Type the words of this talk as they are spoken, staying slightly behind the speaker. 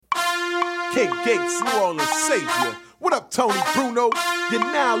Kid Gates, New Orleans savior. What up, Tony Bruno? You're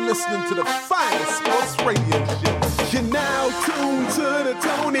now listening to the finest sports radio show. You're now tuned to the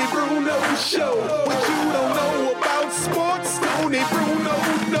Tony Bruno Show. What you don't know about sports, Tony Bruno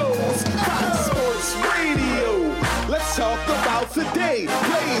knows. Fox Sports Radio. Let's talk about the day.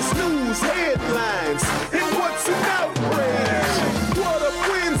 Plays, news, headlines, and what's an outrage. What up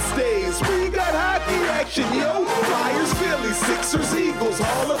Wednesdays? We got hockey action, yo. Flyers, Phillies, Sixers, Eagles,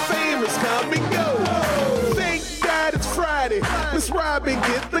 Hall of Famers come and go. Thank God it's Friday. Miss Robin,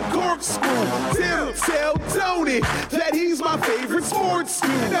 get the corkscrew. Tim, tell Tony that he's my favorite sports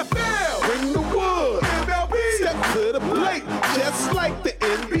team. NFL, bring the wood. MLB, step to the plate. Just like the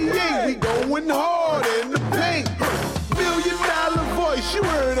NBA, we going hard in the paint. $1 million voice, you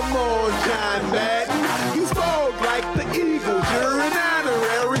heard him on John Madden. He's bald like the Eagles, you're an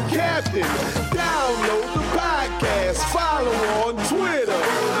honorary captain. Download the podcast, follow on Twitter.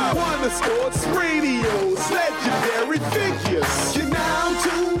 One of Sports Radio's legendary figures. You're now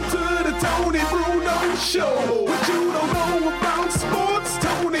tuned to the Tony Bruno Show. What you don't know about sports,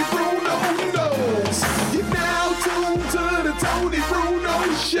 Tony Bruno knows. You're now tuned to the Tony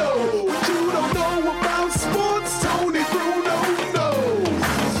Bruno Show. What you don't know about sports, Tony Bruno knows.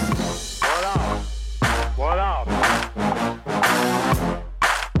 What up?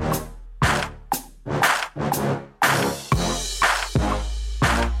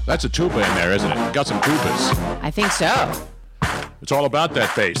 That's a tuba in there, isn't it? Got some tubas. I think so. It's all about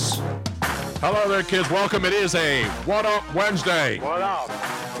that bass. Hello there, kids. Welcome. It is a What Up Wednesday. What up?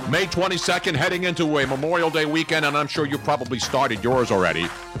 May 22nd, heading into a Memorial Day weekend, and I'm sure you probably started yours already.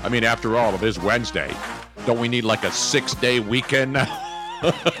 I mean, after all, it is Wednesday. Don't we need like a 6-day weekend now?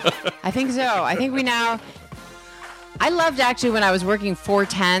 I think so. I think we now... I loved actually when I was working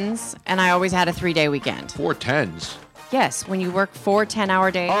 4/10s, and I always had a 3-day weekend. 4/10s? Yes, when you work 4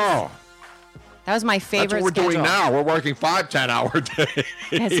 10-hour days. Oh. That was my favorite That's what we're schedule. doing now. We're working 5 10-hour days.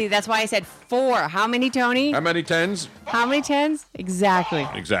 Yeah, see, that's why I said 4. How many, Tony? How many 10s? How many 10s? Exactly.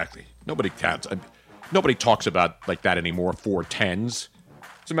 Exactly. Nobody counts. Nobody talks about like that anymore, 4 10s.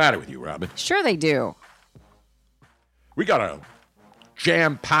 What's the matter with you, Robin? Sure they do. We got a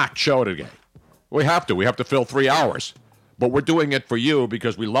jam-packed show today. We have to. We have to fill 3 hours. But we're doing it for you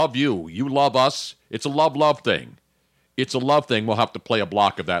because we love you. You love us. It's a love thing. It's a love thing. We'll have to play a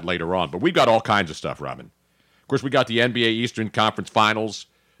block of that later on. But we've got all kinds of stuff, Robin. Of course, we got the NBA Eastern Conference Finals,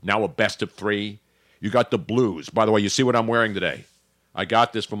 now a best of 3. You got the Blues. By the way, you see what I'm wearing today? I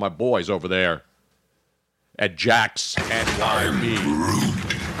got this from my boys over there at Jack's NYB.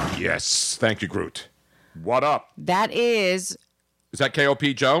 Yes. Thank you, Groot. What up? That is... Is that KOP,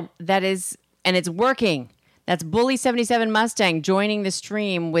 Joe? That is... And it's working. That's Bully 77 Mustang joining the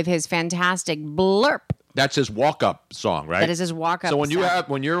stream with his fantastic blurp. That's his walk-up song, right? That is his walk-up So when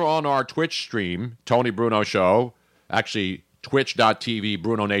you're on our Twitch stream, Tony Bruno Show, actually twitch.tv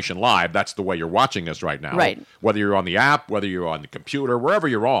Bruno Nation Live, that's the way you're watching us right now. Right. Whether you're on the app, whether you're on the computer, wherever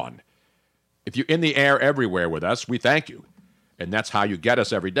you're on. If you're in the air everywhere with us, we thank you. And that's how you get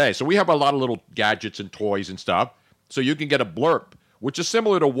us every day. So we have a lot of little gadgets and toys and stuff. So you can get a blurp, which is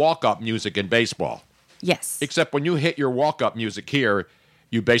similar to walk-up music in baseball. Yes. Except when you hit your walk-up music here,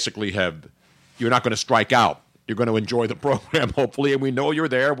 you basically have... You're not going to strike out. You're going to enjoy the program, hopefully, and we know you're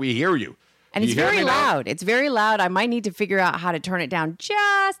there. We hear you. And it's very loud. It's very loud. I might need to figure out how to turn it down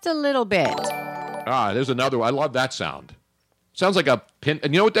just a little bit. There's another one. I love that sound. Sounds like a pin.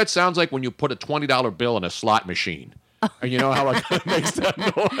 And you know what that sounds like when you put a $20 bill in a slot machine? And you know how it makes that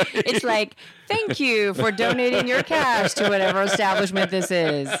noise? It's like, thank you for donating your cash to whatever establishment this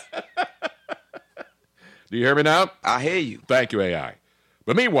is. Do you hear me now? I hear you. Thank you, AI.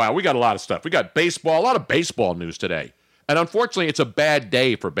 But meanwhile, we got a lot of stuff. We got baseball, a lot of baseball news today. And unfortunately, it's a bad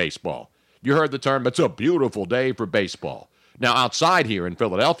day for baseball. You heard the term, it's a beautiful day for baseball. Now, outside here in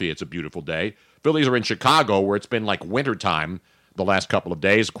Philadelphia, it's a beautiful day. Phillies are in Chicago, where it's been like wintertime the last couple of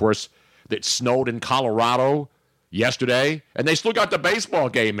days. Of course, it snowed in Colorado yesterday, and they still got the baseball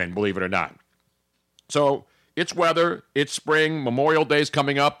game in, believe it or not. So it's weather, it's spring, Memorial Day's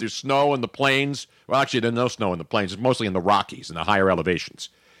coming up, there's snow in the plains. Well, actually, there's no snow in the plains. It's mostly in the Rockies, in the higher elevations.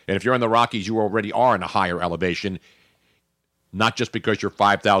 And if you're in the Rockies, you already are in a higher elevation, not just because you're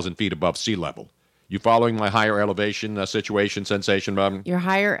 5,000 feet above sea level. You following my higher elevation situation sensation, Bob? Your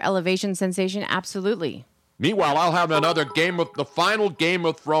higher elevation sensation? Absolutely. Meanwhile, I'll have another the final Game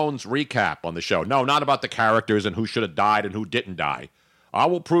of Thrones recap on the show. No, not about the characters and who should have died and who didn't die. I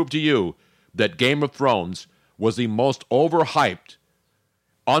will prove to you that Game of Thrones was the most overhyped,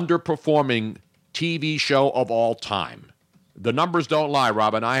 underperforming TV show of all time. The numbers don't lie,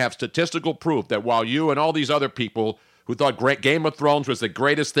 Robin. I have statistical proof that while you and all these other people who thought Game of Thrones was the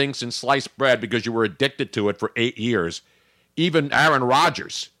greatest thing since sliced bread because you were addicted to it for 8 years. Even Aaron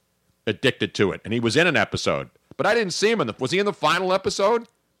Rodgers addicted to it, and he was in an episode. But I didn't see him was he in the final episode?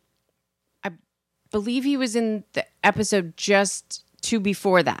 I believe he was in the episode just two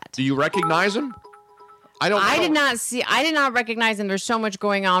before that. Do you recognize him? I did not recognize him. There's so much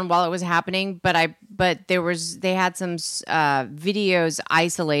going on while it was happening, but they had some videos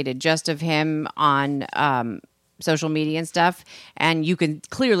isolated just of him on social media and stuff, and you can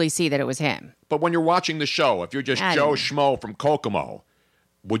clearly see that it was him. But when you're watching the show, if you're just Joe Schmo from Kokomo,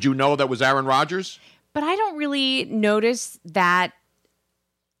 would you know that was Aaron Rodgers? But I don't really notice that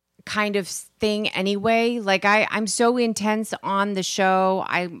kind of thing anyway. Like I'm so intense on the show.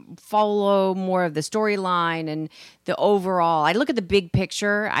 I follow more of the storyline and the overall. I look at the big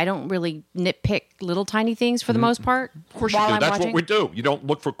picture. I don't really nitpick little tiny things for the most part. Of course you do. That's what we do. You don't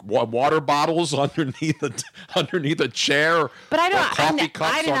look for water bottles underneath a chair. But I don't. Or coffee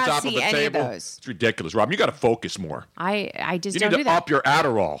cups I do on not top see of the any table. of those. It's ridiculous, Rob. You got to focus more. I just you don't do that. You need to up your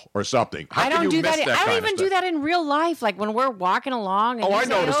Adderall or something. How I can don't you do miss that. that I don't kind even of do stuff? that in real life. Like when we're walking along. And I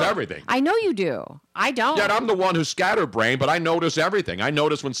notice everything. I know you do. I don't. Yeah, I'm the one who's scatterbrained, but I notice everything. I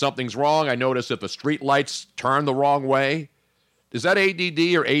notice when something's wrong. I notice if the street lights turn the wrong way. Is that ADD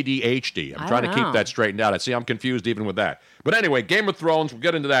or ADHD? I'm trying to keep that straightened out. I see I'm confused even with that. But anyway, Game of Thrones, we'll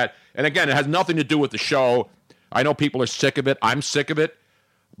get into that. And again, it has nothing to do with the show. I know people are sick of it. I'm sick of it.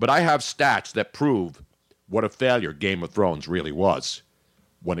 But I have stats that prove what a failure Game of Thrones really was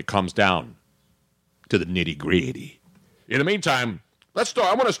when it comes down to the nitty-gritty. In the meantime, let's start.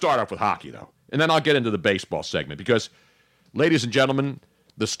 I want to start off with hockey, though. And then I'll get into the baseball segment because, ladies and gentlemen,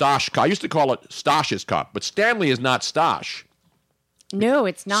 the Stosh Cup. I used to call it Stosh's Cup, but Stanley is not Stosh. No,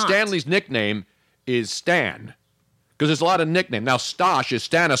 it's not. Stanley's nickname is Stan because there's a lot of nicknames. Now, Stosh is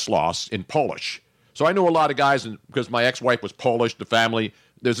Stanislaus in Polish. So I knew a lot of guys, because my ex-wife was Polish, the family,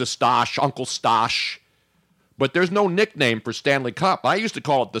 there's a Stosh, Uncle Stosh. But there's no nickname for Stanley Cup. I used to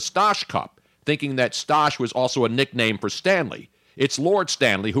call it the Stosh Cup, thinking that Stosh was also a nickname for Stanley. It's Lord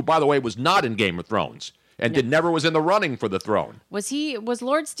Stanley, who, by the way, was not in Game of Thrones and never was in the running for the throne. Was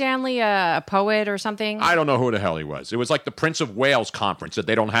Lord Stanley a poet or something? I don't know who the hell he was. It was like the Prince of Wales conference that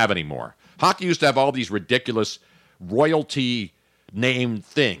they don't have anymore. Hockey used to have all these ridiculous royalty-named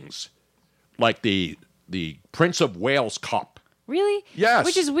things, like the Prince of Wales Cup. Really? Yes.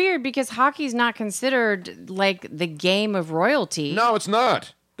 Which is weird because hockey's not considered like the game of royalty. No, it's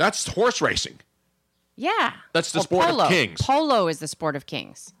not. That's horse racing. Yeah. That's the sport of kings. Polo is the sport of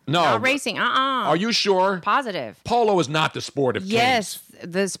kings. No. Not racing. Are you sure? Positive. Polo is not the sport of kings. Yes.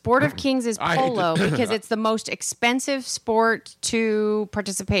 The sport of kings is polo because it's the most expensive sport to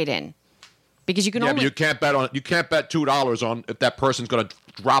participate in. Because you can only... but you can't bet $2 on if that person's going to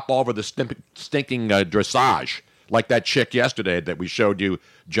drop over the stinking dressage. Like that chick yesterday that we showed you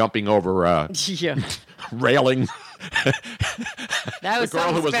jumping over railing. That was the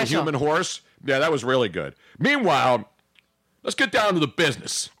girl who was special. a human horse. Yeah, that was really good. Meanwhile, let's get down to the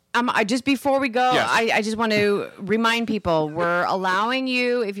business. Just before we go, yes. I just want to remind people, we're allowing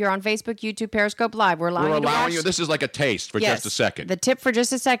you, if you're on Facebook, YouTube, Periscope Live, we're allowing you to watch. This is like a taste for just a second. The tip for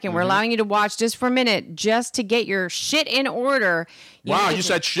just a second. Mm-hmm. We're allowing you to watch just for a minute, just to get your shit in order. You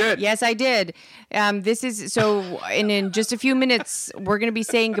said shit. Yes, I did. This is in just a few minutes, we're going to be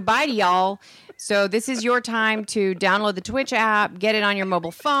saying goodbye to y'all. So this is your time to download the Twitch app, get it on your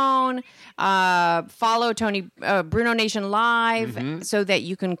mobile phone, follow Tony Bruno Nation Live so that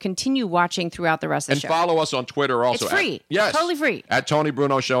you can continue watching throughout the rest of the show. And follow us on Twitter also. It's free. Yes. Totally free. At Tony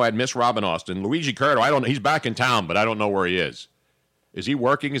Bruno Show, at Miss Robin Austin. Luigi Curto, he's back in town, but I don't know where he is. Is he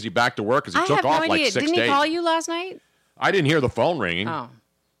working? Is he back to work? Because he took off like 6 days. Didn't he call you last night? I didn't hear the phone ringing. Oh.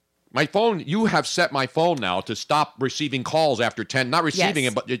 My phone, you have set my phone now to stop receiving calls after 10. Not receiving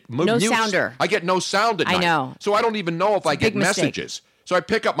it, but it mutes. No sounder. I get no sound at night. I know. So I don't even know if I get messages. Mistake. So I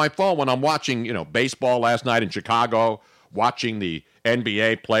pick up my phone when I'm watching, baseball last night in Chicago, watching the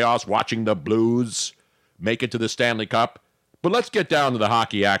NBA playoffs, watching the Blues make it to the Stanley Cup. But let's get down to the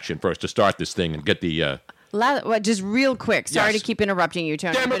hockey action first to start this thing and get the... Just real quick. Sorry to keep interrupting you,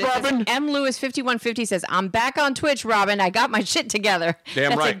 Tony. Damn it, Robin. M. Lewis 5150 says, I'm back on Twitch, Robin. I got my shit together.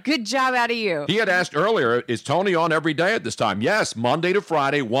 Damn right. That's a good job out of you. He had asked earlier, is Tony on every day at this time? Yes, Monday to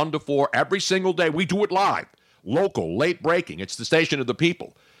Friday, 1 to 4, every single day. We do it live, local, late breaking. It's the station of the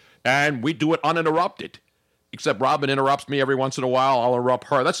people. And we do it uninterrupted. Except Robin interrupts me every once in a while. I'll interrupt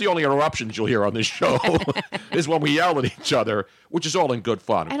her. That's the only interruptions you'll hear on this show is when we yell at each other, which is all in good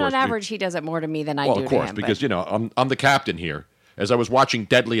fun. And on average, he does it more to me than I do to him. Well, of course, because, I'm the captain here. As I was watching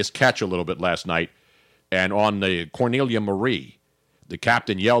Deadliest Catch a little bit last night, and on the Cornelia Marie, the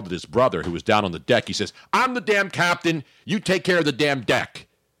captain yelled at his brother who was down on the deck. He says, "I'm the damn captain. You take care of the damn deck."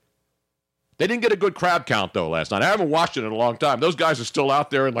 They didn't get a good crab count, though, last night. I haven't watched it in a long time. Those guys are still out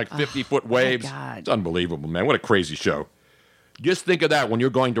there in like 50-foot waves. It's unbelievable, man. What a crazy show. Just think of that when you're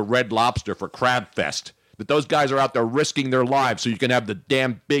going to Red Lobster for Crab Fest, that those guys are out there risking their lives so you can have the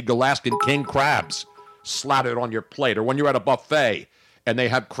damn big Alaskan king crabs slathered on your plate. Or when you're at a buffet and they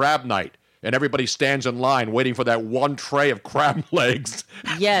have crab night and everybody stands in line waiting for that one tray of crab legs.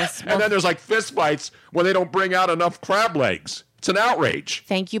 Yes. And then there's like fist fights when they don't bring out enough crab legs. It's an outrage.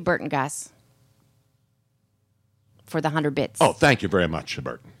 Thank you, Bert and Gus, for the 100 bits. Oh, thank you very much,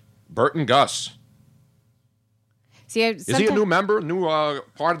 Burton. Burton Gus. See, is he a new member, new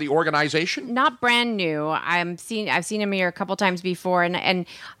part of the organization? Not brand new. I've seen him here a couple times before, and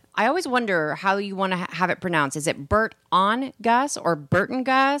I always wonder how you want to have it pronounced. Is it Bert on Gus or Burton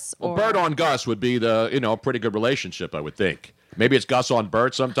Gus? Or... Well, Bert on Gus would be the pretty good relationship, I would think. Maybe it's Gus on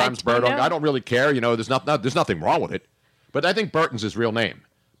Bert sometimes. Bert on. I don't really care. There's nothing wrong with it, but I think Burton's his real name.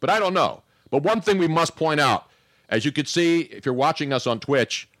 But I don't know. But one thing we must point out. As you can see, if you're watching us on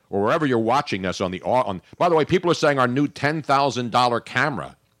Twitch or wherever you're watching us on by the way, people are saying our new $10,000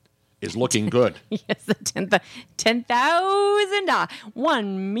 camera is looking good. Yes, the $10,000, $1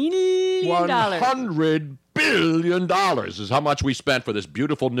 million, $100 billion is how much we spent for this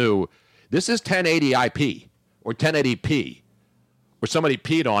beautiful new. This is 1080IP or 1080p, where somebody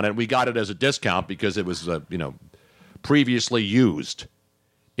peed on it. And we got it as a discount because it was previously used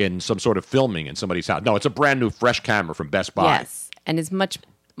in some sort of filming in somebody's house. No, it's a brand new, fresh camera from Best Buy. Yes, and it's much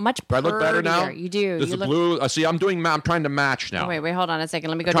Do I look better now? You do. This is blue. See, I'm trying to match now. Oh, wait, hold on a second.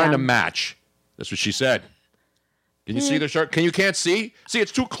 Let me go trying down. to match. That's what she said. Can you see the shirt? You can't see? See,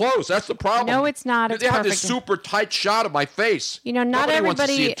 it's too close. That's the problem. No, it's not. It's they have this super tight shot of my face. Not Nobody everybody wants to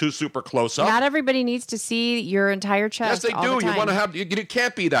see it too super close up. Not everybody needs to see your entire chest. Yes, they do. You want to have. You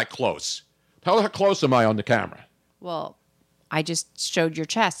can't be that close. How close am I on the camera? Well, I just showed your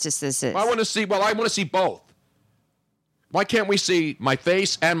chest. This is. I want to see. Well, I want to see both. Why can't we see my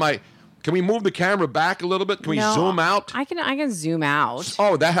face and my? Can we move the camera back a little bit? Can we zoom out? I can zoom out.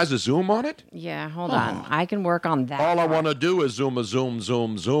 Oh, that has a zoom on it? Yeah, hold on. I can work on that. All I want to do is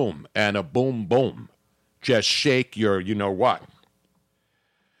zoom, and a boom, boom. Just shake your, you know what.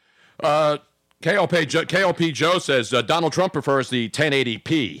 KLP Joe says Donald Trump prefers the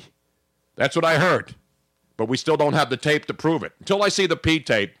 1080p. That's what I heard. But we still don't have the tape to prove it. Until I see the P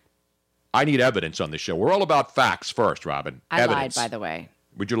tape, I need evidence on this show. We're all about facts first, Robin. I evidence. lied, by the way.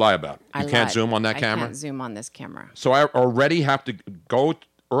 Would you lie about? You can't zoom on that camera? I can't zoom on this camera. So I already have to go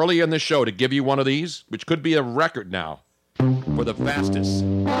early in the show to give you one of these, which could be a record now for the fastest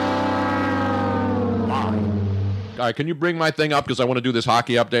lie. All right, can you bring my thing up because I want to do this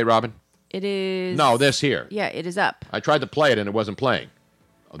hockey update, Robin? It is. No, this here. Yeah, it is up. I tried to play it and it wasn't playing.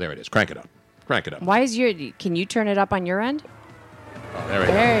 Oh, there it is. Crank it up. Crank it up. Why is your? Can you turn it up on your end? Oh, there we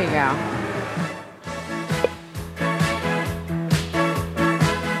go. There you go.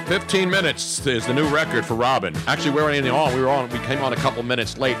 15 minutes is the new record for Robin. Actually, we weren't even on. We came on a couple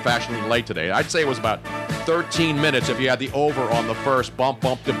minutes late, fashionably late today. I'd say it was about 13 minutes if you had the over on the first bump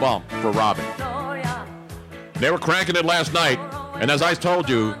to bump for Robin. They were cranking it last night, and as I told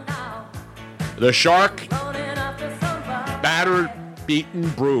you, the Shark, battered, beaten,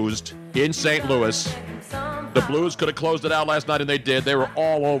 bruised in St. Louis. The Blues could have closed it out last night, and they did. They were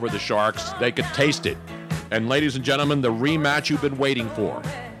all over the Sharks. They could taste it. And ladies and gentlemen, the rematch you've been waiting for.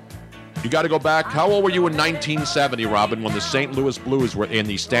 You got to go back. How old were you in 1970, Robin, when the St. Louis Blues were in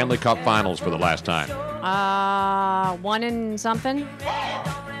the Stanley Cup Finals for the last time? 1 and something?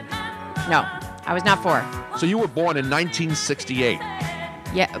 No, I was not 4. So you were born in 1968.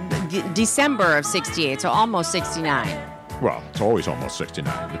 Yeah, December of 68, so almost 69. Well, it's always almost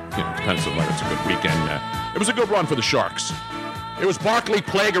 69. Depends on whether it's a good weekend. It was a good run for the Sharks. It was Barclay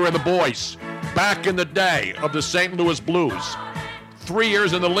Plager and the boys back in the day of the St. Louis Blues. 3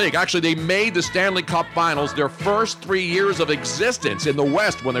 years in the league. Actually, they made the Stanley Cup Finals their first 3 years of existence in the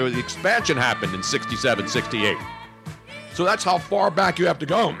West when the expansion happened in 67, 68. So that's how far back you have to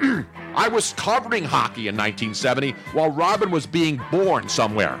go. I was covering hockey in 1970 while Robin was being born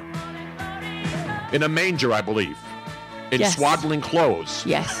somewhere. In a manger, I believe. In swaddling clothes.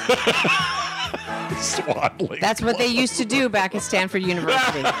 Yes. Swaddling. That's what they used to do back at Stanford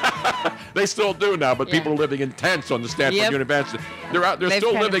University. They still do now, but people are living in tents on the Stanford University. They're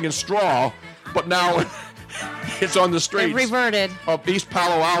still living in straw, but now it's on the streets. They've reverted. Of East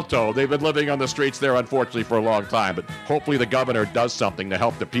Palo Alto. They've been living on the streets there, unfortunately, for a long time. But hopefully the governor does something to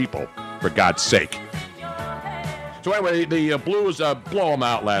help the people, for God's sake. So anyway, the Blues blow them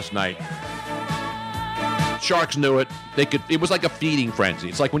out last night. Sharks knew it. It was like a feeding frenzy.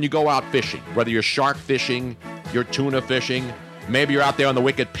 It's like when you go out fishing, whether you're shark fishing, you're tuna fishing, maybe you're out there on the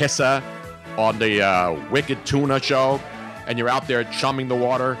Wicked Pissa, on the Wicked Tuna show, and you're out there chumming the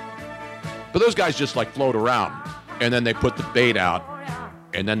water. But those guys just like float around, and then they put the bait out,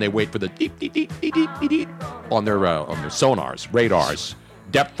 and then they wait for the deep, deep, deep, deep, deep, deep, deep on their sonars, radars,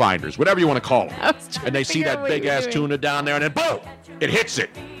 depth finders, whatever you want to call them. And they see that big-ass tuna down there, and then boom, it hits it.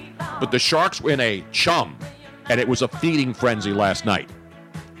 But the Sharks were in a chum, and it was a feeding frenzy last night.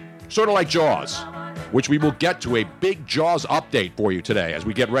 Sort of like Jaws, which we will get to a big Jaws update for you today as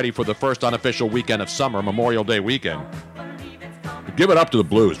we get ready for the first unofficial weekend of summer, Memorial Day weekend. Give it up to the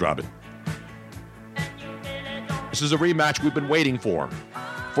Blues, Robin. This is a rematch we've been waiting for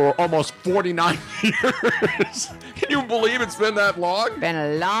almost 49 years. Can you believe it's been that long? Been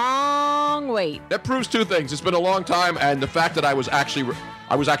a long wait. That proves two things. It's been a long time, and the fact that I was actually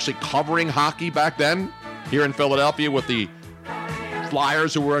covering hockey back then here in Philadelphia with the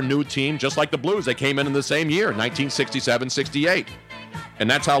Flyers, who were a new team, just like the Blues. They came in the same year, 1967-68. And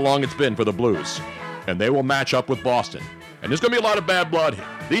that's how long it's been for the Blues. And they will match up with Boston. And there's going to be a lot of bad blood here.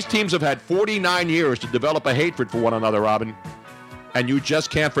 These teams have had 49 years to develop a hatred for one another, Robin. And you just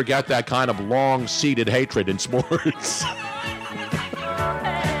can't forget that kind of long-seated hatred in sports.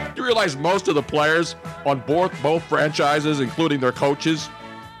 You realize most of the players on both franchises, including their coaches,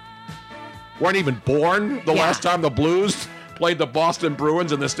 weren't even born the last time the Blues played the Boston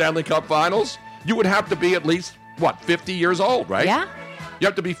Bruins in the Stanley Cup Finals? You would have to be at least, 50 years old, right? Yeah. You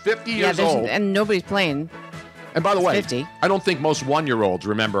have to be 50 years old. And nobody's playing. And by the way, 50. I don't think most one-year-olds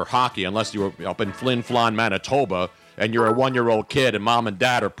remember hockey unless you were up in Flin Flon, Manitoba, and you're a one-year-old kid and mom and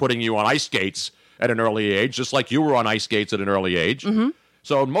dad are putting you on ice skates at an early age, just like you were on ice skates at an early age. Mm-hmm.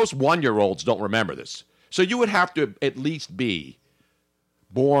 So most one-year-olds don't remember this. So you would have to at least be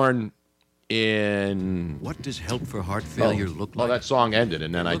born in... What does help for heart failure look like? Well, that song ended,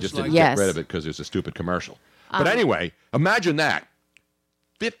 and then I just didn't get rid of it because there's a stupid commercial. But anyway, imagine that.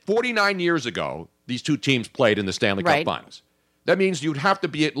 49 years ago, these two teams played in the Stanley Cup Finals. That means you'd have to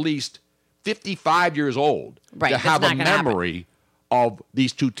be at least 55 years old to have a memory of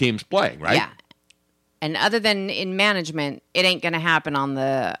these two teams playing, right? Yeah. And other than in management, it ain't going to happen on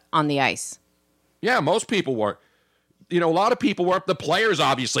the ice. Yeah, most people were. A lot of people were. The players,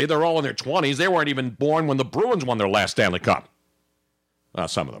 obviously, they're all in their 20s. They weren't even born when the Bruins won their last Stanley Cup.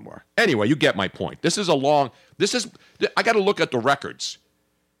 Some of them were. Anyway, you get my point. I got to look at the records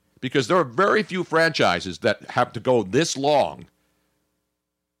because there are very few franchises that have to go this long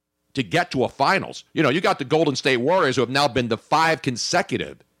to get to a finals. You got the Golden State Warriors, who have now been to 5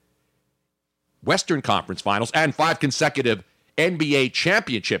 consecutive Western Conference Finals and 5 consecutive NBA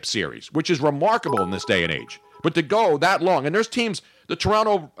championship series, which is remarkable in this day and age. But to go that long, and there's teams, the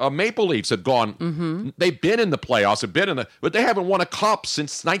Toronto Maple Leafs have gone, they've been in the playoffs, but they haven't won a cup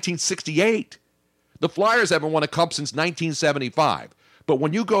since 1968. The Flyers haven't won a cup since 1975. But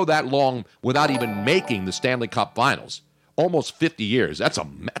when you go that long without even making the Stanley Cup Finals, almost 50 years, that's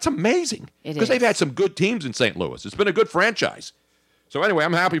amazing. Because they've had some good teams in St. Louis. It's been a good franchise. So anyway,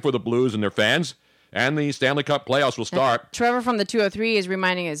 I'm happy for the Blues and their fans. And the Stanley Cup playoffs will start. Trevor from the 203 is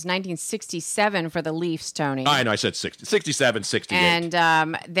reminding us 1967 for the Leafs, Tony. I know, I said 67, 68.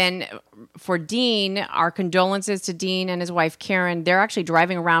 And then for Dean, our condolences to Dean and his wife, Karen. They're actually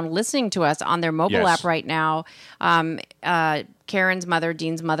driving around listening to us on their mobile app right now. Karen's mother,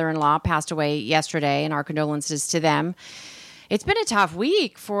 Dean's mother-in-law, passed away yesterday, and our condolences to them. It's been a tough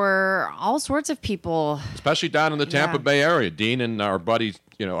week for all sorts of people. Especially down in the Tampa Bay area. Dean and our buddy,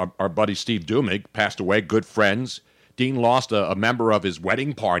 our buddy Steve Dumig passed away, good friends. Dean lost a member of his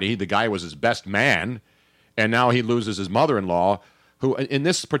wedding party. The guy was his best man. And now he loses his mother-in-law, who in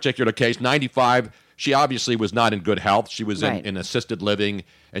this particular case, 95, she obviously was not in good health. She was in assisted living.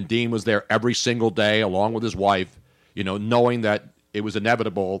 And Dean was there every single day along with his wife, knowing that it was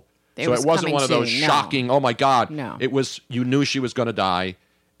inevitable. It wasn't one of those shocking, oh my God. No. It was, you knew she was going to die,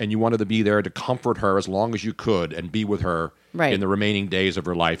 and you wanted to be there to comfort her as long as you could and be with her in the remaining days of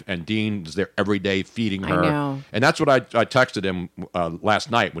her life. And Dean was there every day feeding her. I know. And that's what I texted him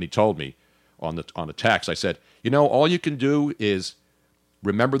last night when he told me on the text. I said, all you can do is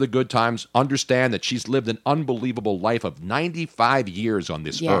remember the good times, understand that she's lived an unbelievable life of 95 years on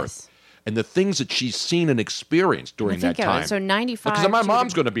this earth. And the things that she's seen and experienced during that time. So 95. Because my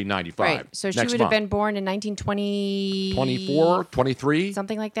mom's going to be 95. Right. So she would have been born in 1920. 24, 23?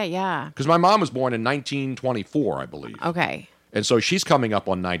 Something like that, yeah. Because my mom was born in 1924, I believe. Okay. And so she's coming up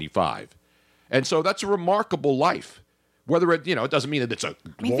on 95. And so that's a remarkable life. Whether it, it doesn't mean that it's a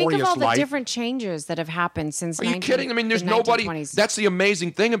glorious think of all life. the different changes that have happened since. Are you kidding? I mean, there's nobody. 1920s. That's the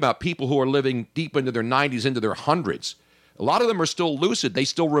amazing thing about people who are living deep into their 90s, into their hundreds. A lot of them are still lucid. They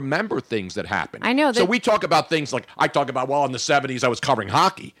still remember things that happened. I know. So we talk about things like I talk about. Well, in the 70s, I was covering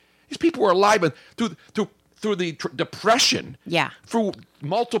hockey. These people were alive through the Depression. Yeah. Through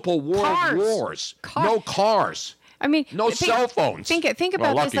multiple world wars. No cars. I mean, no cell phones. Think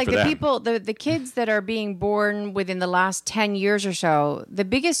about this, like the people, the kids that are being born within the last 10 years or so, the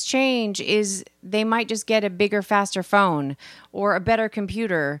biggest change is they might just get a bigger, faster phone or a better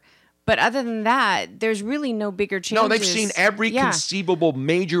computer. But other than that, there's really no bigger changes. No, they've seen every conceivable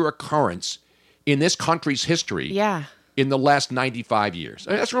major occurrence in this country's history in the last 95 years.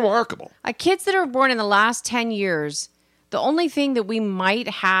 I mean, that's remarkable. Kids that are born in the last 10 years, the only thing that we might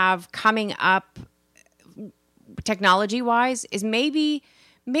have coming up technology-wise is maybe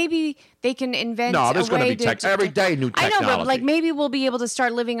they can invent there's going to be every day new technology. I know, but like maybe we'll be able to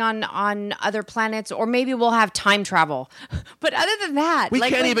start living on other planets, or maybe we'll have time travel. But other than that,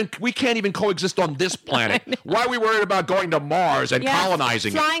 we can't even coexist on this planet. Why are we worried about going to Mars and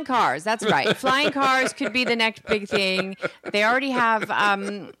colonizing flying cars? That's right. Flying cars could be the next big thing. They already have.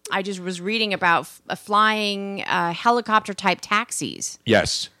 I just was reading about flying helicopter type taxis.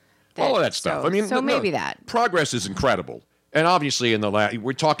 Yes. All of that stuff. Maybe that progress is incredible, and obviously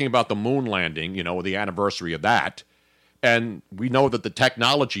we're talking about the moon landing. The anniversary of that, and we know that the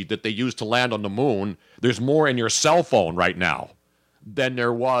technology that they used to land on the moon, there's more in your cell phone right now than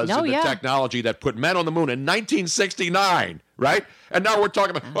there was in the technology that put men on the moon in 1969. Right? And now we're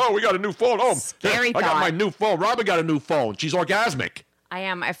talking about we got a new phone. I got my new phone. Robin got a new phone. She's orgasmic. I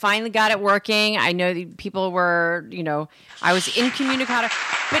am. I finally got it working. I know that people were, I was incommunicado.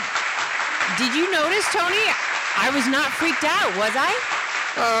 But did you notice, Tony? I was not freaked out, was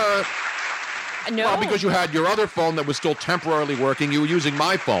I? No. Well, because you had your other phone that was still temporarily working. You were using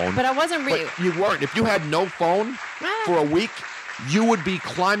my phone. But I wasn't really. You weren't. If you had no phone for a week, you would be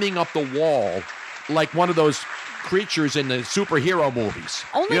climbing up the wall like one of those creatures in the superhero movies.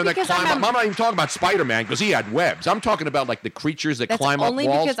 Only because I'm not even talking about Spider-Man because he had webs. I'm talking about like the creatures that climb up walls. Only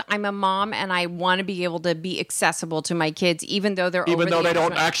because I'm a mom and I want to be able to be accessible to my kids, even though they're even though they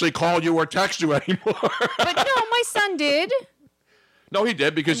don't actually call you or text you anymore. But no, my son did. No, he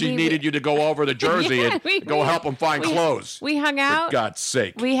did because he needed you to go over to Jersey and go help him find clothes. We hung out. For God's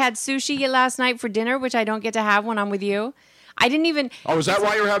sake. We had sushi last night for dinner, which I don't get to have when I'm with you. I didn't even. Oh, is that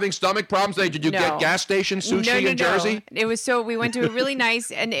why you're having stomach problems? Did you get gas station sushi in Jersey? It was we went to a really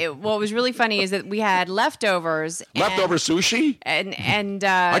nice, and what was really funny is that we had leftovers. Leftover sushi? And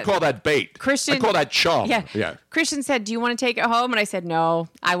I call that bait. Christian, I call that chum. Yeah. Christian said, "Do you want to take it home?" And I said, "No,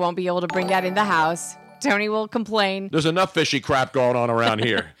 I won't be able to bring that in the house. Tony will complain." There's enough fishy crap going on around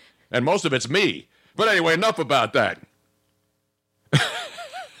here, and most of it's me. But anyway, enough about that.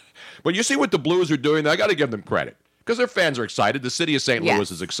 But you see what the Blues are doing? I got to give them credit. Because their fans are excited. The city of St.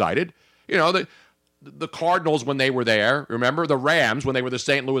 Louis is excited. The Cardinals, when they were there, remember? The Rams, when they were the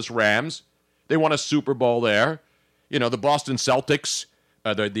St. Louis Rams, they won a Super Bowl there. The Boston Celtics,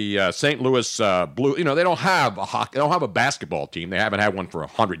 the St. Louis Blue, they don't have they don't have a basketball team. They haven't had one for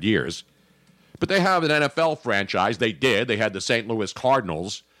 100 years. But they have an NFL franchise. They did. They had the St. Louis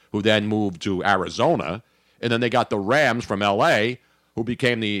Cardinals, who then moved to Arizona. And then they got the Rams from L.A., who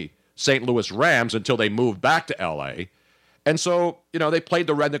became the St. Louis Rams until they moved back to L.A. And so, they played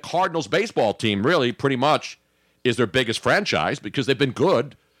the Cardinals baseball team really pretty much is their biggest franchise because they've been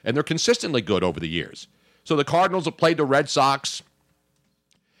good and they're consistently good over the years. So the Cardinals have played the Red Sox,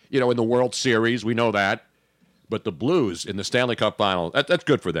 in the World Series. We know that. But the Blues in the Stanley Cup Final, that's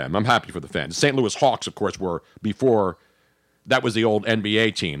good for them. I'm happy for the fans. The St. Louis Hawks, of course, were before. That was the old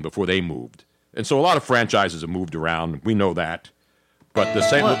NBA team before they moved. And so a lot of franchises have moved around. We know that. But the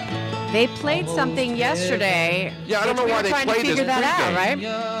St. They played something yesterday. Yeah, I don't know why they played this. Figure that out, right?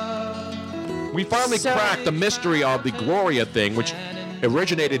 We finally cracked the mystery of the Gloria thing, which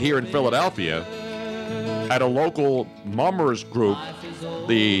originated here in Philadelphia at a local mummers group,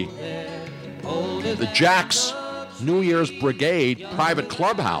 the Jack's New Year's Brigade private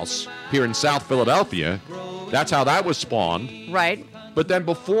clubhouse here in South Philadelphia. That's how that was spawned. Right. But then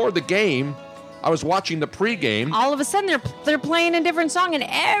before the game, I was watching the pregame. All of a sudden, they're playing a different song, and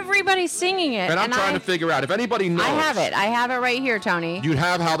everybody's singing it. And I'm trying to figure out if anybody knows. I have it right here, Tony. You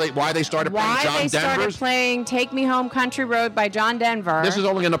have why they started playing John Denver's? Why they started playing "Take Me Home, Country Road" by John Denver. This is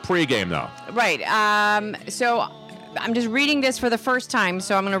only in the pregame, though. Right. So I'm just reading this for the first time,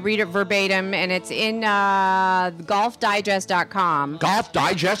 so I'm going to read it verbatim, and it's in golfdigest.com. Golf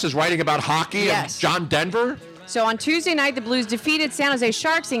Digest is writing about hockey and John Denver? So on Tuesday night, the Blues defeated San Jose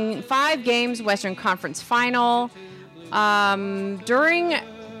Sharks in 5 games, Western Conference Final. During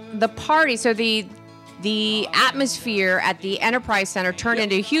the party, so the atmosphere at the Enterprise Center turned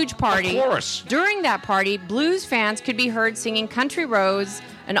into a huge party. Of course. During that party, blues fans could be heard singing Country Roads,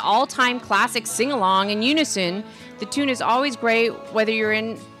 an all-time classic sing-along in unison. The tune is always great, whether you're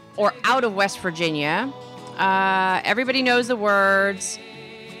in or out of West Virginia. Everybody knows the words.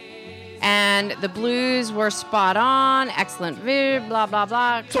 And the blues were spot on. Excellent vid, blah, blah,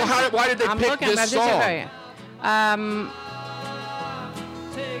 blah. So why did they pick this song?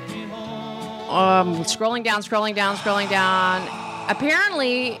 Scrolling down.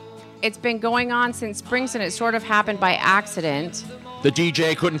 Apparently, it's been going on since Springsteen. It sort of happened by accident. The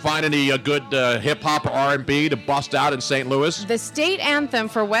DJ couldn't find any good hip-hop or R&B to bust out in St. Louis? The state anthem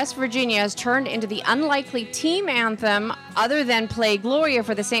for West Virginia has turned into the unlikely team anthem other than Play Gloria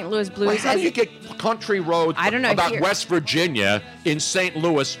for the St. Louis Blues. Well, how do you get Country Roads about West Virginia in St.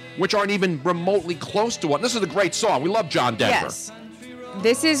 Louis, which aren't even remotely close to one? This is a great song. We love John Denver. Yes.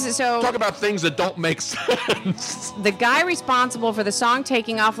 This is so. Talk about things that don't make sense. The guy responsible for the song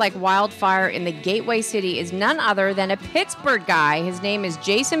taking off like wildfire in the Gateway City is none other than a Pittsburgh guy. His name is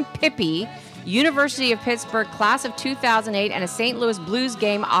Jason Pippy, University of Pittsburgh, class of 2008, and a St. Louis Blues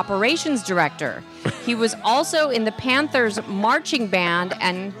game operations director. He was also in the Panthers marching band,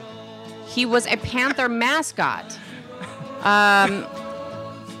 and he was a Panther mascot.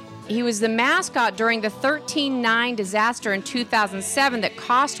 He was the mascot during the 13-9 disaster in 2007 that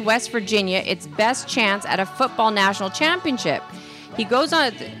cost West Virginia its best chance at a football national championship. He goes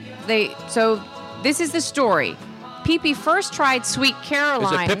on. So this is the story. Peepee first tried Sweet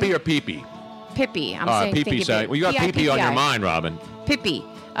Caroline. Is it Pippi or Peepee? Pippi. I'm saying Peepee. Well, you got Peepee on your mind, Robin. Pippi.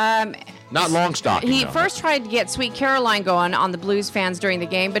 Not Longstocking. He first tried to get Sweet Caroline going on the Blues fans during the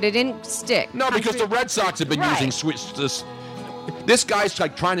game, but it didn't stick. No, because the Red Sox have been using This guy's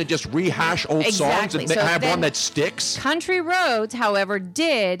like trying to just rehash old songs and have one that sticks. Country Roads, however,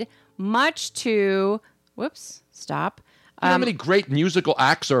 did much to... Whoops, stop. You know how many great musical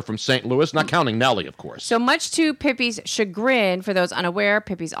acts are from St. Louis? Not counting Nelly, of course. So much to Pippi's chagrin, for those unaware,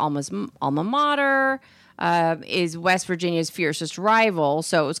 Pippi's alma mater is West Virginia's fiercest rival.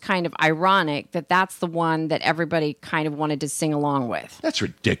 So it was kind of ironic that that's the one that everybody kind of wanted to sing along with. That's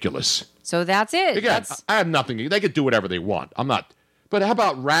ridiculous. So that's it. Again, I have nothing. They could do whatever they want. I'm not. But how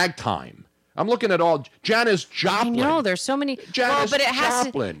about Ragtime? I'm looking at all Janis Joplin. I know there's so many. Janis but it has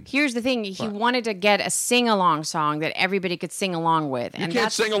Joplin. Here's the thing: he wanted to get a sing-along song that everybody could sing along with. You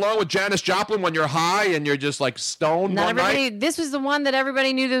can't sing along with Janis Joplin when you're high and you're just like stoned. Not everybody. This was the one that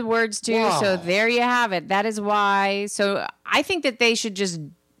everybody knew the words to. Wow. So there you have it. That is why. So I think that they should just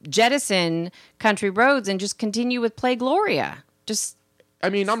jettison Country Roads and just continue with Play Gloria. I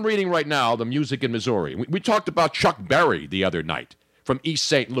mean, I'm reading right now the music in Missouri. We talked about Chuck Berry the other night from East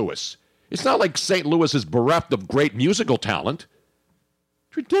St. Louis. It's not like St. Louis is bereft of great musical talent.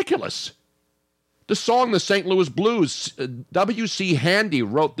 It's ridiculous. The song, the St. Louis Blues, W.C. Handy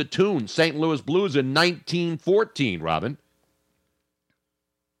wrote the tune, St. Louis Blues, in 1914, Robin.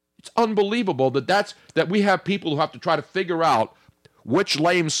 It's unbelievable that we have people who have to try to figure out which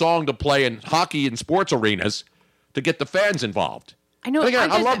lame song to play in hockey and sports arenas to get the fans involved. I know.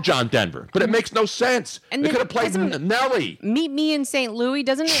 Again, I love John Denver, but it makes no sense. And they could have played Nelly. Meet Me in St. Louis,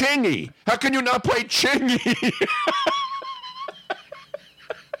 doesn't it? Chingy. How can you not play Chingy?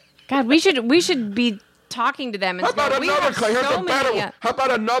 God, we should be talking to them. And How about How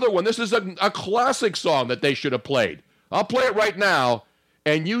about another one? This is a classic song that they should have played. I'll play it right now,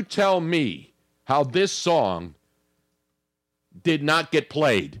 and you tell me how this song did not get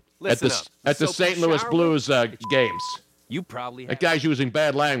played at the St. Louis Blues games. You probably have. That guy's using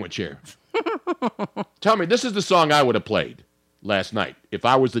bad language here. Tell me, this is the song I would have played last night if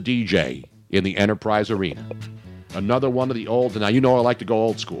I was the DJ in the Enterprise Arena. Another one of the old, and now you know I like to go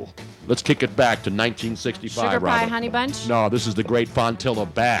old school. Let's kick it back to 1965, Sugar Pie Robin. Honey Bunch? No, this is the great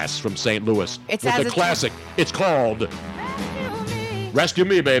Fontilla Bass from St. Louis. It's a classic. It's called Rescue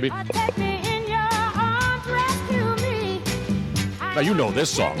Me, baby. Now you know this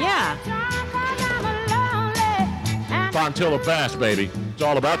song. Yeah. Fontilla Bass, baby. It's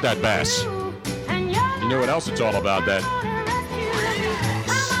all about that bass. You know what else it's all about, that?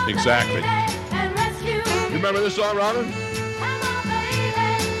 Exactly. You remember this song, Robin?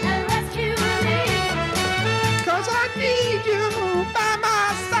 Cause I need you by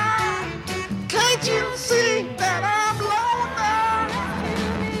my side. Can't you see that I'm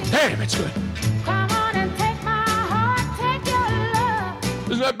lonely? Hey, that's good.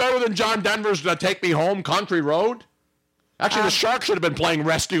 Isn't that better than John Denver's Take Me Home Country Road? Actually, the Sharks should have been playing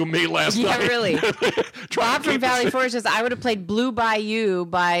Rescue Me last night. Yeah, really. Bob from Valley Forge says, I would have played Blue Bayou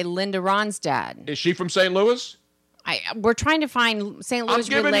by Linda Ronstadt. Is she from St. Louis? We're trying to find St. Louis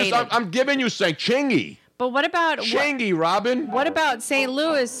related. I'm giving you St. Chingy. But what about Chingy, Robin? What about St.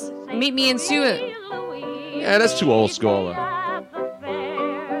 Louis? Meet me in Sue. Yeah, that's too old school.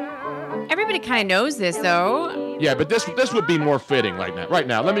 Everybody kind of knows this, though. Yeah, but this would be more fitting like that. Right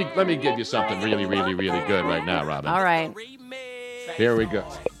now, let me give you something really, really, really good right now, Robin. All right. Here we go.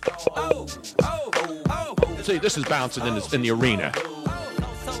 See, this is bouncing in the arena.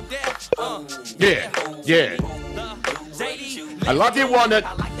 Yeah. I love you, one that.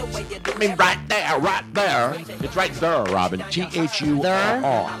 I mean, right there. It's right there, Robin. THURR.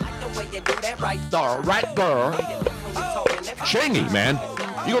 Right there. Chingy, man.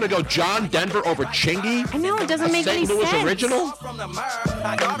 You gonna go John Denver over Chingy? I know, it doesn't make any sense. St. Louis original? By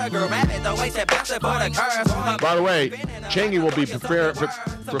the way, Chingy will be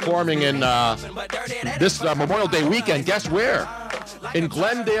performing in this Memorial Day weekend. Guess where? In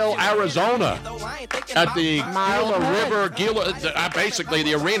Glendale, Arizona, at the Gila River, basically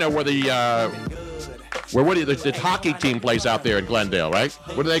the arena where the hockey team plays out there in Glendale, right?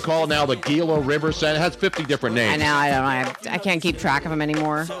 What do they call it now? The Gila River Center. It has 50 different names. I know. I don't know. I can't keep track of them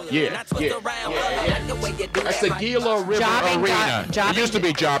anymore. Yeah. That's the Gila River Arena. It used to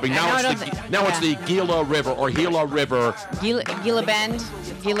be jobbing. Now it's the Gila River or Gila River. Gila Bend.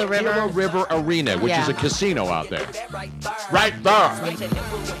 Gila River. Gila River Arena, which is a casino out there. Right there.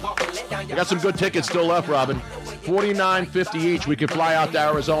 We got some good tickets still left, Robin. $49.50 each. We can fly out to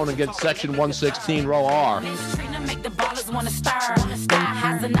Arizona and get section 116, row R.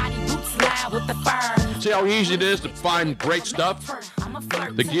 See how easy it is to find great stuff?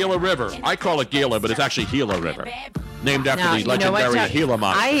 The Gila River. I call it Gila, but it's actually Gila River. Named after the legendary Gila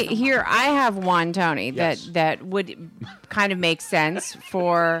monster. I have one, Tony, that would kind of make sense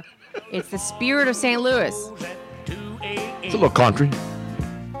for... It's the Spirit of St. Louis. It's a little country.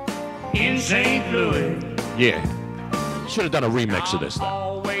 In St. Louis. Yeah. Should have done a remix of this thing.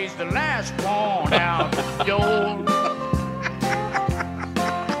 Always the last one out the door.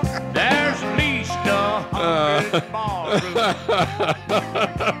 There's at least 100 ballrooms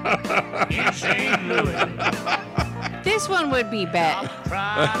in St. Louis. This one would be better.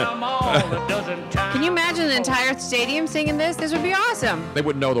 Can you imagine the entire stadium singing this? This would be awesome. They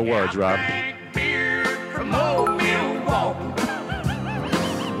wouldn't know the words, Rob. From old Milwaukee.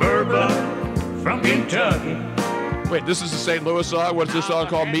 Bourbon from Kentucky. Wait, this is the St. Louis song? What's this song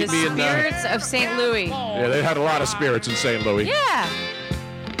called? Meet Me in... Spirits of St. Louis. Yeah, they had a lot of spirits in St. Louis. Yeah.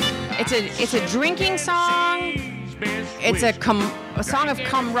 It's a drinking song. It's a song of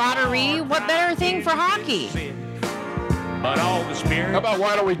camaraderie. What better thing for hockey? But all the spirits... How about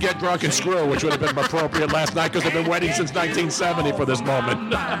why don't we get drunk and screw, which would have been appropriate last night because they've been waiting since 1970 for this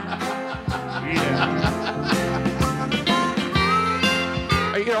moment.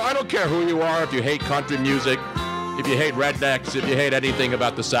 I don't care who you are, if you hate country music, if you hate rednecks, if you hate anything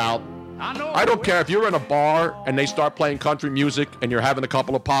about the South. I don't care if you're in a bar and they start playing country music and you're having a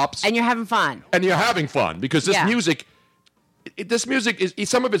couple of pops. And you're having fun. And you're having fun because this music is,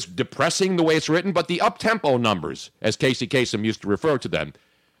 some of it's depressing the way it's written, but the up-tempo numbers, as Casey Kasem used to refer to them,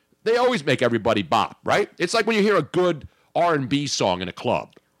 they always make everybody bop, right? It's like when you hear a good R&B song in a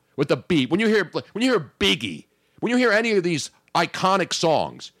club with the beat. When you hear Biggie, when you hear any of these iconic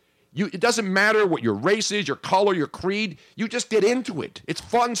songs, it doesn't matter what your race is, your color, your creed. You just get into it. It's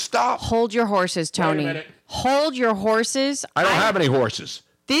fun stuff. Hold your horses, Tony. Wait a minute. Hold your horses. I don't have any horses.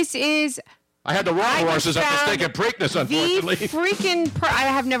 This is... I had the wrong horses at the Stake of Preakness, unfortunately. I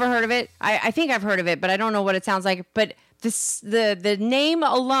have never heard of it. I think I've heard of it, but I don't know what it sounds like. But the name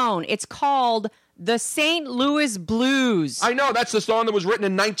alone, it's called the St. Louis Blues. I know. That's the song that was written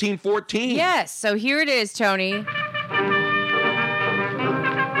in 1914. Yes. So here it is, Tony.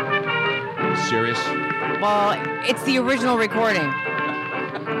 Serious? Well, it's the original recording.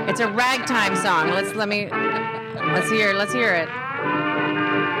 It's a ragtime song. Let's hear it.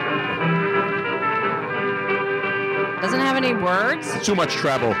 Doesn't have any words. Too much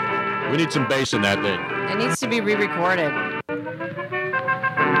treble. We need some bass in that thing. It needs to be re-recorded.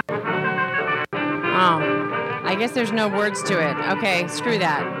 Oh, I guess there's no words to it. Okay, screw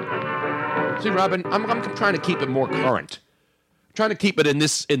that. See, Robin, I'm trying to keep it more current. Trying to keep it in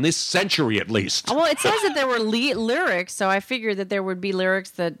this century at least. Well, it says that there were lyrics, so I figured that there would be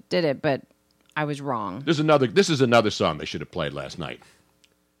lyrics that did it, but I was wrong. This is another song they should have played last night.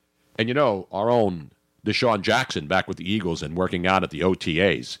 And our own Deshaun Jackson back with the Eagles and working out at the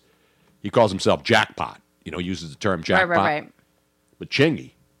OTAs. He calls himself Jackpot. Uses the term jackpot. Right. But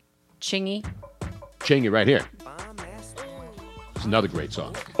Chingy right here. It's another great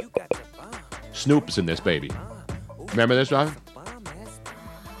song. Snoop's in this baby. Remember this, Robin?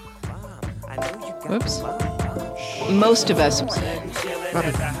 Oops. most of us.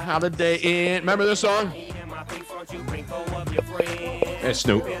 How the day end. Remember this song? Hey,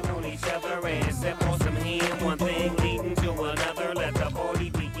 Snoop.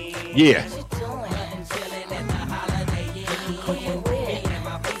 Yeah.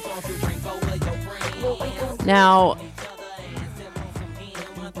 Now,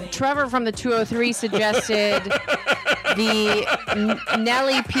 Trevor from the 203 suggested the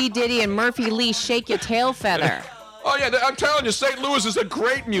Nelly, P. Diddy, and Murphy Lee Shake Your Tail Feather. Oh, yeah, I'm telling you, St. Louis is a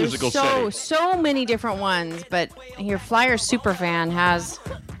great musical city. So many different ones, but here, Flyer Superfan has...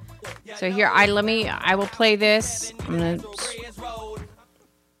 So here, I will play this. I'm gonna...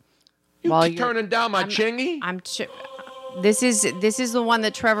 You turning down my chingy? This is the one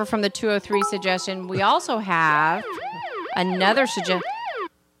that Trevor from the 203 suggestion. We also have another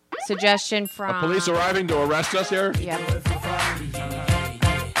suggestion from... Police arriving to arrest us here? Yeah.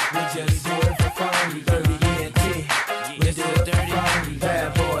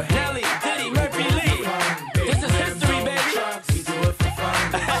 Nelly, Diddy, Murphy Lee. This is history, baby.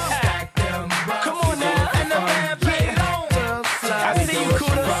 Come on now, and the band play it on. I see you,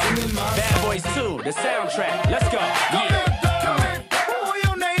 Kuda. Bad Boys 2, the soundtrack. Let's go. Yeah.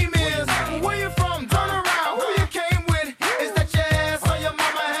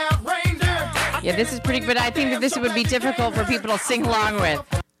 Yeah, this is pretty good. I think that this would be difficult for people to sing along with.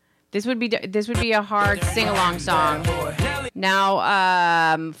 This would be a hard sing-along song. Now,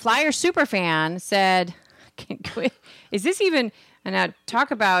 Flyer Superfan said, "Is this even?" And now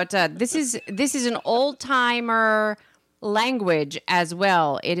talk about this is an old-timer language as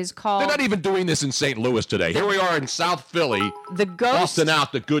well. It is called. They're not even doing this in St. Louis today. Here we are in South Philly, busting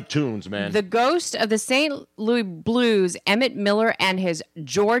out the good tunes, man. The ghost of the St. Louis Blues, Emmett Miller and his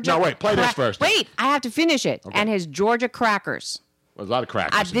Georgia. No, wait, play this first. Wait, I have to finish it. Okay. And his Georgia Crackers. There's a lot of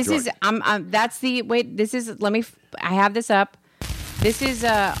crackers. This is that's the wait. This is I have this up. This is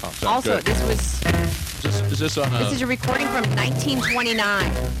also good. this was. This is a recording from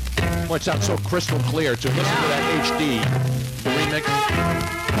 1929. Boy, it sounds so crystal clear too. Listen to that HD, the remix.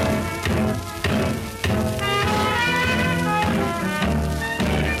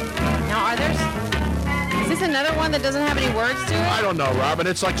 Now, is this another one that doesn't have any words to it? I don't know, Robin.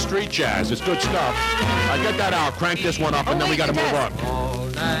 It's like street jazz. It's good stuff. I get that out. Crank this one up, and then we got to move on. All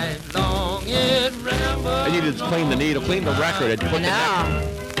night long it I needed to clean the needle, clean the record, and put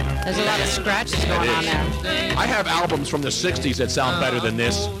There's a lot of scratches going on there. I have albums from the 60s that sound better than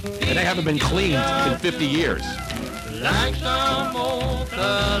this, and they haven't been cleaned in 50 years. All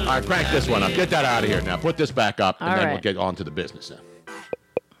right, crank this one up. Get that out of here now. Put this back up, and then we'll get on to the business now.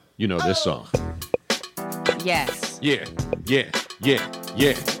 You know this song. Yes. Yeah, yeah, yeah,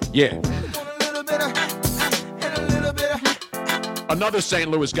 yeah, yeah. Another St.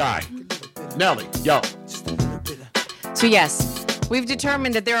 Louis guy. Nelly, yo. So yes. We've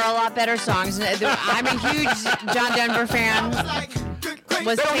determined that there are a lot better songs. I'm a huge John Denver fan.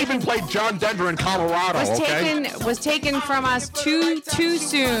 They don't even play John Denver in Colorado. Was taken from us too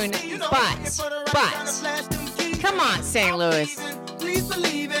soon. But come on, St. Louis. Please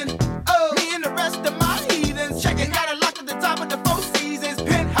believe in me and the rest of my heathens. Checking out a lock at the top of the Four Seasons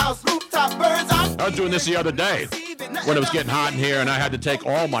penthouse rooftop birds. I was doing this the other day when it was getting hot in here, and I had to take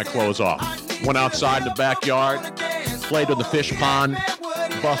all my clothes off. Went outside in the backyard. Played with the fish pond,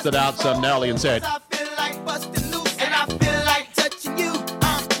 busted out some Nelly and said,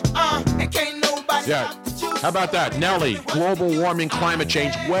 yeah, how about that? Nelly, global warming, climate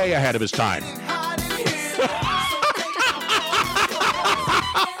change, way ahead of his time.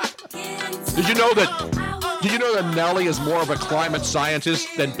 Did you know that Nelly is more of a climate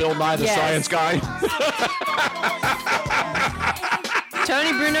scientist than Bill Nye the Science Guy?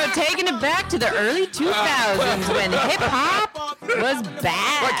 Tony Bruno taking it back to the early 2000s when hip-hop was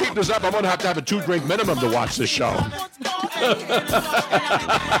bad. If I keep this up, I'm going to have a 2-drink minimum to watch this show.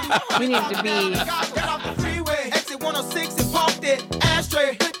 We need to be...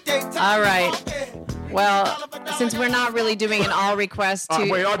 All right. Well, since we're not really doing an all request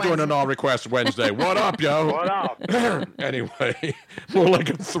we are doing an all request Wednesday. What up, yo? What up? Anyway, more like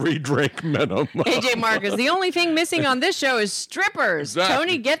a 3-drink minimum. AJ Marcus, the only thing missing on this show is strippers. Exactly.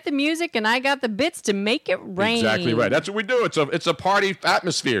 Tony, get the music, and I got the bits to make it rain. Exactly right. That's what we do. It's a party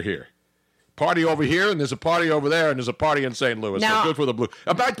atmosphere here. Party over here, and there's a party over there, and there's a party in St. Louis. Now, so good for the blue.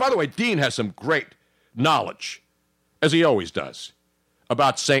 By the way, Dean has some great knowledge, as he always does,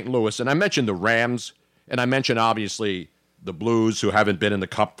 about St. Louis. And I mentioned the Rams. And I mentioned, obviously, the Blues, who haven't been in the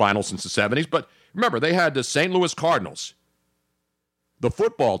Cup final since the 70s. But remember, they had the St. Louis Cardinals, the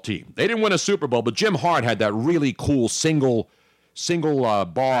football team. They didn't win a Super Bowl, but Jim Hart had that really cool single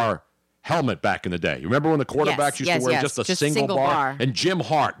bar helmet back in the day. You remember when the quarterbacks used to wear just a single bar? And Jim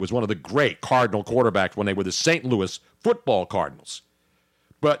Hart was one of the great Cardinal quarterbacks when they were the St. Louis football Cardinals.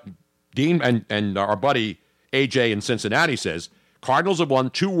 But Dean and our buddy AJ in Cincinnati says, Cardinals have won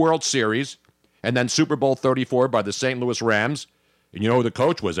 2 World Series and then Super Bowl 34 by the St. Louis Rams. And you know who the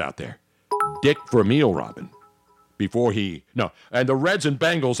coach was out there? Dick Vermeil, Robin. And the Reds and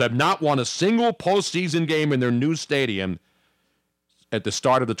Bengals have not won a single postseason game in their new stadium at the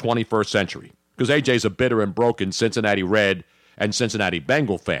start of the 21st century. Because AJ's a bitter and broken Cincinnati Red and Cincinnati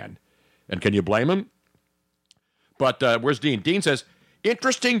Bengal fan. And can you blame him? But where's Dean? Dean says,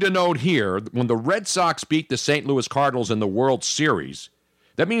 interesting to note here, when the Red Sox beat the St. Louis Cardinals in the World Series,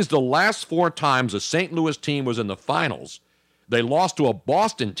 that means the last 4 times a St. Louis team was in the finals, they lost to a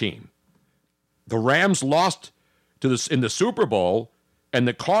Boston team. The Rams lost in the Super Bowl, and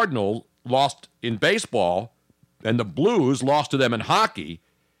the Cardinals lost in baseball, and the Blues lost to them in hockey,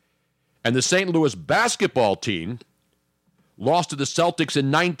 and the St. Louis basketball team lost to the Celtics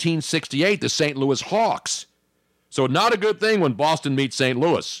in 1968, the St. Louis Hawks. So not a good thing when Boston meets St.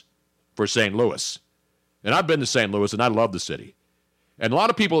 Louis for St. Louis. And I've been to St. Louis, and I love the city. And a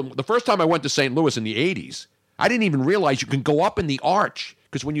lot of people, the first time I went to St. Louis in the 80s, I didn't even realize you can go up in the arch.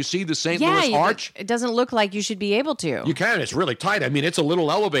 Because when you see the St. Louis Arch, it doesn't look like you should be able to. You can. It's really tight. I mean, it's a little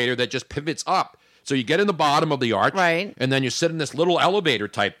elevator that just pivots up. So you get in the bottom of the arch, right? And then you sit in this little elevator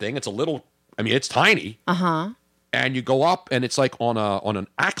type thing. It's it's tiny. And you go up, and it's like on an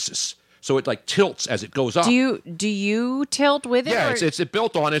axis. So it like tilts as it goes up. Do you tilt with it? Yeah, it's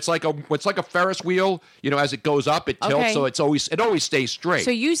built on. It's like a Ferris wheel. As it goes up, it tilts. Okay. So it always stays straight.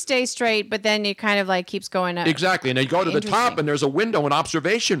 So you stay straight, but then it kind of like keeps going up. Exactly, and then you go to the top, and there's a window, an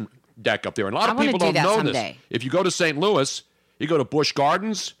observation deck up there. And a lot of people don't know this. If you go to St. Louis, you go to Busch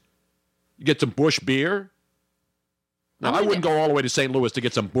Gardens, you get some Busch beer. Now I wouldn't go all the way to St. Louis to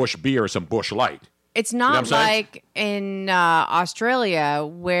get some Busch beer or some Busch Light. It's not like in Australia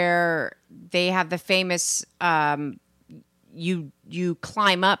where they have the famous you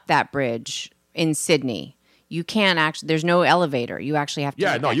climb up that bridge in Sydney. You can't actually. There's no elevator. You actually have to.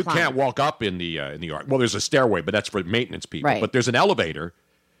 Yeah, no, you can't walk up in the arch. Well, there's a stairway, but that's for maintenance people. Right. But there's an elevator.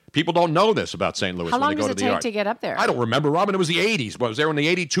 People don't know this about St. Louis. How long does it take to get up there? I don't remember, Robin. It was the 80s. But I was there in the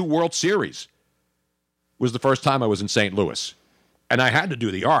 82 World Series. Was the first time I was in St. Louis. And I had to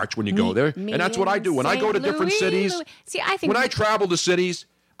do the arch when you go there. And that's what I do. When I go to different cities, when I travel to cities,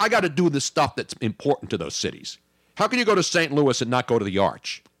 I got to do the stuff that's important to those cities. How can you go to St. Louis and not go to the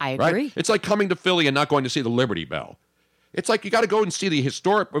arch? I agree. Right? It's like coming to Philly and not going to see the Liberty Bell. It's like you got to go and see the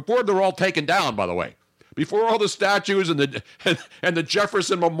historic, before they're all taken down, by the way. Before all the statues and the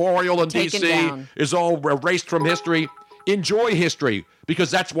Jefferson Memorial in D.C. is all erased from history, enjoy history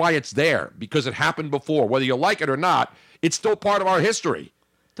because that's why it's there, because it happened before. Whether you like it or not, it's still part of our history.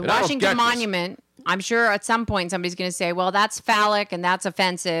 The Washington Monument, I'm sure at some point somebody's going to say, well, that's phallic and that's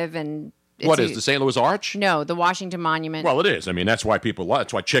offensive. And what is the St. Louis Arch? No, the Washington Monument. Well, it is. I mean, that's why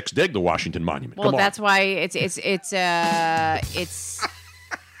that's why chicks dig the Washington Monument. Well, that's why it's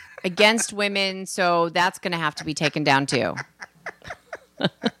against women, so that's going to have to be taken down too.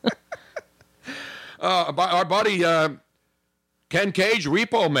 Our buddy Ken Cage,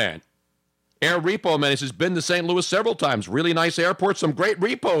 Repo Man. Air Repo Man has been to St. Louis several times. Really nice airport, some great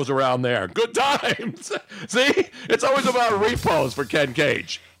repos around there. Good times. See? It's always about repos for Ken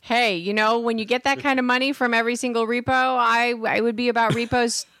Cage. Hey, when you get that kind of money from every single repo, I would be about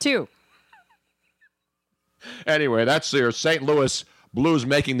repos too. Anyway, that's your St. Louis Blues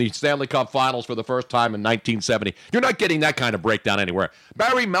making the Stanley Cup Finals for the first time in 1970. You're not getting that kind of breakdown anywhere.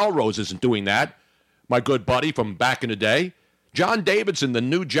 Barry Melrose isn't doing that, my good buddy from back in the day. John Davidson, the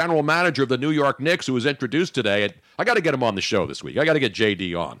new general manager of the New York Knicks, who was introduced today. I got to get him on the show this week. I got to get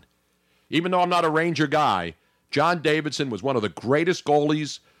JD on. Even though I'm not a Ranger guy, John Davidson was one of the greatest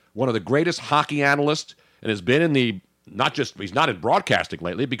goalies, one of the greatest hockey analysts, and has been in he's not in broadcasting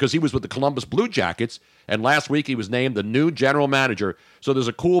lately because he was with the Columbus Blue Jackets, and last week he was named the new general manager. So there's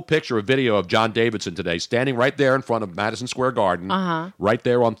a cool picture, a video of John Davidson today, standing right there in front of Madison Square Garden, right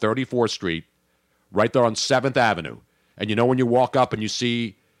there on 34th Street, right there on 7th Avenue. And when you walk up and you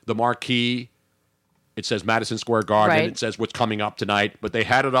see the marquee, it says Madison Square Garden. Right. It says what's coming up tonight. But they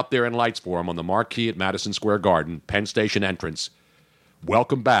had it up there in lights for him on the marquee at Madison Square Garden, Penn Station entrance.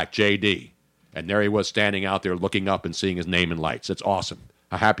 Welcome back, JD. And there he was standing out there looking up and seeing his name in lights. It's awesome.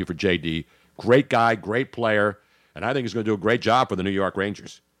 I'm happy for JD. Great guy, great player. And I think he's going to do a great job for the New York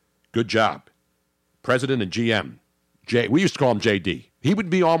Rangers. Good job. President and GM. We used to call him JD. He would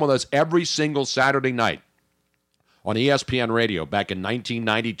be on with us every single Saturday night on ESPN Radio back in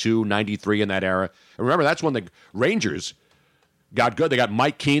 1992, 93, in that era. And remember, that's when the Rangers got good. They got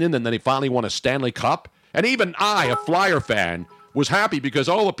Mike Keenan, and then they finally won a Stanley Cup. And even I, a Flyer fan, was happy because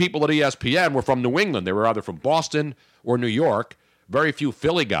all the people at ESPN were from New England. They were either from Boston or New York. Very few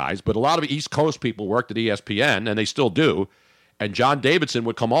Philly guys, but a lot of East Coast people worked at ESPN, and they still do. And John Davidson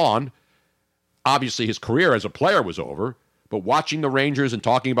would come on. Obviously, his career as a player was over, but watching the Rangers and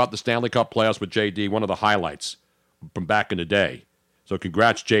talking about the Stanley Cup playoffs with JD, one of the highlights from back in the day. So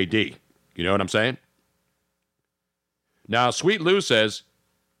congrats, JD. You know what I'm saying? Now, Sweet Lou says,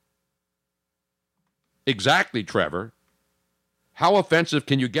 exactly, Trevor. How offensive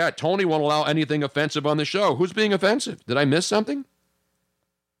can you get? Tony won't allow anything offensive on the show. Who's being offensive? Did I miss something?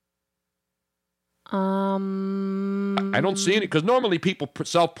 I don't see any, because normally people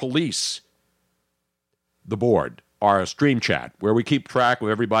self-police the board, our stream chat, where we keep track of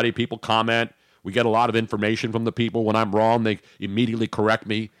everybody. People comment. We get a lot of information from the people. When I'm wrong, they immediately correct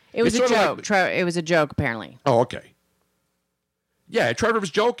me. It was a joke. It was a joke, apparently. Oh, okay. Yeah, Trevor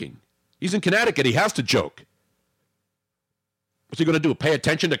was joking. He's in Connecticut. He has to joke. What's he going to do? Pay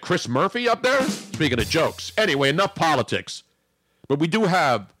attention to Chris Murphy up there? Speaking of jokes. Anyway, enough politics. But we do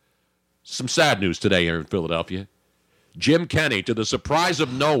have some sad news today here in Philadelphia. Jim Kenney, to the surprise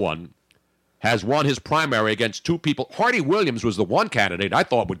of no one, has won his primary against two people. Hardy Williams was the one candidate I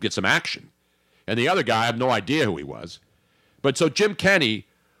thought would get some action. And the other guy, I have no idea who he was. But so Jim Kenney,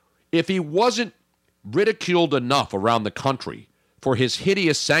 if he wasn't ridiculed enough around the country for his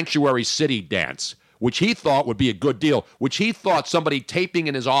hideous Sanctuary City dance, which he thought would be a good deal, which he thought somebody taping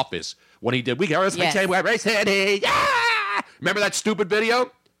in his office when he did, we got Sanctuary City, yeah! Remember that stupid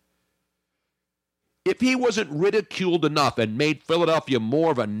video? If he wasn't ridiculed enough and made Philadelphia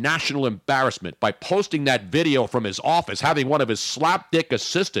more of a national embarrassment by posting that video from his office, having one of his slapdick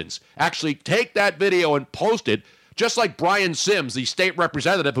assistants actually take that video and post it, just like Brian Sims, the state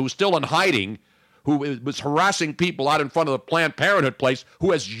representative who's still in hiding, who was harassing people out in front of the Planned Parenthood place,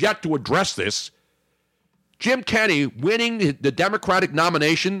 who has yet to address this. Jim Kenney winning the Democratic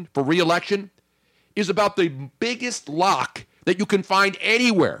nomination for re-election is about the biggest lock that you can find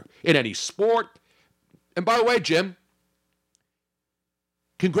anywhere in any sport. And by the way, Jim,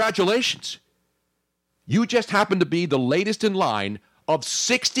 congratulations. You just happen to be the latest in line of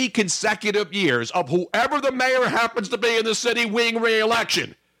 60 consecutive years of whoever the mayor happens to be in the city winning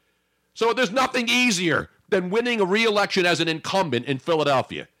re-election. So there's nothing easier than winning a re-election as an incumbent in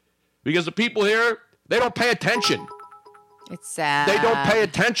Philadelphia. Because the people here, they don't pay attention. It's sad. They don't pay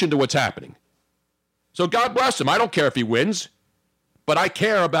attention to what's happening. So God bless him. I don't care if he wins, but I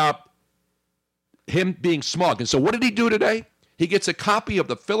care about him being smug. And so what did he do today? He gets a copy of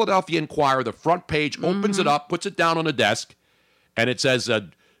the Philadelphia Inquirer, the front page, opens it up, puts it down on the desk, and it says,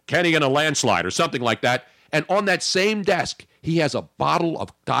 Kenny in a landslide or something like that. And on that same desk, he has a bottle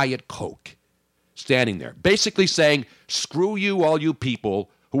of Diet Coke standing there, basically saying, screw you, all you people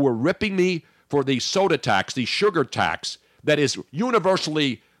who were ripping me for the soda tax, the sugar tax that is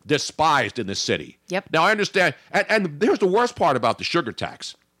universally despised in the city. Yep. Now, I understand. And here's the worst part about the sugar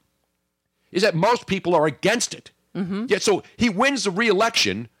tax is that most people are against it. Mm-hmm. Yeah, so he wins the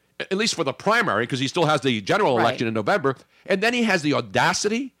re-election, at least for the primary, because he still has the general election in November, and then he has the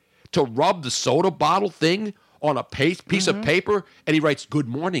audacity to rub the soda bottle thing on a piece of paper, and he writes, "Good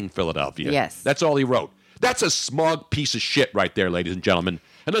morning, Philadelphia." Yes. That's all he wrote. That's a smug piece of shit right there, ladies and gentlemen.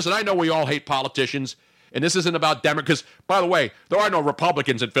 And listen, I know we all hate politicians, and this isn't about Democrats. Because, by the way, there are no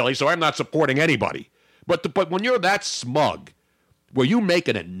Republicans in Philly, so I'm not supporting anybody. But when you're that smug, where you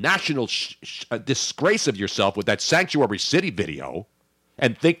making a national disgrace of yourself with that Sanctuary City video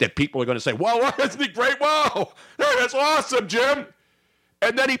and think that people are going to say, whoa, that's great, whoa, that's awesome, Jim.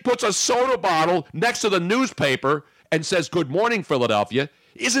 And then he puts a soda bottle next to the newspaper and says, "Good morning, Philadelphia."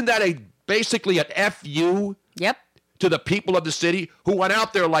 Isn't that basically an FU to the people of the city who went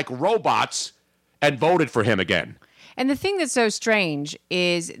out there like robots and voted for him again? And the thing that's so strange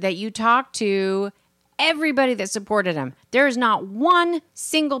is that you talk to everybody that supported him. There is not one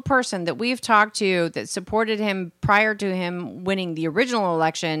single person that we've talked to that supported him prior to him winning the original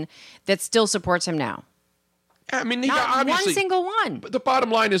election that still supports him now. I mean, not one single one. But the bottom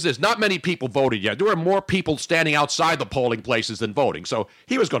line is this. Not many people voted yet. There were more people standing outside the polling places than voting. So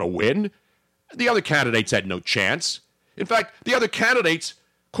he was going to win. The other candidates had no chance. In fact, the other candidates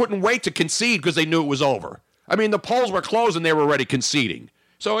couldn't wait to concede because they knew it was over. I mean, the polls were closed and they were already conceding.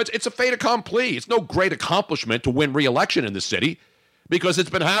 So it's a fait accompli. It's no great accomplishment to win re-election in the city because it's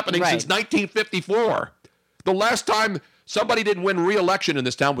been happening since 1954. The last time somebody didn't win re-election in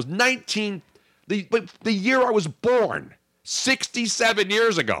this town was the year I was born, 67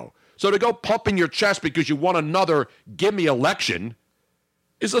 years ago. So to go pumping your chest because you won another gimme election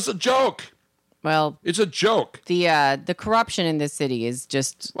is just a joke. Well, It's a joke. the corruption in this city is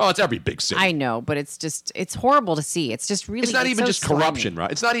just. Well, it's every big city. I know, but it's horrible to see. It's just really. It's not even so just slimy. corruption,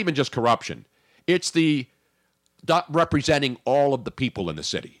 right? It's not even just corruption. It's the not representing all of the people in the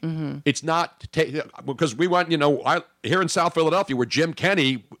city. Mm-hmm. It's not because we went, here in South Philadelphia where Jim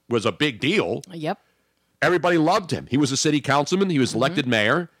Kenney was a big deal. Yep. Everybody loved him. He was a city councilman. He was elected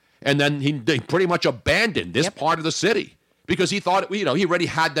mayor. And then they pretty much abandoned this part of the city because he thought, he already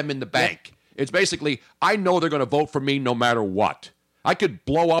had them in the bank. Yep. It's basically, I know they're going to vote for me no matter what. I could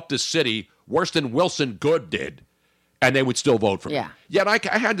blow up this city worse than Wilson Good did, and they would still vote for me. Yet I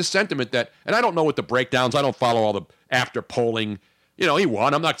had the sentiment that, and I don't know what the breakdowns, I don't follow all the after polling. He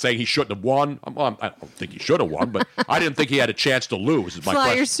won. I'm not saying he shouldn't have won. I don't think he should have won, but I didn't think he had a chance to lose. Is my Fly,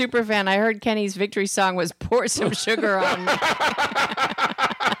 question. you're super fan. I heard Kenny's victory song was "Pour Some Sugar on Me."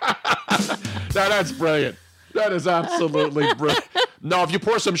 That's brilliant. That is absolutely brilliant. No, if you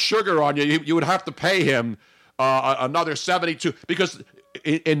pour some sugar on you would have to pay him another $72 because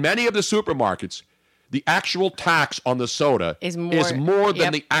in many of the supermarkets, the actual tax on the soda is more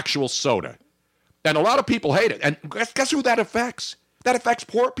than the actual soda. And a lot of people hate it. And guess who that affects? That affects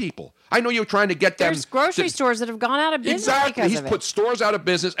poor people. I know you're trying to get them. There's grocery stores that have gone out of business exactly. because He's of it. put stores out of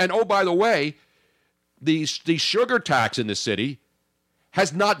business. And oh, by the way, the sugar tax in the city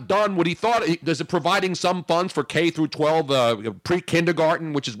has not done what he thought. Is it providing some funds for K through 12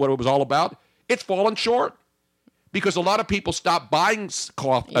 pre-kindergarten, which is what it was all about? It's fallen short because a lot of people stopped buying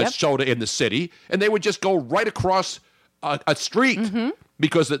soda in the city, and they would just go right across a street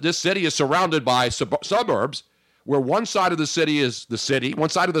because this city is surrounded by suburbs where one side of the city is the city, one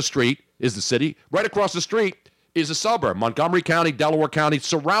side of the street is the city, right across the street is a suburb. Montgomery County, Delaware County,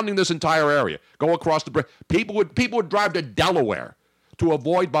 surrounding this entire area. Go across the bridge. People would drive to Delaware to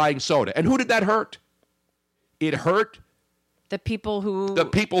avoid buying soda. And who did that hurt? It hurt the people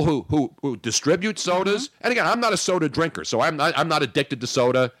who distribute sodas. And again, I'm not a soda drinker, so I'm not addicted to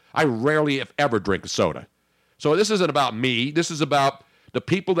soda. I rarely, if ever, drink soda. So this isn't about me. This is about the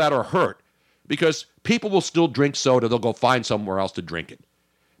people that are hurt because people will still drink soda. They'll go find somewhere else to drink it.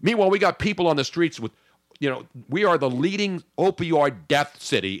 Meanwhile, we got people on the streets with, we are the leading opioid death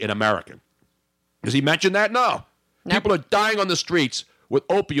city in America. Does he mention that? No. Nope. People are dying on the streets with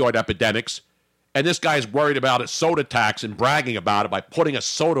opioid epidemics, and this guy's worried about a soda tax and bragging about it by putting a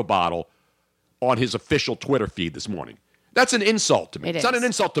soda bottle on his official Twitter feed this morning. That's an insult to me. It's not an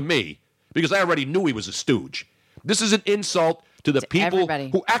insult to me because I already knew he was a stooge. This is an insult to the people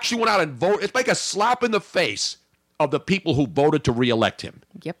who actually went out and voted. It's like a slap in the face of the people who voted to reelect him.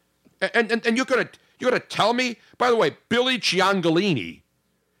 Yep. And you're gonna tell me, by the way, Billy Ciangalini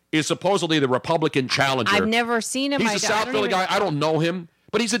is supposedly the Republican challenger. I've never seen him. He's a South Philly guy. I don't know him,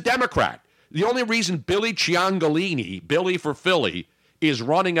 but he's a Democrat. The only reason Billy Ciangalini, Billy for Philly, is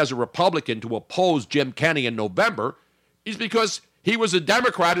running as a Republican to oppose Jim Kenney in November is because he was a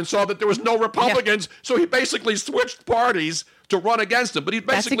Democrat and saw that there was no Republicans, so he basically switched parties to run against him. But he's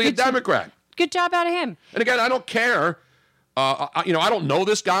basically a Democrat. Good job out of him. And again, I don't care. I don't know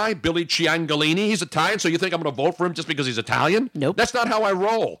this guy, Billy Ciangalini. He's Italian, so you think I'm going to vote for him just because he's Italian? Nope. That's not how I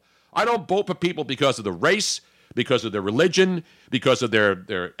roll. I don't vote for people because of the race, because of their religion, because of their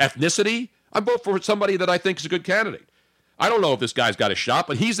ethnicity. I vote for somebody that I think is a good candidate. I don't know if this guy's got a shot,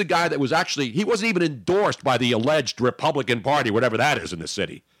 but he's the guy that was he wasn't even endorsed by the alleged Republican Party, whatever that is in the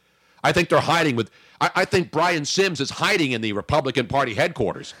city. I think they're hiding I think Brian Sims is hiding in the Republican Party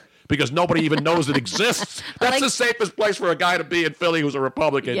headquarters because nobody even knows it exists. That's the safest place for a guy to be in Philly who's a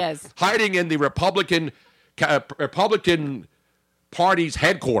Republican. Yes. Hiding in the Republican Party's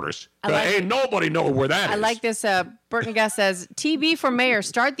headquarters. Ain't nobody know where that is. I like this. Burton Gus says, TV for mayor,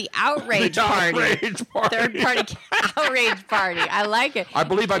 start the outrage party. Outrage party. Third party outrage party. I like it. I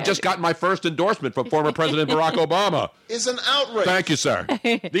believe I've just gotten my first endorsement from former President Barack Obama. It's an outrage. Thank you, sir.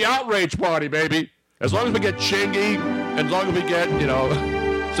 The outrage party, baby. As long as we get Chingy, as long as we get,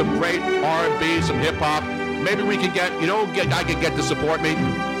 some great R&B, some hip-hop, maybe we can get, I can get to support me.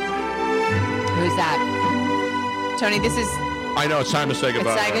 Who's that? Tony, this is... I know, it's time to say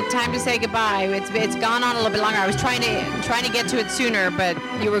goodbye. It's a good time to say goodbye. It's gone on a little bit longer. I was trying to get to it sooner, but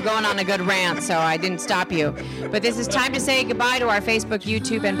you were going on a good rant, so I didn't stop you. But this is time to say goodbye to our Facebook,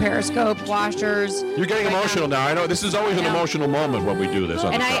 YouTube, and Periscope watchers. You're getting emotional now. I know this is always an emotional moment when we do this.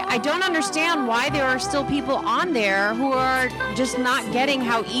 And I don't understand why there are still people on there who are just not getting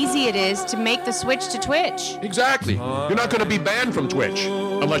how easy it is to make the switch to Twitch. Exactly. You're not going to be banned from Twitch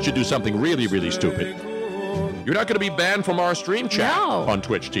unless you do something really, really stupid. You're not going to be banned from our stream chat on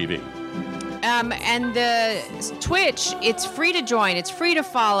Twitch TV. And the Twitch, it's free to join. It's free to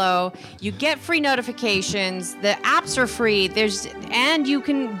follow. You get free notifications. The apps are free. And you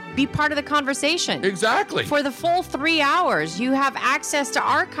can be part of the conversation. Exactly. For the full 3 hours, you have access to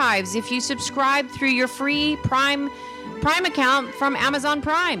archives if you subscribe through your free Prime account from Amazon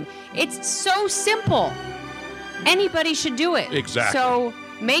Prime. It's so simple. Anybody should do it. Exactly. So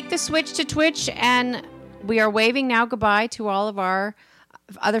make the switch to Twitch, and we are waving now goodbye to all of our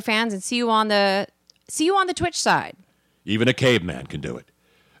other fans, and see you on the Twitch side. Even a caveman can do it.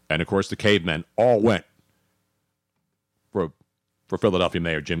 And, of course, the cavemen all went for Philadelphia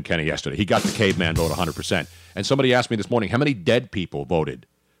Mayor Jim Kenney yesterday. He got the caveman vote 100%. And somebody asked me this morning, how many dead people voted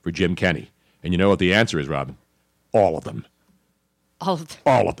for Jim Kenney? And you know what the answer is, Robin? All of them. All of them.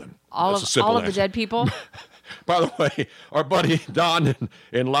 All of them. All That's a of simple the answer. dead people. By the way, our buddy Don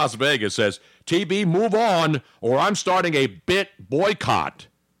in Las Vegas says, TB, move on, or I'm starting a bit boycott.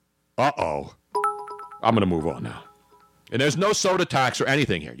 Uh-oh. I'm going to move on now. And there's no soda tax or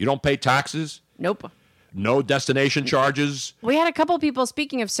anything here. You don't pay taxes. Nope. No destination charges. We had a couple people,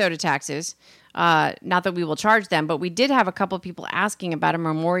 speaking of soda taxes, not that we will charge them, but we did have a couple people asking about a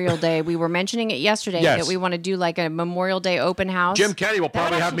Memorial Day. We were mentioning it yesterday that we want to do like a Memorial Day open house. Jim Kenney will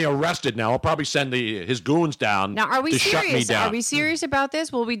probably have me arrested now. He'll probably send his goons down now, are we to serious? shut me down. Are we serious about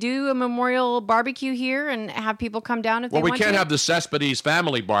this? Will we do a memorial barbecue here and have people come down if they want to? Well, we can't have the Cespedes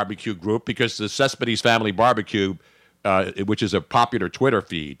Family Barbecue group because the Cespedes Family Barbecue, which is a popular Twitter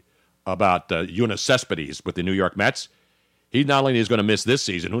feed about Eunice Cespedes with the New York Mets, he not only is going to miss this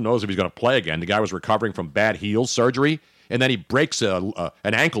season, who knows if he's going to play again. The guy was recovering from bad heel surgery, and then he breaks an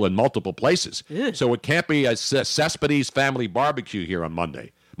ankle in multiple places. Ew. So it can't be a Cespedes Family Barbecue here on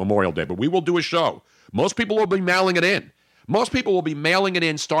Monday, Memorial Day. But we will do a show. Most people will be mailing it in. Most people will be mailing it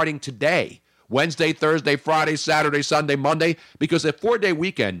in starting today, Wednesday, Thursday, Friday, Saturday, Sunday, Monday, because a 4-day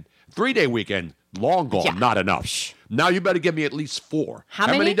weekend, 3-day weekend, long gone, not enough. Now you better give me at least 4. How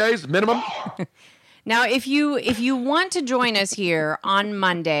many days minimum? Now, if you want to join us here on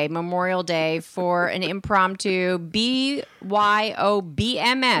Monday, Memorial Day, for an impromptu BYO-BMS,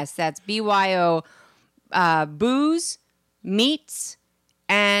 that's BYO booze, meats,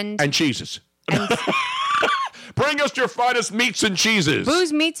 and cheeses. Bring us your finest meats and cheeses.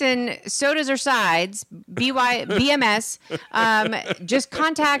 Booze, meats, and sodas or sides, BMS. Just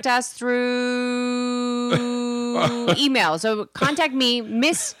contact us through email. So contact me,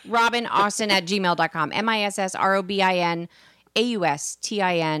 MissRobinAustin@gmail.com.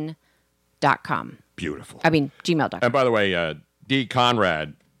 MissRobinAustin.com. Beautiful. I mean, gmail.com. And by the way, D.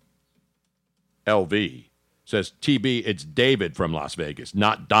 Conrad, LV, says, TB, it's David from Las Vegas,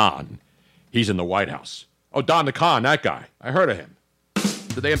 not Don. He's in the White House. Oh, Don the Con, that guy. I heard of him.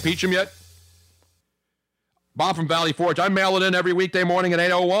 Did they impeach him yet? Bob from Valley Forge, I mail it in every weekday morning at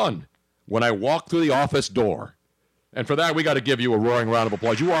 8:01 when I walk through the office door. And for that, we got to give you a roaring round of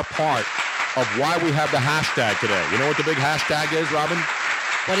applause. You are part of why we have the hashtag today. You know what the big hashtag is, Robin?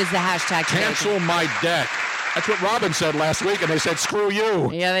 What is the hashtag today? Cancel my debt. That's what Robin said last week, and they said, screw you.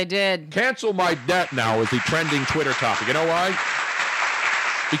 Yeah, they did. Cancel my debt now is the trending Twitter topic. You know why?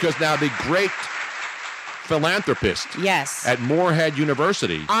 Because now the great philanthropist at Moorhead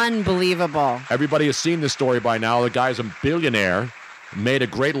University. Unbelievable. Everybody has seen this story by now. The guy's a billionaire, made a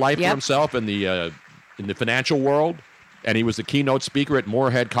great life for himself in the financial world, and he was the keynote speaker at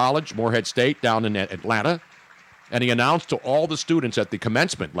Moorhead College, Moorhead State, down in Atlanta. And he announced to all the students at the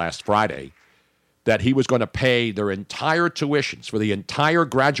commencement last Friday that he was going to pay their entire tuitions for the entire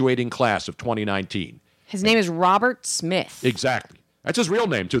graduating class of 2019. His name is Robert Smith. Exactly. That's his real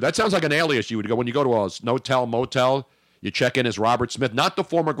name, too. That sounds like an alias you would go when you go to a no-tell motel. You check in as Robert Smith, not the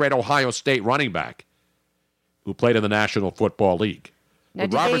former great Ohio State running back who played in the National Football League. Now,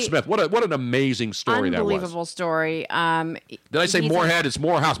 But Robert Smith, what an amazing story that was. Unbelievable story. Did I say Moorhead? It's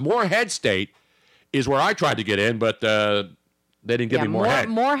Morehouse. Moorhead State is where I tried to get in, but they didn't give me Moorhead.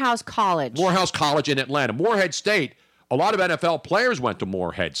 Morehouse College. Morehouse College in Atlanta. Moorhead State. A lot of NFL players went to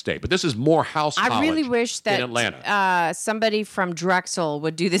Moorhead State, but this is Morehouse College. I really wish that in Atlanta. Somebody from Drexel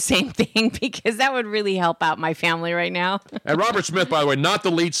would do the same thing, because that would really help out my family right now. And Robert Smith, by the way, not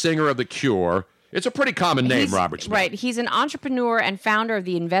the lead singer of The Cure. It's a pretty common name, Robert Smith. Right. He's an entrepreneur and founder of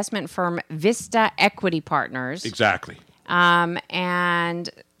the investment firm Vista Equity Partners. Exactly. And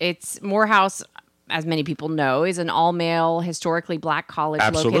it's Morehouse, as many people know, is an all-male, historically black college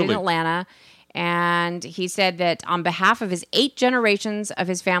located in Atlanta. And he said that on behalf of his 8 generations of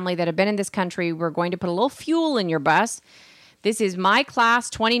his family that have been in this country, we're going to put a little fuel in your bus. This is my class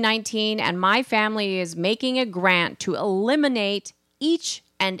 2019, and my family is making a grant to eliminate each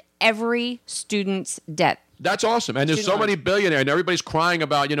and every student's debt. That's awesome. And there's so many billionaires, and everybody's crying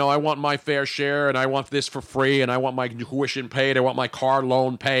about, I want my fair share, and I want this for free, and I want my tuition paid, I want my car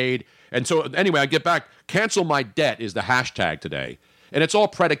loan paid. And so, anyway, I get back. Cancel my debt is the hashtag today. And it's all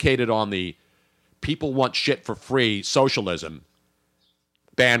predicated on the people want shit for free socialism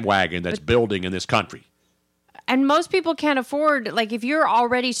bandwagon that's building in this country. And most people can't afford, like, if you're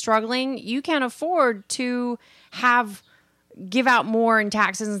already struggling, you can't afford to give out more in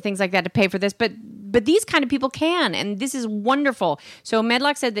taxes and things like that to pay for this. But these kind of people can, and this is wonderful. So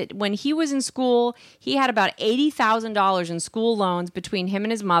Medlock said that when he was in school, he had about $80,000 in school loans between him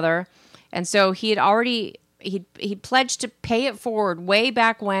and his mother. And so he had already... He pledged to pay it forward way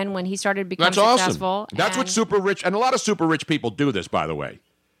back when he started becoming successful. Awesome. That's what super rich, and a lot of super rich people do this, by the way.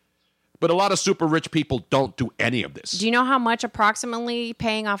 But a lot of super rich people don't do any of this. Do you know how much approximately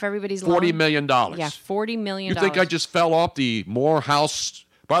paying off everybody's loan? $40 million. Yeah, $40 million. You think I just fell off the Morehouse?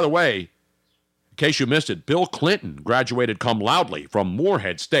 By the way, in case you missed it, Bill Clinton graduated cum laude from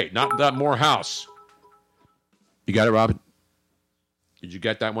Morehead State, not that Morehouse. You got it, Robin? Did you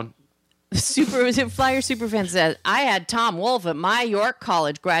get that one? Flyer Superfan says, I had Tom Wolfe at my York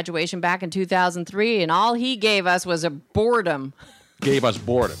College graduation back in 2003, and all he gave us was a boredom. Gave us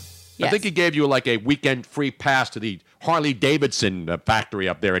boredom. Yes. I think he gave you like a weekend free pass to the Harley-Davidson factory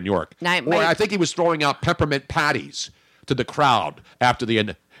up there in York. I think he was throwing out peppermint patties to the crowd after the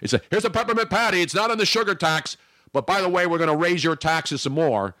end. He said, here's a peppermint patty. It's not on the sugar tax, but by the way, we're going to raise your taxes some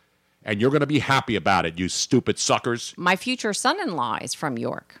more, and you're going to be happy about it, you stupid suckers. My future son-in-law is from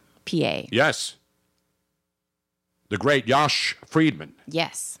York. PA. Yes. The great Josh Friedman.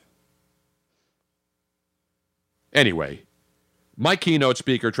 Yes. Anyway, my keynote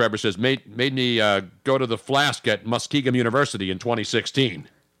speaker, Trevor, says, made me go to the Flask at Muskegum University in 2016.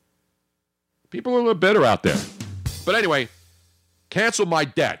 People are a little bitter out there. But anyway, cancel my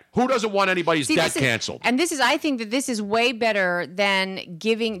debt. Who doesn't want anybody's debt canceled? And I think that this is way better than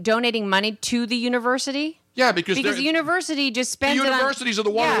donating money to the university. Yeah, because the university just spends the universities are the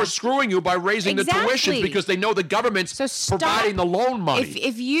ones who are screwing you by raising the tuitions because they know the government's providing the loan money.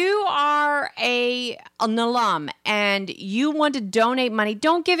 If you are an alum and you want to donate money,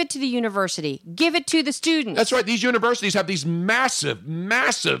 don't give it to the university. Give it to the students. That's right. These universities have these massive,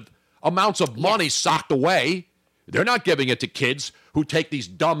 massive amounts of money socked away. They're not giving it to kids who take these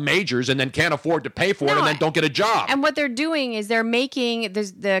dumb majors and then can't afford to pay for it and then don't get a job. And what they're doing is they're making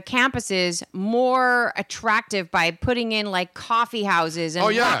the campuses more attractive by putting in like coffee houses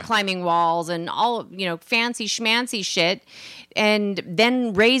and rock climbing walls and all, fancy schmancy shit. And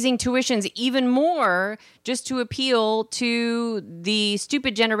then raising tuitions even more just to appeal to the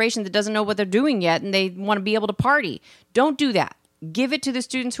stupid generation that doesn't know what they're doing yet and they want to be able to party. Don't do that. Give it to the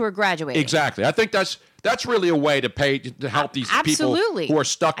students who are graduating. Exactly. I think that's really a way to help these people who are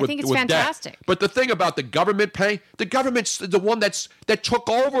stuck with debt. I think it's fantastic. But the thing about the government pay, the government's the one that took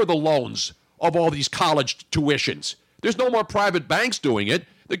over the loans of all these college tuitions. There's no more private banks doing it.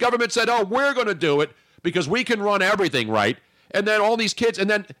 The government said, "Oh, we're going to do it because we can run everything right." And then all these kids, and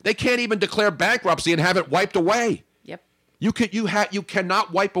then they can't even declare bankruptcy and have it wiped away. Yep. You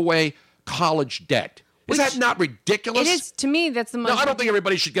cannot wipe away college debt. Is that not ridiculous? It is. To me, that's the most... No, I don't think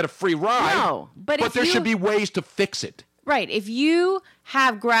everybody should get a free ride. No, but there should be ways to fix it. Right. If you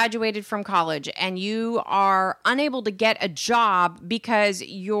have graduated from college and you are unable to get a job because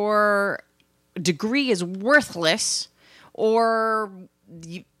your degree is worthless or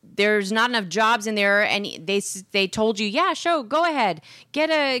there's not enough jobs in there and they told you, yeah, sure, go ahead. Get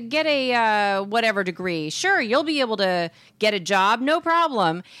a whatever degree. Sure, you'll be able to get a job, no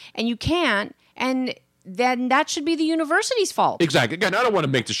problem. And you can't. And then that should be the university's fault. Exactly. Again, I don't want to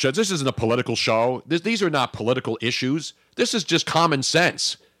make the show. This isn't a political show. These are not political issues. This is just common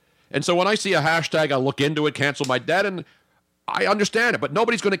sense. And so when I see a hashtag, I look into it, cancel my debt, and I understand it. But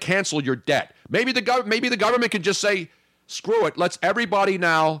nobody's going to cancel your debt. Maybe the government can just say, screw it. Let's everybody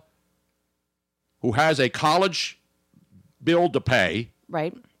now who has a college bill to pay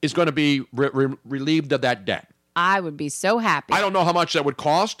is going to be relieved of that debt. I would be so happy. I don't know how much that would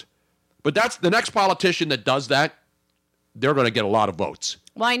cost. But that's the next politician that does that. They're going to get a lot of votes.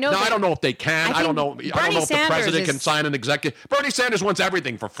 Well, I know. Now, I don't know if they can. I don't know if the president can sign an executive. Bernie Sanders wants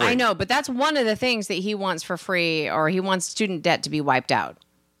everything for free. I know, but that's one of the things that he wants for free, or he wants student debt to be wiped out.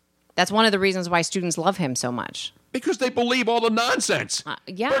 That's one of the reasons why students love him so much. Because they believe all the nonsense.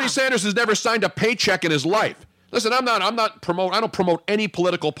 Yeah. Bernie Sanders has never signed a paycheck in his life. Listen, I don't promote any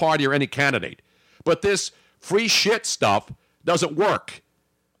political party or any candidate. But this free shit stuff doesn't work.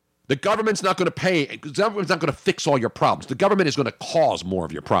 The government's not going to pay. The government's not going to fix all your problems. The government is going to cause more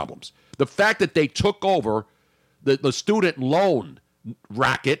of your problems. The fact that they took over the student loan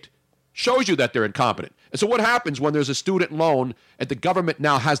racket Shows you that they're incompetent. And so what happens when there's a student loan and the government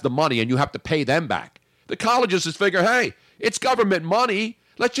now has the money and you have to pay them back? The colleges just figure, hey, it's government money.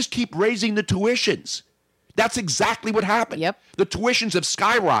 Let's just keep raising the tuitions. That's exactly what happened. Yep. The tuitions have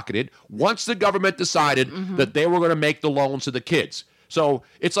skyrocketed once the government decided that they were going to make the loans to the kids. So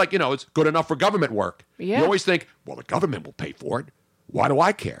it's like, it's good enough for government work. Yeah. You always think, well, the government will pay for it. Why do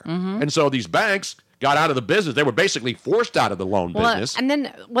I care? And so these banks got out of the business. They were basically forced out of the loan business. And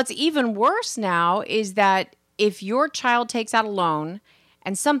then what's even worse now is that if your child takes out a loan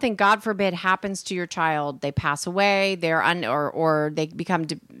and something, God forbid, happens to your child, they pass away, or they become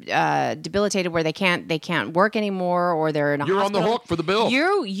debilitated where they can't work anymore, or they're in a You're hospital. on the hook for the bill.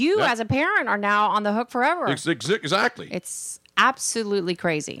 You Yep. as a parent are now on the hook forever. Exactly. It's absolutely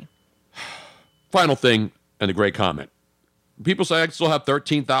crazy. Final thing, and a great comment. People say I still have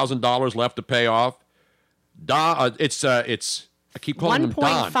 $13,000 left to pay off. It's I keep calling them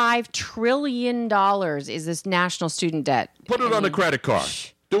Don. $1.5 trillion is this national student debt. Put it on a credit card.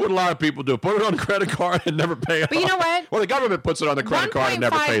 Do what a lot of people do. Put it on a credit card and never pay it off. But you know what? Well, the government puts it on the credit card and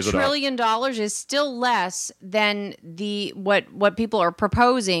never pays it off. $1.5 trillion is still less than what people are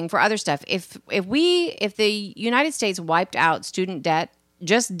proposing for other stuff. If the United States wiped out student debt,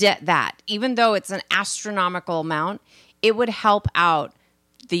 just that, even though it's an astronomical amount, it would help out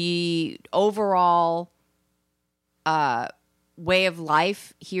the overall way of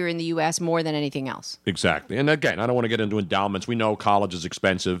life here in the U.S. more than anything else. Exactly. And again, I don't want to get into endowments. We know college is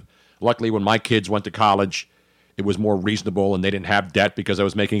expensive. Luckily, when my kids went to college, it was more reasonable and they didn't have debt because I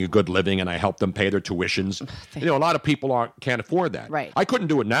was making a good living and I helped them pay their tuitions. A lot of people can't afford that. Right. I couldn't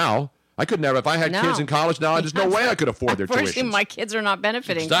do it now. I could never. If I had kids in college now, there's no way I could afford their Unfortunately, tuition. my kids are not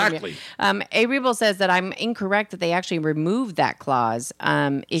benefiting. Exactly. From A. Rebel says that I'm incorrect that they actually removed that clause.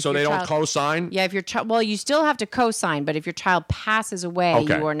 So they don't co-sign? Yeah, if your child, well, you still have to co-sign, but if your child passes away,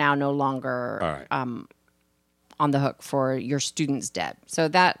 Okay. you are now no longer All right. on the hook for your student's debt. So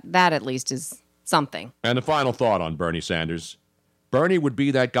that at least is something. And the final thought on Bernie Sanders. Bernie would be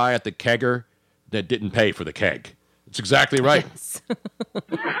that guy at the kegger that didn't pay for the keg. It's exactly right. Yes.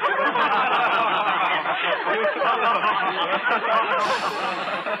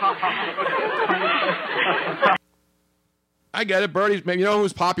 I get it. Bernie's, you know who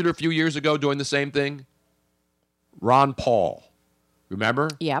was popular a few years ago doing the same thing? Ron Paul. Remember?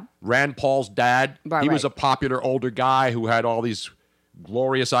 Yep. Rand Paul's dad. Right, he was a right. popular older guy who had all these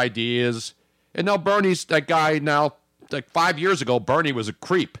glorious ideas. And now Bernie's that guy now, like 5 years ago, Bernie was a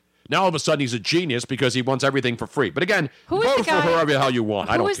creep. Now all of a sudden he's a genius because he wants everything for free. But again, Who is vote the for guy- whoever the hell you want.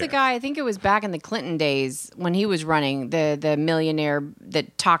 I Who don't was care. the guy? I think it was back in the Clinton days when he was running, the millionaire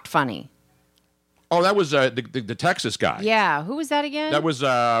that talked funny. Oh, that was the Texas guy. Yeah, who was that again? That was,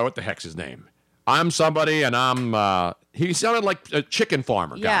 what the heck's his name? I'm somebody and I'm, he sounded like a chicken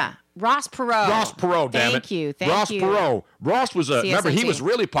farmer guy. yeah, Ross Perot. Ross Perot, damn it. Thank you. Ross Perot. Ross was remember, he CSNC. was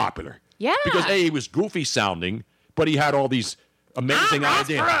really popular. Yeah. Because A, he was goofy sounding, but he had all these amazing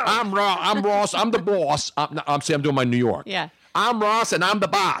ideas. I'm Ross, I'm the boss. I'm doing my New York. Yeah. I'm Ross and I'm the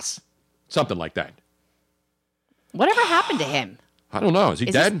boss. Something like that. Whatever happened to him? I don't know. Is he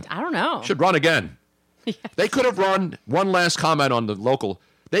dead? I don't know. Should run again. They could have run, one last comment on the local,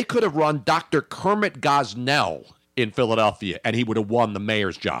 they could have run Dr. Kermit Gosnell in Philadelphia, and he would have won the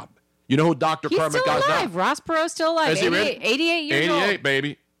mayor's job. You know who Dr. He's Kermit still Gosnell? alive. Ross Perot's still alive. Is he really? 88 years old. 88,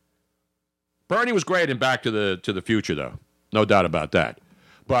 baby. Bernie was great in Back to the Future, though. No doubt about that.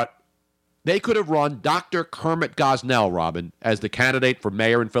 But they could have run Dr. Kermit Gosnell, Robin, as the candidate for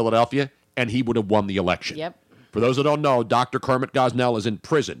mayor in Philadelphia, and he would have won the election. Yep. For those who don't know, Dr. Kermit Gosnell is in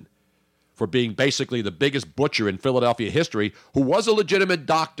prison for being basically the biggest butcher in Philadelphia history, who was a legitimate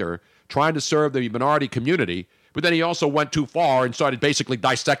doctor trying to serve the minority community, but then he also went too far and started basically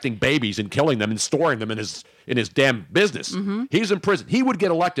dissecting babies and killing them and storing them in his damn business. Mm-hmm. He's in prison. He would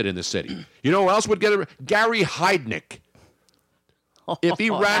get elected in this city. You know who else would get it? Gary Heidnick. If he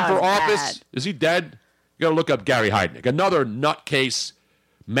ran that for was office, bad. is he dead? You got to look up Gary Heidnick, another nutcase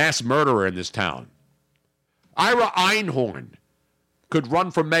mass murderer in this town. Ira Einhorn could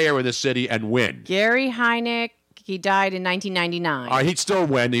run for mayor in this city and win. Gary Heidnick, he died in 1999. He'd still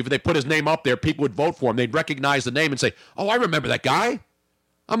win. If they put his name up there, people would vote for him. They'd recognize the name and say, oh, I remember that guy.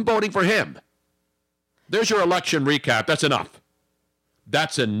 I'm voting for him. There's your election recap. That's enough.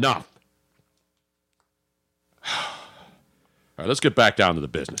 That's enough. All right, let's get back down to the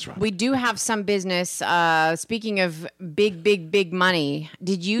business, Rob. We do have some business. Speaking of big money,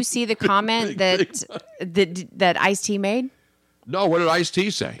 did you see the comment that Ice-T made? No, what did Ice-T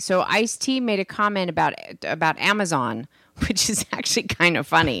say? So Ice-T made a comment about Amazon, which is actually kind of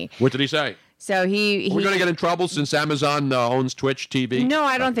funny. What did he say? So he We're going to get in trouble since Amazon owns Twitch TV. No,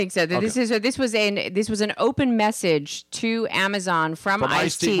 I don't think so. This was an open message to Amazon from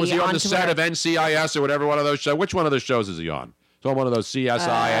Ice-T. Was he on the Twitter. set of NCIS or whatever one of those shows? Which one of those shows is he on? He's on one of those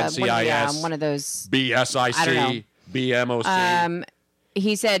CSI, NCIS, one of those BSIC, BMOC.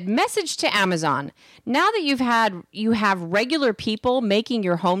 He said, "Message to Amazon. Now that you have regular people making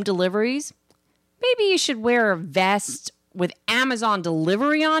your home deliveries, maybe you should wear a vest with Amazon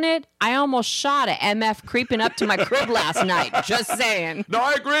delivery on it. I almost shot a MF creeping up to my crib last night. Just saying." No,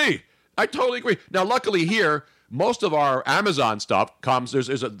 I agree. I totally agree. Now, luckily here, most of our Amazon stuff comes.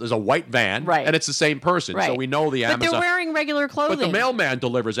 There's a white van, right, and it's the same person, right. So we know the Amazon. But they're wearing regular clothing. But the mailman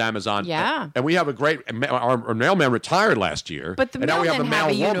delivers Amazon. Yeah. And we have a great. Our mailman retired last year. But the and now we mailmen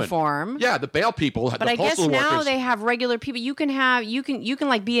have a uniform. Yeah, the mail people. But the I guess postal now workers, they have regular people. You can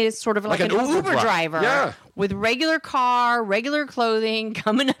like be a sort of like an Uber driver. Yeah. With regular car, regular clothing,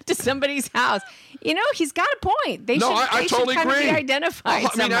 coming up to somebody's house. You know, he's got a point. They I totally should kind agree. of be identified I mean,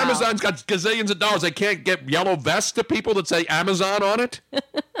 somehow. Amazon's got gazillions of dollars. They can't get yellow vests to people that say Amazon on it.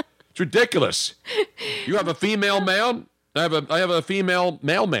 It's ridiculous. You have a female mail. I have a female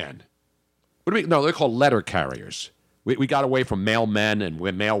mailman. What do we? No, they're called letter carriers. We got away from mailmen and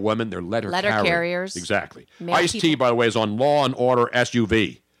mail women. They're letter carriers. Exactly. Mail Ice-T, people. by the way, is on Law and Order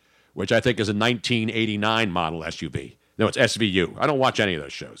SUV, which I think is a 1989 model SUV. No, it's SVU. I don't watch any of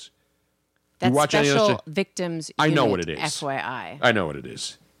those shows. That's you watch any of those Special shows? Victims I know Unit, what it is. FYI. I know what it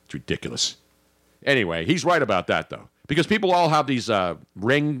is. It's ridiculous. Anyway, he's right about that, though. Because people all have these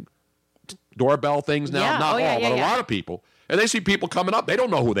Ring doorbell things now. Yeah. Not Oh, all, but a lot of people. And they see people coming up. They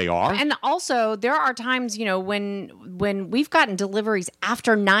don't know who they are. And also, there are times, you know, when we've gotten deliveries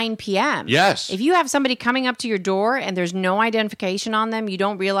after 9 p.m. Yes. If you have somebody coming up to your door and there's no identification on them, you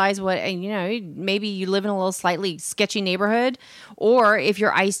don't realize what, and, you know, maybe you live in a little slightly sketchy neighborhood. Or if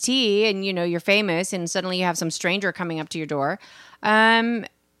you're Ice-T and, you know, you're famous and suddenly you have some stranger coming up to your door,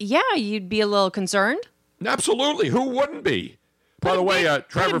 yeah, you'd be a little concerned. Absolutely. Who wouldn't be? By the way,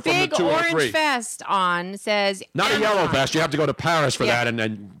 Trevor Put a from the big 203. orange vest on, says Not a Amazon. yellow vest. You have to go to Paris for Yeah. that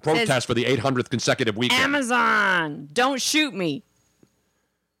and protest Says for the 800th consecutive weekend. Amazon, don't shoot me.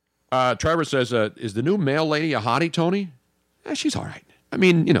 Trevor says, is the new mail lady a hottie, Tony? She's all right. I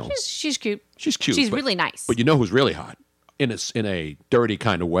mean, you know. She's cute. She's cute. She's really nice. But you know who's really hot? In a dirty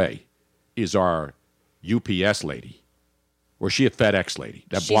kind of way is our UPS lady. Or is she a FedEx lady?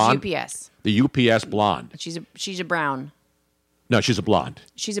 That She's blonde? UPS. The UPS blonde. She's a brown. No, she's a blonde.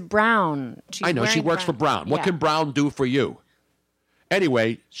 She's a brown. She's I know. She wearing works for Brown. What Yeah. can Brown do for you?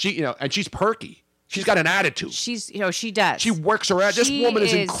 Anyway, and she's perky. She's got an attitude. She does. She works her ass. This She woman is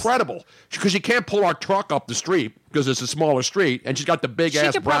is- incredible because she can't pull our truck up the street because it's a smaller street, and she's got the big She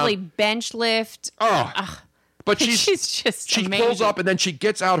ass could brown. probably bench lift. But she's just she amazing. pulls up and then she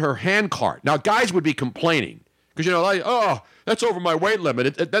gets out her hand cart. Now guys would be complaining because like, oh, that's over my weight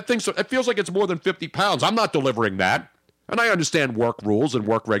limit. It feels like it's more than 50 pounds. I'm not delivering that, and I understand work rules and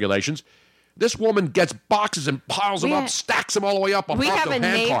work regulations. This woman gets boxes and piles them up, stacks them all the way up. We have a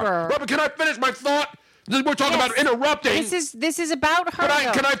neighbor. Robert, can I finish my thought? We're talking about interrupting. This is about her.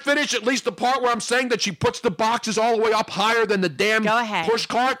 Can I finish at least the part where I'm saying that she puts the boxes all the way up higher than the damn push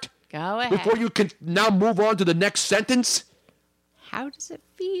cart? Go ahead. Before you can now move on to the next sentence? How does it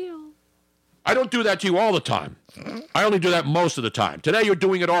feel? I don't do that to you all the time. I only do that most of the time. Today you're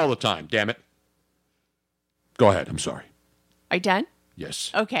doing it all the time, damn it. Go ahead, I'm sorry. Are you done?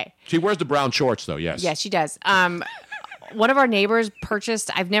 Yes. Okay. She wears the brown shorts, though, yes. Yes, she does. One of our neighbors purchased,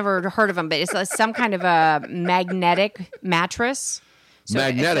 I've never heard of them, but it's some kind of a magnetic mattress. So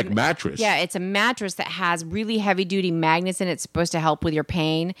magnetic mattress? Yeah, it's a mattress that has really heavy-duty magnets in it. It's supposed to help with your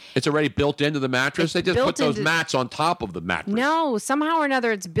pain. It's already built into the mattress? They just put those mats on top of the mattress. No, somehow or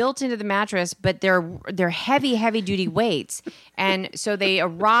another it's built into the mattress, but they're heavy duty weights. And so they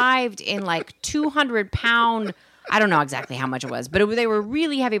arrived in like 200-pound, I don't know exactly how much it was, but they were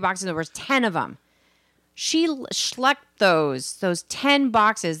really heavy boxes. There was 10 of them. She schlepped those 10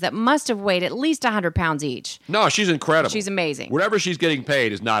 boxes that must have weighed at least 100 pounds each. No, she's incredible. She's amazing. Whatever she's getting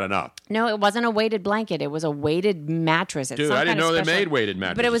paid is not enough. No, it wasn't a weighted blanket. It was a weighted mattress. It's Dude, some I didn't kind of know they special- made weighted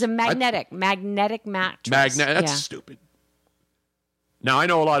mattresses. But it was a magnetic mattress. That's Yeah. stupid. Now, I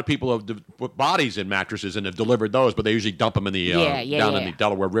know a lot of people have put bodies in mattresses and have delivered those, but they usually dump them in the down in the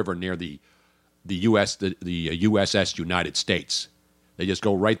Delaware River near the USS United States. They just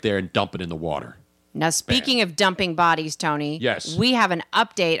go right there and dump it in the water. Now, speaking of dumping bodies, Tony, yes, we have an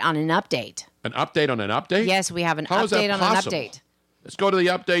update on an update. An update on an update? Yes, we have an How is that update on an possible? update. Let's go to the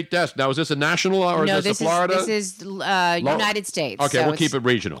update desk. Now, is this a national or is this a Florida? This is United States. Okay, so we'll keep it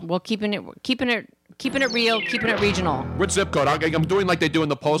regional. We'll keeping it Keeping it real, keeping it regional. What zip code? I'm doing like they do in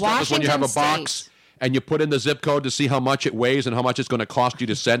the post office when you have a box State. and you put in the zip code to see how much it weighs and how much it's going to cost you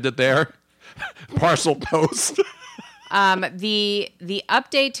to send it there. Parcel post. The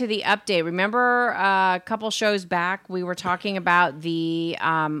update to the update. Remember a couple shows back we were talking about the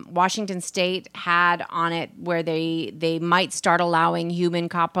Washington State had on it where they might start allowing human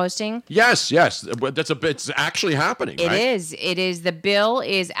composting. Yes. It's actually happening. It right? is. It is. The bill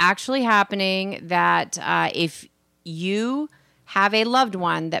is actually happening that if you have a loved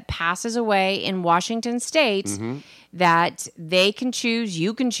one that passes away in Washington State, that they can choose,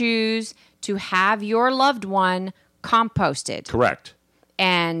 you can choose to have your loved one composted. Correct.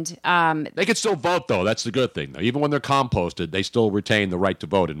 And they can still vote, though. That's the good thing. Even when they're composted, they still retain the right to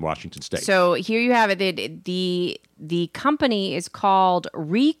vote in Washington State. so here you have it. The company is called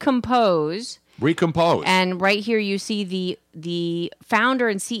Recompose. Recompose. And right here you see the founder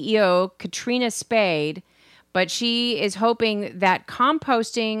and CEO, Katrina Spade, but she is hoping that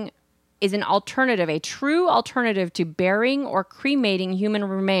composting is an alternative, a true alternative to burying or cremating human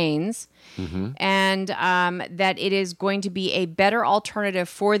remains, and that it is going to be a better alternative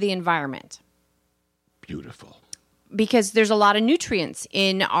for the environment. Beautiful. Because there's a lot of nutrients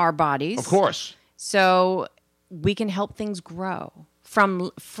in our bodies. Of course. So we can help things grow.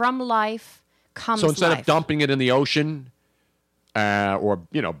 From life comes So instead life. of dumping it in the ocean, or,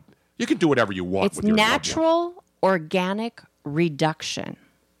 you can do whatever you want It's with your loved one. natural organic reduction.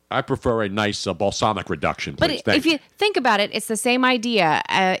 I prefer a nice balsamic reduction, please. But if you think about it, it's the same idea.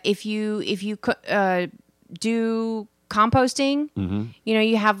 If you do composting,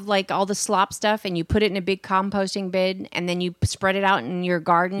 you have like all the slop stuff, and you put it in a big composting bin, and then you spread it out in your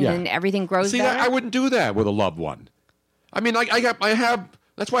garden, and everything grows See, better. I wouldn't do that with a loved one. I mean, I have.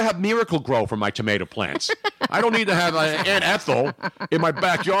 That's why I have Miracle Grow for my tomato plants. I don't need to have Aunt Ethel in my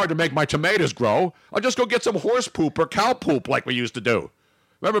backyard to make my tomatoes grow. I'll just go get some horse poop or cow poop like we used to do.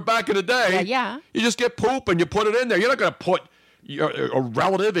 Remember back in the day? Yeah. You just get poop and you put it in there. You're not going to put a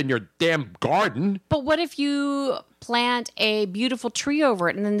relative in your damn garden. But what if you plant a beautiful tree over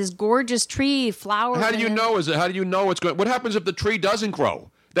it, and then this gorgeous tree flowers? How do you know? How do you know it's going? What happens if the tree doesn't grow?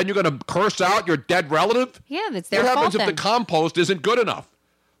 Then you're going to curse out your dead relative? Yeah, that's their What fault happens if then. the compost isn't good enough?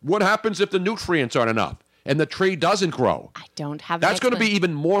 What happens if the nutrients aren't enough and the tree doesn't grow? I don't have. That's going to be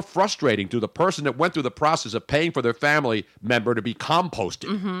even more frustrating to the person that went through the process of paying for their family member to be composted.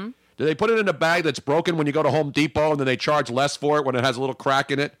 Do they put it in a bag that's broken when you go to Home Depot and then they charge less for it when it has a little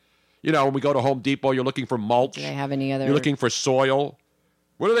crack in it? When we go to Home Depot, you're looking for mulch. Do they have any other? You're looking for soil.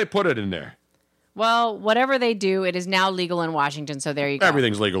 Where do they put it in there? Well, whatever they do, it is now legal in Washington. So there you go.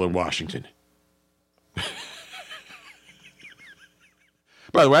 Everything's legal in Washington.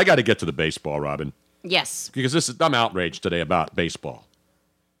 By the way, I got to get to the baseball, Robin, Yes. because I'm outraged today about baseball.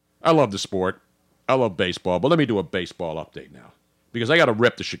 I love the sport. I love baseball, but let me do a baseball update now, because I got to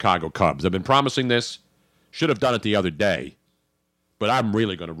rip the Chicago Cubs. I've been promising this. Should have done it the other day, but I'm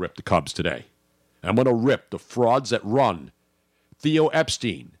really going to rip the Cubs today. I'm going to rip the frauds that run Theo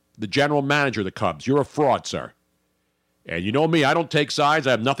Epstein, the general manager of the Cubs. You're a fraud, sir. And you know me, I don't take sides.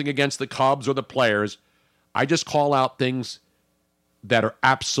 I have nothing against the Cubs or the players. I just call out things that are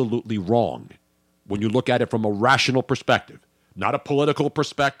absolutely wrong when you look at it from a rational perspective, not a political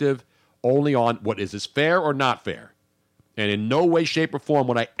perspective, only on what is this fair or not fair. And in no way, shape, or form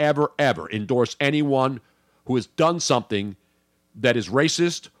would I ever endorse anyone who has done something that is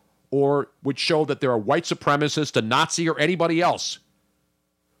racist or would show that they're a white supremacist, a Nazi, or anybody else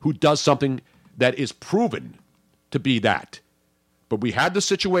who does something that is proven to be that. But we had the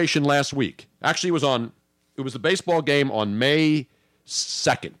situation last week. Actually, it was the baseball game on May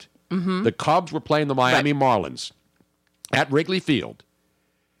 2nd. The Cubs were playing the Miami Marlins at Wrigley Field.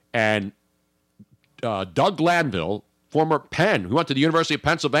 And Doug Glanville, former Penn, who went to the University of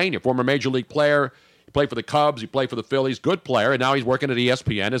Pennsylvania, former Major League player. He played for the Cubs. He played for the Phillies. Good player. And now he's working at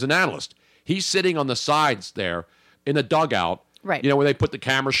ESPN as an analyst. He's sitting on the sides there in the dugout, Right. where they put the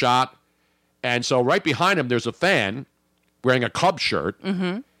camera shot. And so right behind him, there's a fan wearing a Cubs shirt.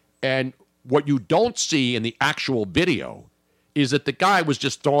 And what you don't see in the actual video is that the guy was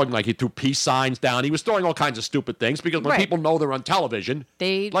just throwing, like he threw peace signs down. He was throwing all kinds of stupid things because when Right. people know they're on television,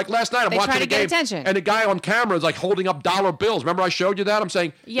 like last night I'm they watching try the to get game, attention. and the guy on camera is like holding up dollar bills. Remember I showed you that? I'm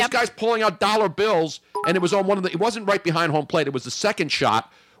saying, Yep. this guy's pulling out dollar bills, and it was on it wasn't right behind home plate. It was the second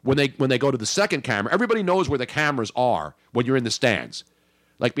shot when they go to the second camera. Everybody knows where the cameras are when you're in the stands.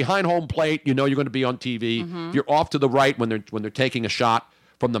 Like behind home plate, you're going to be on TV. You're off to the right when they're taking a shot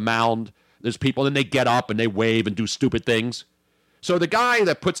from the mound. There's people, and they get up and they wave and do stupid things. So the guy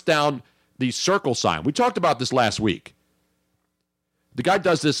that puts down the circle sign, we talked about this last week. The guy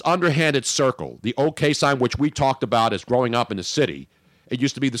does this underhanded circle, the OK sign, which we talked about as growing up in the city. It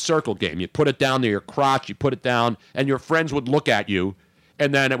used to be the circle game. You put it down near your crotch, you put it down, and your friends would look at you,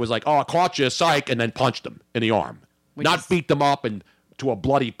 and then it was like, oh, I caught you, psych, and then punched them in the arm. Not beat them up and to a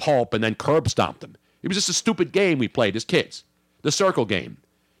bloody pulp and then curb stomped them. It was just a stupid game we played as kids. The circle game.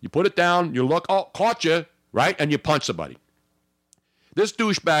 You put it down, you look, oh, caught you, right? And you punch somebody. This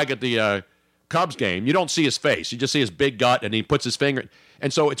douchebag at the Cubs game, you don't see his face. You just see his big gut, and he puts his finger.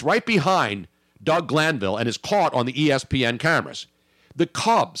 And so it's right behind Doug Glanville and is caught on the ESPN cameras. The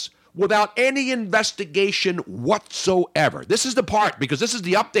Cubs, without any investigation whatsoever. This is the part, because this is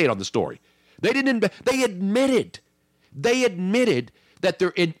the update on the story. They admitted that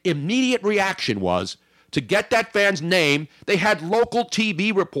their immediate reaction was to get that fan's name. They had local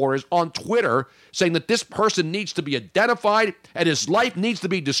TV reporters on Twitter saying that this person needs to be identified and his life needs to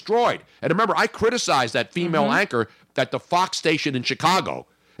be destroyed. And remember, I criticized that female anchor at the Fox station in Chicago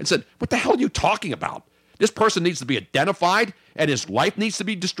and said, what the hell are you talking about? This person needs to be identified and his life needs to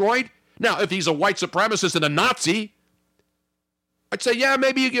be destroyed? Now, if he's a white supremacist and a Nazi, I'd say, yeah,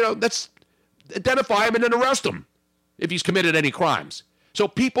 maybe, let's identify him and then arrest him if he's committed any crimes. So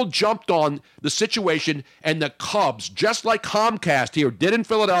people jumped on the situation, and the Cubs, just like Comcast here did in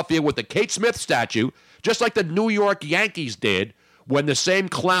Philadelphia with the Kate Smith statue, just like the New York Yankees did when the same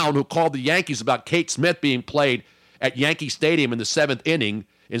clown who called the Yankees about Kate Smith being played at Yankee Stadium in the 7th inning,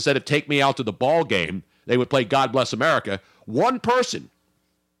 instead of take me out to the ball game, they would play God Bless America. One person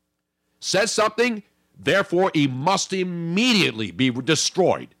says something, therefore he must immediately be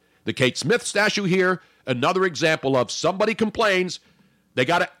destroyed. The Kate Smith statue here, another example of somebody complains,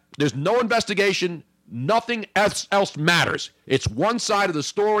 there's no investigation, nothing else matters. It's one side of the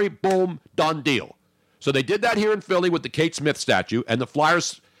story, boom, done deal. So they did that here in Philly with the Kate Smith statue, and the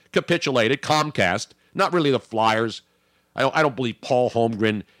Flyers capitulated, Comcast, not really the Flyers. I don't believe Paul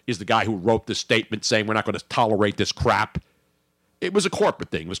Holmgren is the guy who wrote this statement saying we're not going to tolerate this crap. It was a corporate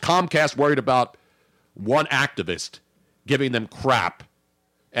thing. It was Comcast worried about one activist giving them crap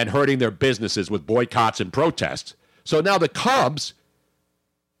and hurting their businesses with boycotts and protests. So now the Cubs,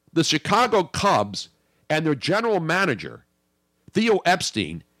 the Chicago Cubs, and their general manager, Theo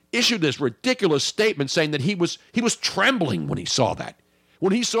Epstein, issued this ridiculous statement saying that he was trembling when he saw that.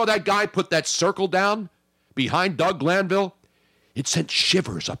 When he saw that guy put that circle down behind Doug Glanville, it sent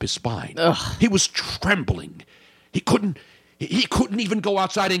shivers up his spine. Ugh. He was trembling. He couldn't even go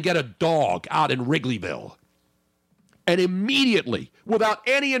outside and get a dog out in Wrigleyville. And immediately, without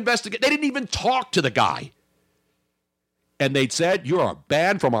any investigation, they didn't even talk to the guy. And they said, you're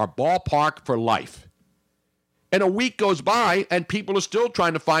banned from our ballpark for life. And a week goes by, and people are still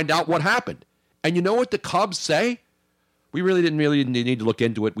trying to find out what happened. And you know what the Cubs say? We didn't need to look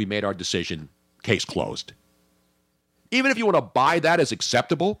into it. We made our decision. Case closed. Even if you want to buy that as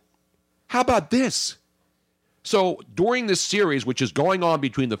acceptable, how about this? So during this series, which is going on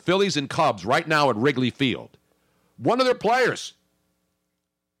between the Phillies and Cubs right now at Wrigley Field, one of their players,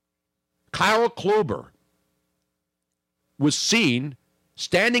 Kyle Kluber, was seen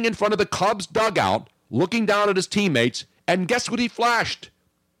standing in front of the Cubs dugout, looking down at his teammates, and guess what he flashed?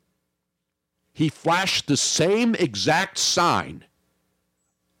 He flashed the same exact sign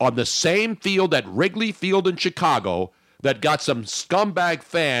on the same field at Wrigley Field in Chicago that got some scumbag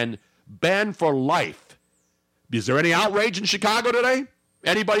fan banned for life. Is there any outrage in Chicago today?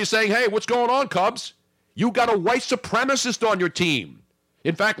 Anybody saying, hey, what's going on, Cubs? You got a white supremacist on your team.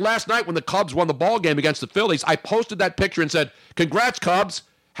 In fact, last night when the Cubs won the ball game against the Phillies, I posted that picture and said, congrats, Cubs,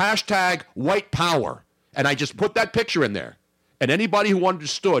 hashtag white power. And I just put that picture in there. And anybody who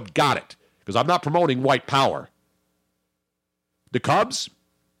understood got it, because I'm not promoting white power. The Cubs,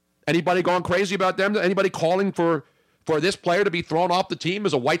 anybody going crazy about them? Anybody calling for this player to be thrown off the team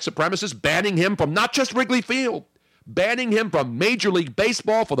as a white supremacist, banning him from not just Wrigley Field, banning him from Major League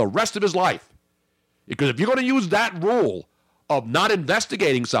Baseball for the rest of his life? Because if you're going to use that rule of not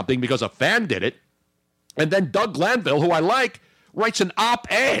investigating something because a fan did it, and then Doug Glanville, who I like, writes an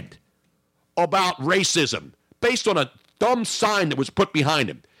op-ed about racism based on a dumb sign that was put behind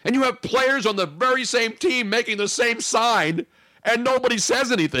him. And you have players on the very same team making the same sign, and nobody says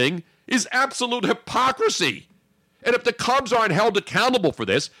anything, is absolute hypocrisy. And if the Cubs aren't held accountable for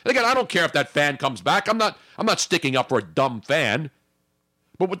this, and again, I don't care if that fan comes back. I'm not sticking up for a dumb fan.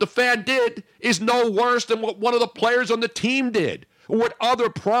 But what the fan did is no worse than what one of the players on the team did, or what other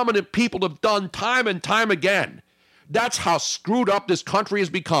prominent people have done time and time again. That's how screwed up this country has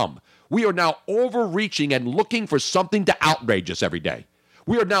become. We are now overreaching and looking for something to outrage us every day.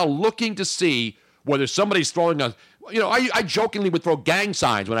 We are now looking to see whether somebody's throwing a, I jokingly would throw gang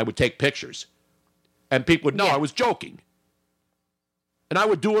signs when I would take pictures. And people would know I was joking. And I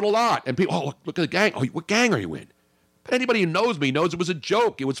would do it a lot. And people, look at the gang. Oh, what gang are you in? But anybody who knows me knows it was a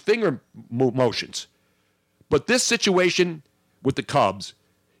joke. It was finger motions. But this situation with the Cubs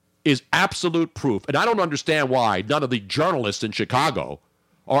is absolute proof. And I don't understand why none of the journalists in Chicago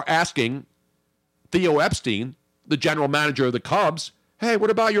are asking Theo Epstein, the general manager of the Cubs, hey, what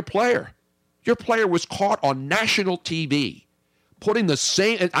about your player? Your player was caught on national TV putting the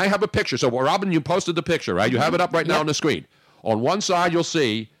same, and I have a picture. So, Robin, you posted the picture, right? You have it up right now on the screen. On one side, you'll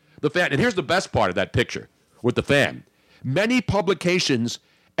see the fan. And here's the best part of that picture with the fan. Many publications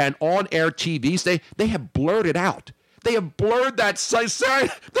and on-air TVs, they have blurred it out. They have blurred that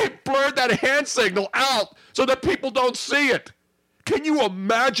hand signal out so that people don't see it. Can you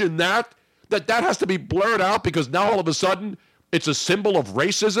imagine that has to be blurred out because now all of a sudden it's a symbol of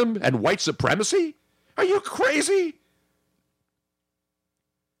racism and white supremacy? Are you crazy?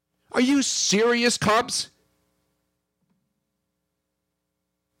 Are you serious, Cubs?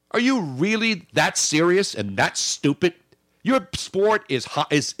 Are you really that serious and that stupid? Your sport is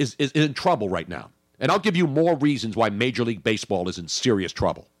in trouble right now. And I'll give you more reasons why Major League Baseball is in serious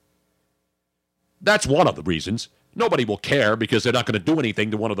trouble. That's one of the reasons. Nobody will care because they're not going to do anything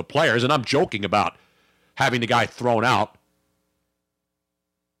to one of the players. And I'm joking about having the guy thrown out.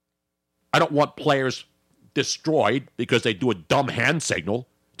 I don't want players destroyed because they do a dumb hand signal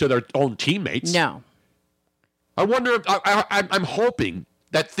to their own teammates. No. I wonder if I'm hoping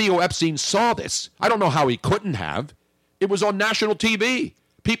that Theo Epstein saw this. I don't know how he couldn't have. It was on national TV.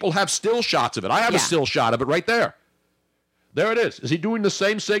 People have still shots of it. I have a still shot of it right there. There it is. Is he doing the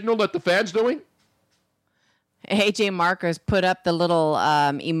same signal that the fan's doing? AJ Marcus put up the little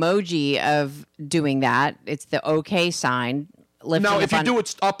emoji of doing that. It's the OK sign. Now, if you do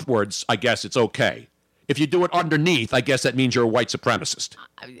it upwards, I guess it's okay. If you do it underneath, I guess that means you're a white supremacist.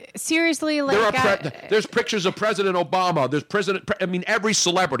 Seriously, there's pictures of President Obama. There's every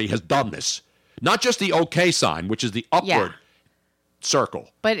celebrity has done this. Not just the OK sign, which is the upward circle.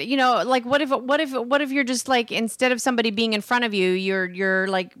 But what if you're just like, instead of somebody being in front of you, you're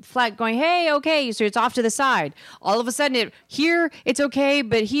like flat going, hey, okay, so it's off to the side. All of a sudden it's okay,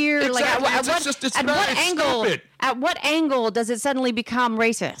 but here, exactly. at what angle does it suddenly become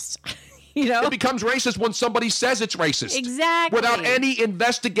racist? It becomes racist when somebody says it's racist. Exactly. Without any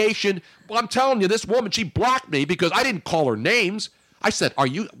investigation. Well, I'm telling you, this woman, she blocked me because I didn't call her names. I said,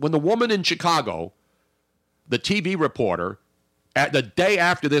 when the woman in Chicago, the TV reporter, at the day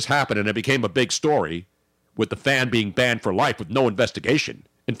after this happened, and it became a big story with the fan being banned for life with no investigation.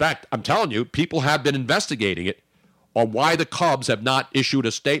 In fact, I'm telling you, people have been investigating it on why the Cubs have not issued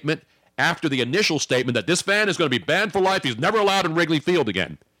a statement after the initial statement that this fan is going to be banned for life. He's never allowed in Wrigley Field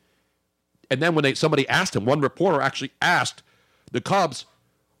again. And then when somebody asked him, one reporter actually asked the Cubs,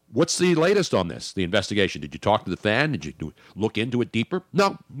 what's the latest on this, the investigation? Did you talk to the fan? Did you look into it deeper?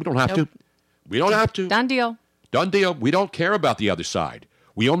 No, we don't have to. We don't have to. Done deal. Done deal. We don't care about the other side.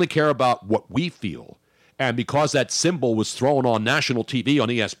 We only care about what we feel. And because that symbol was thrown on national TV on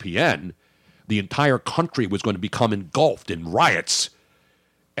ESPN, the entire country was going to become engulfed in riots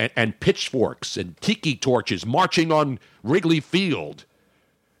and pitchforks and tiki torches marching on Wrigley Field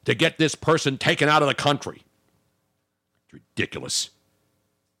to get this person taken out of the country. It's ridiculous.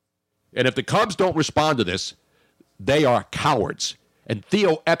 And if the Cubs don't respond to this, they are cowards. And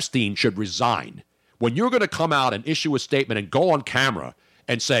Theo Epstein should resign. When you're going to come out and issue a statement and go on camera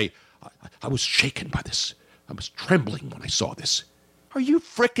and say, I was shaken by this. I was trembling when I saw this. Are you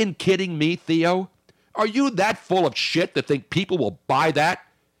frickin' kidding me, Theo? Are you that full of shit to think people will buy that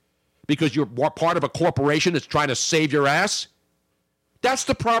because you're part of a corporation that's trying to save your ass? That's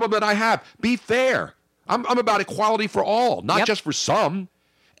the problem that I have. Be fair. I'm about equality for all, not just for some.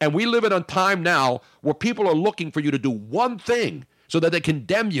 And we live in a time now where people are looking for you to do one thing so that they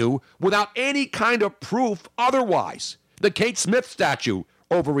condemn you without any kind of proof otherwise. The Kate Smith statue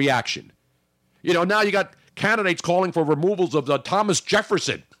overreaction. Now you got candidates calling for removals of Thomas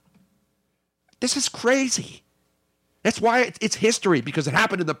Jefferson. This is crazy. That's why it's history, because it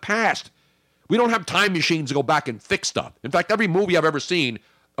happened in the past. We don't have time machines to go back and fix stuff. In fact, every movie I've ever seen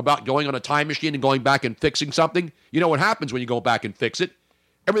about going on a time machine and going back and fixing something, you know what happens when you go back and fix it?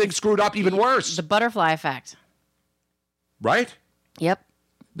 Everything's screwed up even worse. The butterfly effect. Right? Yep.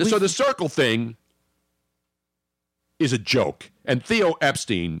 So the circle thing is a joke. And Theo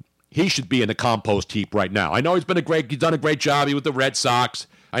Epstein, he should be in a compost heap right now. I know he's done a great job. He was with the Red Sox.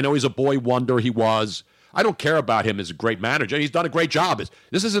 I know he's a boy wonder. He was. I don't care about him as a great manager. He's done a great job.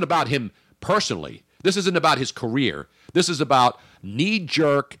 This isn't about him personally. This isn't about his career. This is about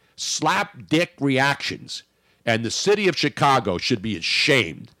knee-jerk, slap-dick reactions. And the city of Chicago should be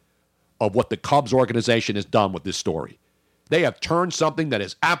ashamed of what the Cubs organization has done with this story. They have turned something that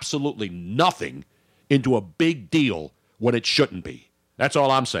is absolutely nothing into a big deal when it shouldn't be. That's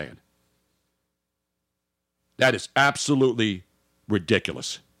all I'm saying. That is absolutely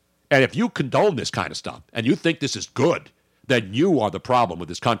ridiculous. And if you condone this kind of stuff and you think this is good, then you are the problem with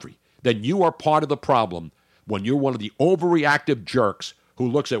this country. Then you are part of the problem when you're one of the overreactive jerks who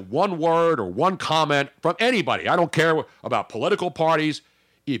looks at one word or one comment from anybody. I don't care about political parties.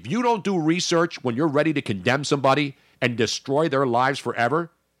 If you don't do research when you're ready to condemn somebody and destroy their lives forever,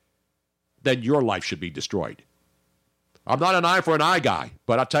 then your life should be destroyed. I'm not an eye for an eye guy,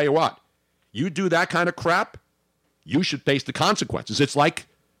 but I'll tell you what, you do that kind of crap, you should face the consequences. It's like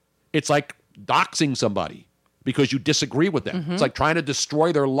doxing somebody because you disagree with them. It's like trying to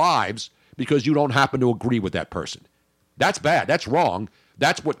destroy their lives because you don't happen to agree with that person. That's bad. That's wrong.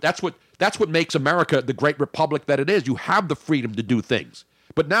 That's what makes America the great republic that it is. You have the freedom to do things.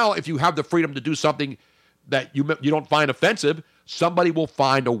 But now if you have the freedom to do something that you don't find offensive, somebody will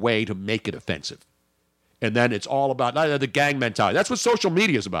find a way to make it offensive. And then it's all about the gang mentality. That's what social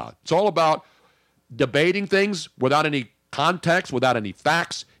media is about. It's all about debating things without any context, without any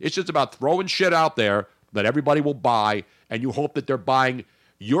facts. It's just about throwing shit out there that everybody will buy, and you hope that they're buying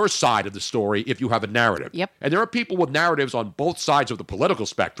your side of the story if you have a narrative. Yep. And there are people with narratives on both sides of the political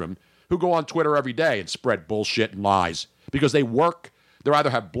spectrum who go on Twitter every day and spread bullshit and lies because they work. They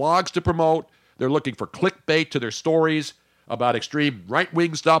either have blogs to promote, they're looking for clickbait to their stories about extreme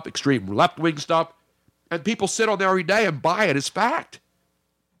right-wing stuff, extreme left-wing stuff, and people sit on there every day and buy it as fact.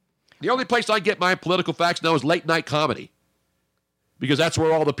 The only place I get my political facts now is late-night comedy because that's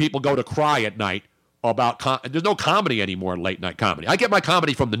where all the people go to cry at night about there's no comedy anymore in late-night comedy. I get my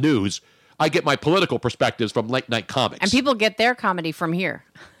comedy from the news. I get my political perspectives from late-night comics. And people get their comedy from here.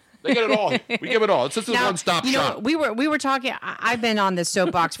 They get it all. We give it all. It's just a one-stop shop. We were talking. I've been on this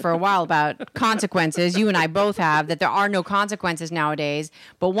soapbox for a while about consequences. You and I both have that there are no consequences nowadays.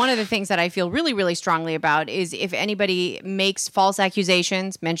 But one of the things that I feel really, really strongly about is if anybody makes false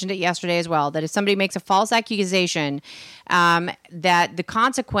accusations. Mentioned it yesterday as well. That if somebody makes a false accusation, that the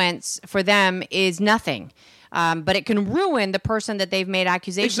consequence for them is nothing. But it can ruin the person that they've made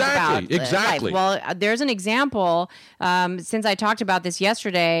accusations about. Exactly. Well, there's an example. Since I talked about this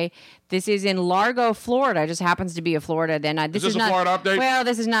yesterday, this is in Largo, Florida. It just happens to be a Florida. Is this a Florida update? Well,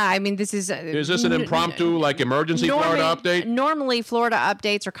 this is not. I mean, this is. Is this an impromptu, emergency Florida update? Normally, Florida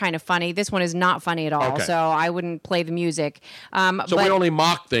updates are kind of funny. This one is not funny at all. Okay. So I wouldn't play the music. So we only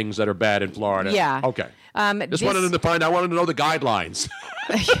mock things that are bad in Florida. Yeah. Okay. Just wanted to find. I wanted to know the guidelines.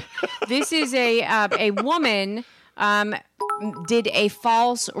 This is a woman did a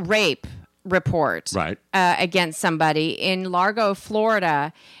false rape report against somebody in Largo,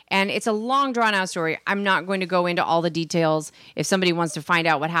 Florida. And it's a long, drawn-out story. I'm not going to go into all the details if somebody wants to find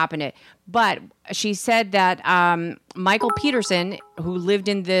out what happened. But she said that Michael Peterson, who lived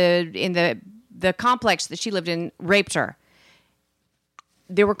in the complex that she lived in, raped her.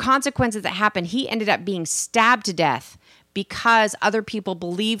 There were consequences that happened. He ended up being stabbed to death because other people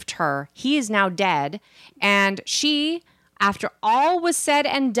believed her. He is now dead. And she, after all was said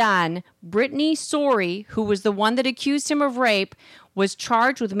and done, Brittany Sorey, who was the one that accused him of rape, was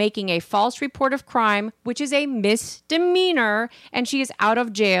charged with making a false report of crime, which is a misdemeanor, and she is out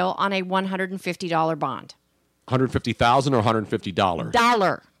of jail on a $150 bond. $150,000 or $150?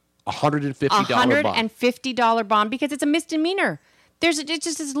 Dollar. $150 bond. $150 bond because it's a misdemeanor. It's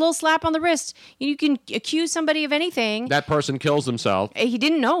just this little slap on the wrist. You can accuse somebody of anything. That person kills himself. He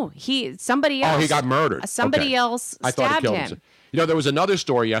didn't know. Somebody else. Oh, he got murdered. Somebody else stabbed I thought he killed him. himself. There was another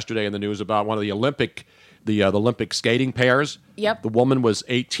story yesterday in the news about one of the Olympic skating pairs. Yep. The woman was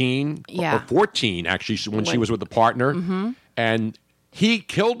 18 Yeah. or 14 actually when she was with a partner, and he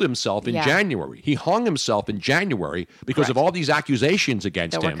killed himself in January. He hung himself in January because of all these accusations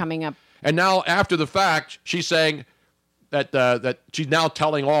against him that were coming up. And now after the fact, she's saying that she's now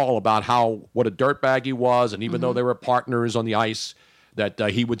telling all about what a dirtbag he was, and even though they were partners on the ice, that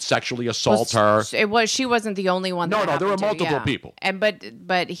he would sexually assault her. She wasn't the only one. No, there were multiple people. And but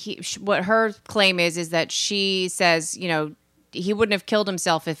what her claim is that she says, he wouldn't have killed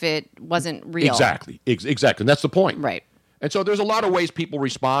himself if it wasn't real. Exactly, and that's the point. Right. And so there's a lot of ways people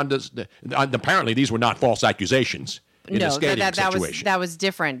respond. Apparently, these were not false accusations. That was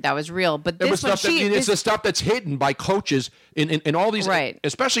different. That was real. But this one, it's the stuff that's hidden by coaches in all these,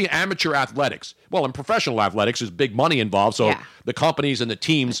 especially amateur athletics. Well, in professional athletics, there's big money involved, so the companies and the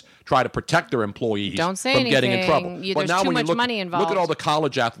teams try to protect their employees from getting in trouble. There's too much money involved. Look at all the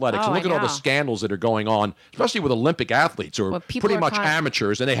college athletics, and look at all the scandals that are going on, especially with Olympic athletes who are pretty much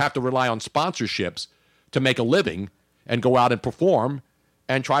amateurs, and they have to rely on sponsorships to make a living and go out and perform.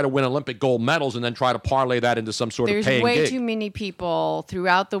 and try to win Olympic gold medals and then try to parlay that into some sort There's of paying way gig. too many people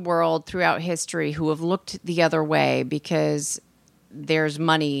throughout the world, throughout history, who have looked the other way because there's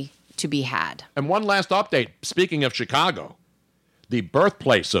money to be had. And one last update. Speaking of Chicago, the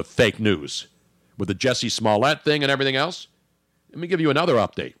birthplace of fake news with the Jussie Smollett thing and everything else, let me give you another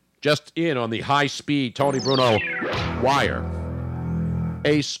update. Just in on the high-speed Tony Bruno wire.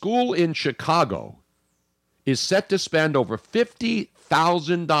 A school in Chicago is set to spend over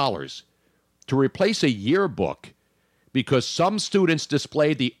 $50,000 to replace a yearbook because some students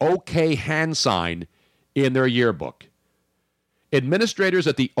displayed the OK hand sign in their yearbook. Administrators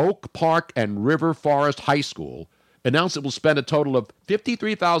at the Oak Park and River Forest High School announced it will spend a total of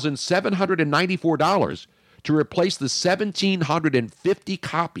 $53,794 to replace the 1,750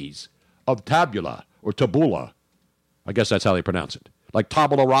 copies of tabula. I guess that's how they pronounce it. Like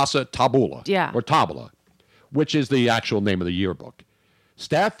tabula rasa, tabula. Yeah. Or tabula, which is the actual name of the yearbook.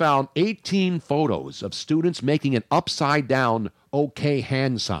 Staff found 18 photos of students making an upside-down OK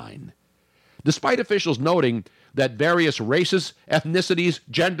hand sign. Despite officials noting that various races, ethnicities,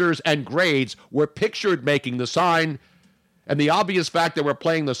 genders, and grades were pictured making the sign, and the obvious fact that we're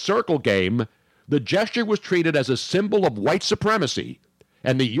playing the circle game, the gesture was treated as a symbol of white supremacy,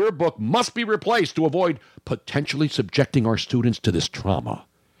 and the yearbook must be replaced to avoid potentially subjecting our students to this trauma.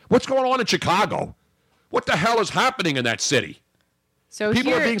 What's going on in Chicago? What the hell is happening in that city? So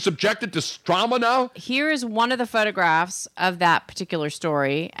People are being subjected to trauma now? Here is one of the photographs of that particular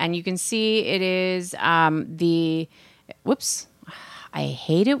story, and you can see it is whoops. I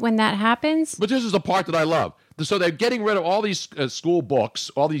hate it when that happens. But this is the part that I love. So they're getting rid of all these school books,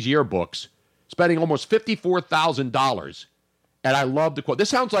 all these yearbooks, spending almost $54,000. And I love the quote. This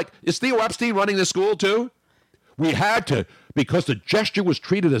sounds like, is Theo Epstein running the school too? We had to, because the gesture was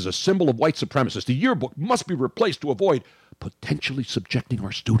treated as a symbol of white supremacists. The yearbook must be replaced to avoid potentially subjecting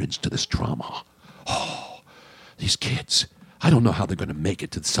our students to this trauma. Oh, these kids. I don't know how they're going to make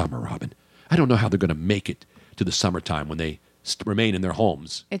it to the summer, Robin. I don't know how they're going to make it to the summertime when they remain in their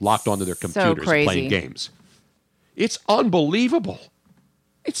homes, locked onto their computers and playing games. It's unbelievable.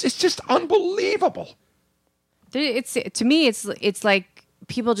 It's just unbelievable. To me, it's like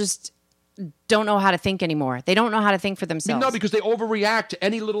people just don't know how to think anymore. They don't know how to think for themselves. No, because they overreact to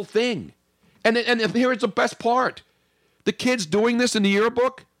any little thing. And here's the best part. The kids doing this in the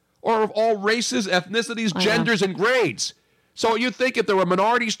yearbook are of all races, ethnicities, genders, and grades. So you think if there were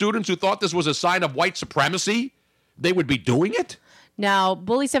minority students who thought this was a sign of white supremacy, they would be doing it? Now,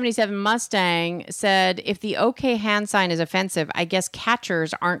 Bully 77 Mustang said, if the OK hand sign is offensive, I guess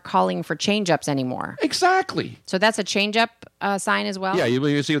catchers aren't calling for change-ups anymore. Exactly. So that's a change-up sign as well? Yeah,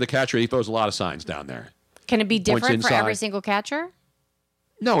 you see with the catcher, he throws a lot of signs down there. Can it be different for every single catcher?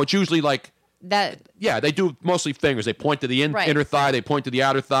 No, it's usually like... Yeah, they do mostly fingers. They point to the inner thigh, they point to the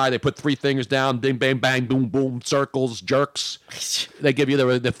outer thigh, they put 3 fingers down, bing, bang, bang, boom, boom, circles, jerks. They give you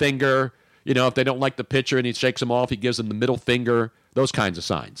the finger. You know, if they don't like the pitcher and he shakes them off, he gives them the middle finger. Those kinds of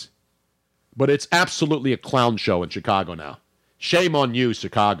signs. But it's absolutely a clown show in Chicago now. Shame on you,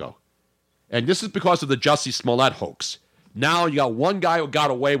 Chicago. And this is because of the Jussie Smollett hoax. Now you got one guy who got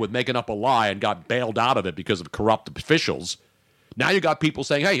away with making up a lie and got bailed out of it because of corrupt officials. Now you got people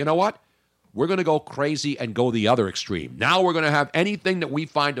saying, hey, you know what? We're going to go crazy and go the other extreme. Now we're going to have anything that we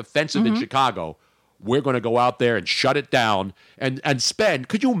find offensive in Chicago, we're going to go out there and shut it down and spend.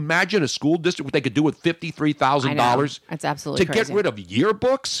 Could you imagine a school district what they could do with $53,000? That's absolutely to crazy. get rid of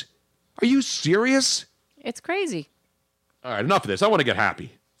yearbooks? Are you serious? It's crazy. All right, enough of this. I want to get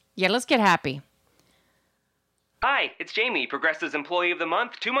happy. Yeah, let's get happy. Hi, it's Jamie, Progressive's Employee of the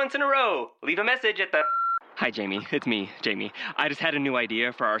Month, 2 months in a row. Leave a message at the... Hi, Jamie. It's me, Jamie. I just had a new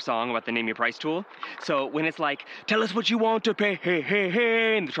idea for our song about the Name Your Price tool. So when it's like, tell us what you want to pay, hey, hey,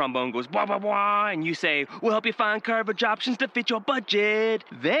 hey, and the trombone goes, blah, blah, blah, and you say, we'll help you find coverage options to fit your budget.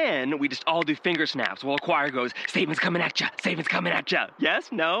 Then we just all do finger snaps while the choir goes, savings coming at ya, savings coming at ya. Yes?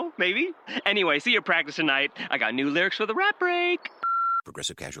 No? Maybe? Anyway, see your practice tonight. I got new lyrics for the rap break.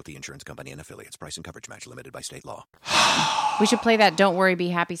 Progressive Casualty Insurance Company and Affiliates. Price and coverage match limited by state law. We should play that Don't Worry, Be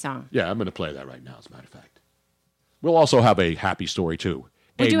Happy song. Yeah, I'm going to play that right now, as a matter of fact. We'll also have a happy story, too.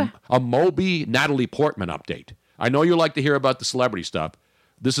 A Moby Natalie Portman update. I know you like to hear about the celebrity stuff.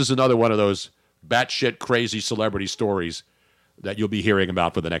 This is another one of those batshit crazy celebrity stories that you'll be hearing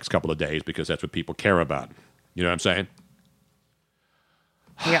about for the next couple of days because that's what people care about. You know what I'm saying?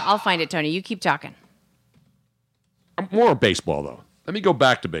 Here, I'll find it, Tony. You keep talking. More on baseball, though. Let me go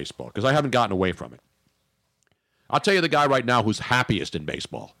back to baseball because I haven't gotten away from it. I'll tell you the guy right now who's happiest in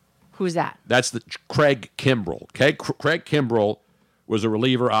baseball. Who's that? That's Craig Kimbrell. Okay? Craig Kimbrell was a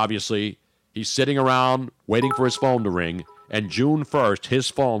reliever, obviously. He's sitting around waiting for his phone to ring, and June 1st, his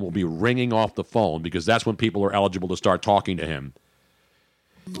phone will be ringing off the phone because that's when people are eligible to start talking to him.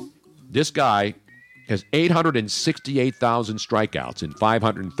 This guy has 868,000 strikeouts in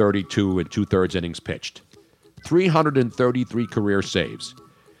 532 and two-thirds innings pitched, 333 career saves.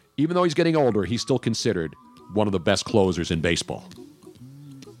 Even though he's getting older, he's still considered one of the best closers in baseball.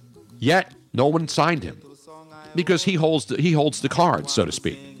 Yet, no one signed him because he holds the cards, so to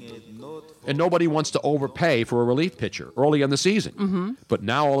speak. And nobody wants to overpay for a relief pitcher early in the season. Mm-hmm. But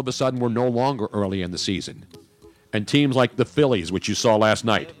now, all of a sudden, we're no longer early in the season. And teams like the Phillies, which you saw last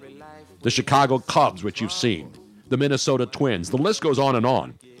night, the Chicago Cubs, which you've seen, the Minnesota Twins, the list goes on and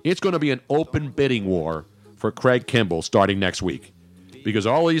on. It's going to be an open bidding war for Craig Kimbrell starting next week. Because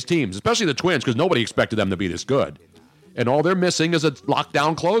all these teams, especially the Twins, because nobody expected them to be this good, and all they're missing is a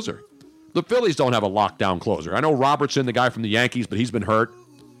lockdown closer. The Phillies don't have a lockdown closer. I know Robertson, the guy from the Yankees, but he's been hurt.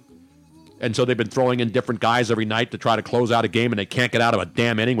 And so they've been throwing in different guys every night to try to close out a game, and they can't get out of a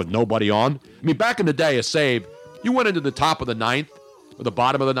damn inning with nobody on. I mean, back in the day, a save, you went into the top of the ninth, or the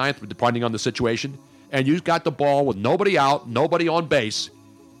bottom of the ninth, depending on the situation, and you got the ball with nobody out, nobody on base,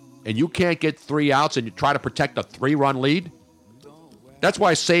 and you can't get 3 outs, and you try to protect a 3-run lead. That's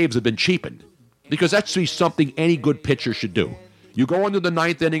why saves have been cheapened, because that's something any good pitcher should do. You go into the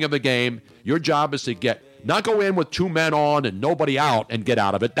ninth inning of a game, your job is to not go in with 2 men on and nobody out and get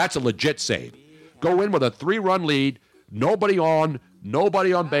out of it. That's a legit save. Go in with a 3-run lead, nobody on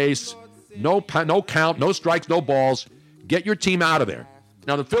base, no count, no strikes, no balls. Get your team out of there.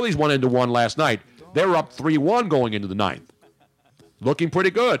 Now, the Phillies went into one last night. They were up 3-1 going into the ninth. Looking pretty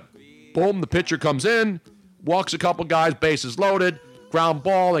good. Boom, the pitcher comes in, walks a couple guys, bases loaded, ground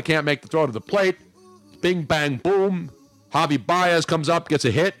ball, they can't make the throw to the plate. Bing, bang, boom. Javi Baez comes up, gets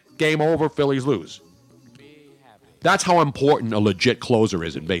a hit, game over, Phillies lose. That's how important a legit closer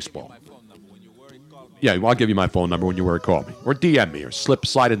is in baseball. Yeah, I'll give you my phone number when you call me. Or DM me, or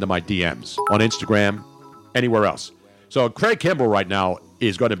slide into my DMs on Instagram, anywhere else. So Craig Kimbrell right now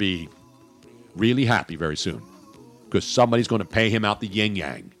is going to be really happy very soon because somebody's going to pay him out the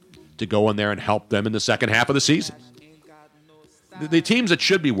yin-yang to go in there and help them in the second half of the season. The teams that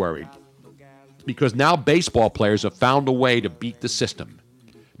should be worried, because now baseball players have found a way to beat the system.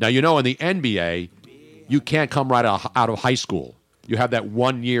 Now, in the NBA, you can't come right out of high school. You have that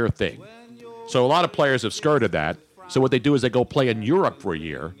 1-year thing. So a lot of players have skirted that. So what they do is they go play in Europe for a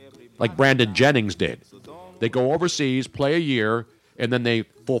year, like Brandon Jennings did. They go overseas, play a year, and then they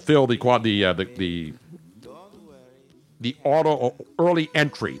fulfill the auto early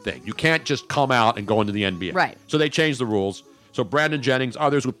entry thing. You can't just come out and go into the NBA. Right. So they changed the rules. So Brandon Jennings,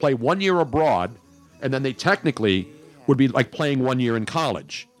 others would play 1 year abroad, and then they technically would be like playing 1 year in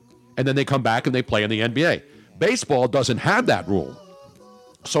college. And then they come back and they play in the NBA. Baseball doesn't have that rule.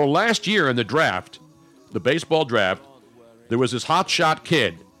 So last year in the draft, the baseball draft, there was this hotshot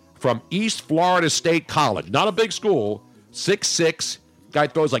kid from East Florida State College, not a big school, 6'6", guy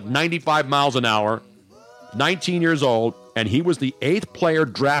throws like 95 miles an hour, 19 years old, and he was the 8th player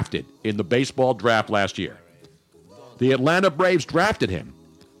drafted in the baseball draft last year. The Atlanta Braves drafted him,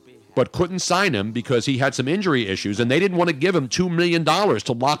 but couldn't sign him because he had some injury issues, and they didn't want to give him $2 million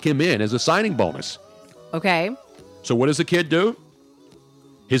to lock him in as a signing bonus. Okay. So what does the kid do?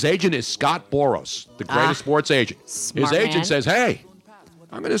 His agent is Scott Boras, the greatest sports agent. Smart His agent man. says, hey,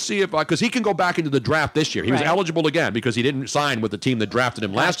 I'm going to see if because he can go back into the draft this year. He was Right. eligible again because he didn't sign with the team that drafted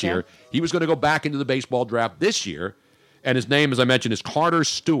him last Gotcha. year. He was going to go back into the baseball draft this year, and his name, as I mentioned, is Carter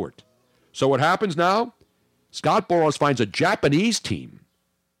Stewart. So what happens now? Scott Boras finds a Japanese team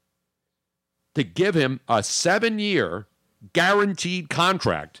to give him a 7-year guaranteed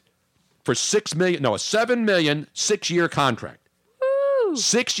contract for $6 million. No, a $7 million 6-year contract.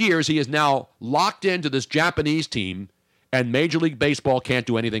 6 years, he is now locked into this Japanese team, and Major League Baseball can't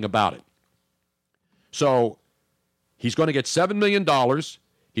do anything about it. So he's going to get $7 million.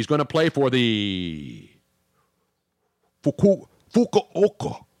 He's going to play for the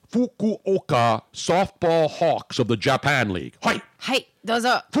Fukuoka Softball Hawks of the Japan League. Hi, はい、どう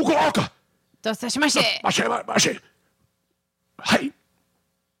ぞ。 Fukuoka! どうぞしまして。 Hi.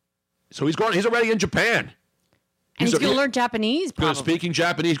 So he's already in Japan. And he's going to learn Japanese, Going probably. to speaking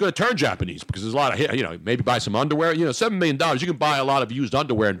Japanese, going to turn Japanese because there's a lot of, maybe buy some underwear. $7 million, you can buy a lot of used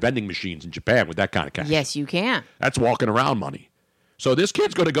underwear and vending machines in Japan with that kind of cash. Yes, you can. That's walking around money. So this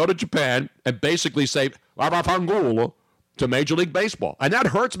kid's going to go to Japan and basically say, to Major League Baseball. And that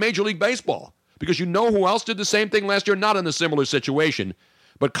hurts Major League Baseball because you know who else did the same thing last year? Not in a similar situation,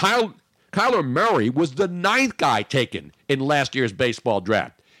 but Kyler Murray was the 9th guy taken in last year's baseball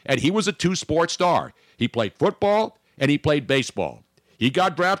draft. And he was a 2-sport star. He played football and he played baseball. He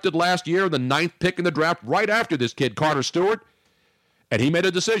got drafted last year, the 9th pick in the draft, right after this kid, Carter Stewart. And he made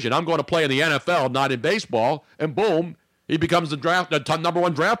a decision. I'm going to play in the NFL, not in baseball. And boom, he becomes the number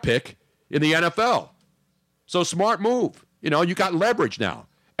 1 draft pick in the NFL. So smart move. You know, you got leverage now.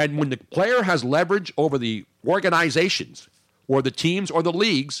 And when the player has leverage over the organizations or the teams or the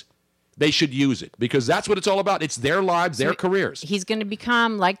leagues, they should use it because that's what it's all about. It's their lives, their careers. He's going to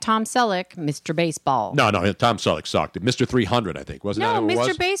become, like Tom Selleck, Mr. Baseball. No, Tom Selleck sucked. Mr. 300, I think. Wasn't that who it was?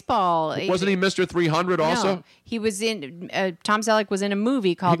 Mr. Baseball. Wasn't he Mr. 300 also? No, he was in, Tom Selleck was in a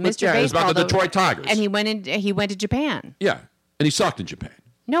movie called Mr. Baseball. Yeah, it was about the Detroit Tigers. And he went to Japan. Yeah, and he sucked in Japan.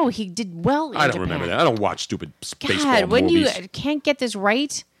 No, he did well in I don't Japan. remember that. I don't watch stupid baseball God, when movies. you can't get this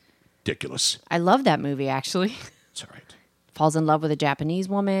right. Ridiculous. I love that movie, actually. It's all right. Falls in love with a Japanese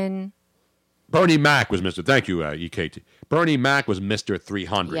woman. Bernie Mac was Mr. Thank you, EKT. Bernie Mac was Mr.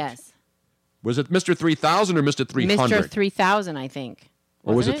 300. Yes. Was it Mr. 3000 or Mr. 300? Mr. 3000, I think.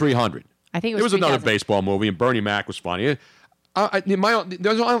 Or was it 300? I think it was another baseball movie, and Bernie Mac was funny. I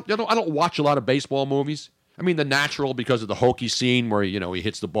don't watch a lot of baseball movies. I mean, The Natural because of the hokey scene where he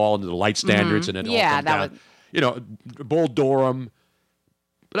hits the ball into the light standards and then it all comes down. Bull Durham.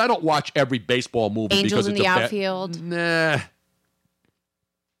 But I don't watch every baseball movie Angels because in it's the outfield. Nah.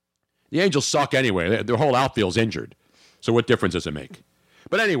 The Angels suck anyway. Their whole outfield's injured. So what difference does it make?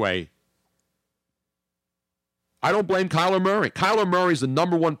 But anyway, I don't blame Kyler Murray. Kyler Murray's the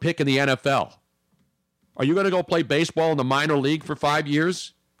number 1 pick in the NFL. Are you going to go play baseball in the minor league for 5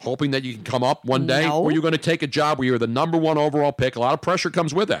 years, hoping that you can come up one day? No. Or are you going to take a job where you're the number 1 overall pick? A lot of pressure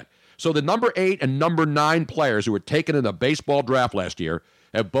comes with that. So the number 8 and number 9 players who were taken in the baseball draft last year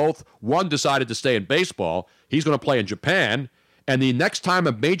have both, one decided to stay in baseball. He's going to play in Japan. And the next time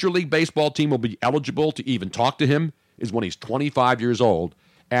a Major League Baseball team will be eligible to even talk to him is when he's 25 years old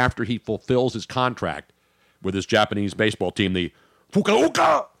after he fulfills his contract with his Japanese baseball team, the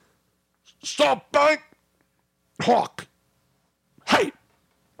Fukuoka SoftBank Hawk Height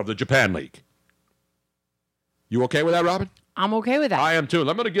of the Japan League. You okay with that, Robin? I'm okay with that. I am too.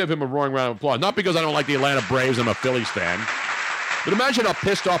 I'm going to give him a roaring round of applause. Not because I don't like the Atlanta Braves. I'm a Phillies fan. But imagine how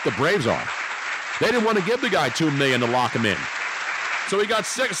pissed off the Braves are. They didn't want to give the guy $2 million to lock him in. So he got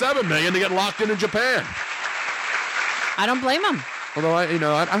 $7 million to get locked in Japan. I don't blame him. Although I'd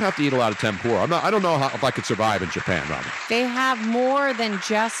have to eat a lot of tempura. I don't know if I could survive in Japan, Robin. They have more than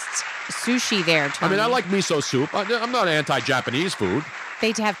just sushi there, Tony. I mean, I like miso soup. I'm not anti-Japanese food.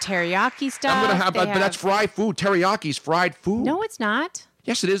 They have teriyaki stuff. I'm going to have that, but that's fried food. Teriyaki's fried food. No, it's not.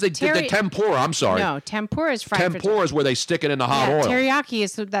 Yes, it is. They did the tempura. I'm sorry. No, tempura is fried. Tempura is where they stick it in the hot oil. Teriyaki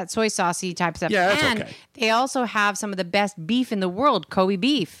is that soy saucy type stuff. Yeah, that's and okay. They also have some of the best beef in the world, Kobe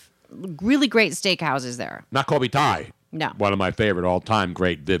beef. Really great steakhouses there. Not Kobe Thai. No. One of my favorite all-time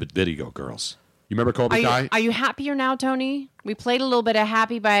great Vivid Video girls. You remember Kobe Thai? Are you happier now, Tony? We played a little bit of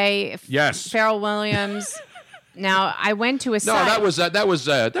Happy by Pharrell Williams. Now, I went to a site. No, that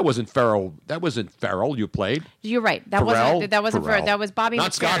wasn't Farrell. That wasn't Farrell you played. You're right. That wasn't Farrell. That was Bobby McFerrin.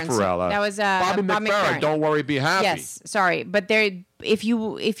 Not Scott Farrell. That was Bobby McFerrin. Don't worry, be happy. Yes, sorry, but if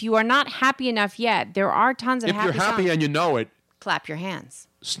you are not happy enough yet, there are tons of happy songs. If you're happy and you know it, clap your hands,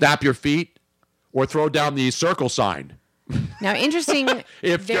 snap your feet, or throw down the circle sign. Now, interesting.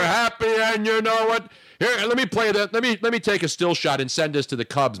 If you're happy and you know it, here, let me play that. Let me take a still shot and send this to the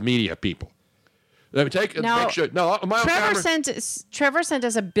Cubs media people. Let me take a picture. No, Trevor sent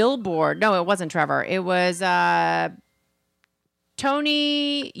us a billboard. No, it wasn't Trevor. It was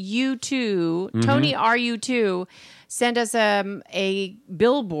Tony U2. Mm-hmm. Tony RU2 sent us a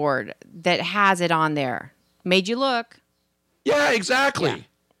billboard that has it on there. Made you look. Yeah, exactly. Yeah.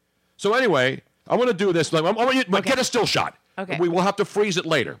 So anyway, I want to do this. I want you to get a still shot. Okay. We will have to freeze it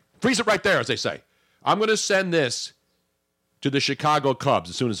later. Freeze it right there, as they say. I'm going to send this to the Chicago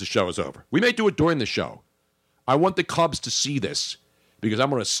Cubs as soon as the show is over. We may do it during the show. I want the Cubs to see this because I'm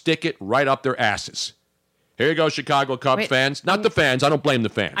going to stick it right up their asses. Here you go, Chicago Cubs fans. Not the fans. I don't blame the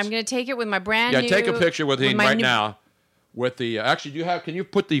fans. I'm going to take it with my brand new... Yeah, take a picture with him right now. With the actually, can you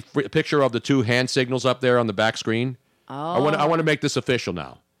put the picture of the 2 hand signals up there on the back screen? Oh. I want to make this official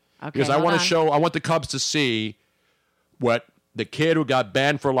now. Okay, because I want the Cubs to see what the kid who got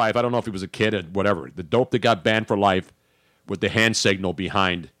banned for life, I don't know if he was a kid or whatever, the dope that got banned for life with the hand signal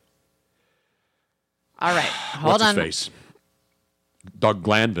behind. All right, hold on. What's his face? Doug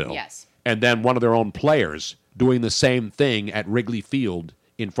Glanville. Yes. And then one of their own players doing the same thing at Wrigley Field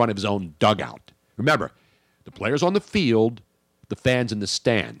in front of his own dugout. Remember, the players on the field, the fans in the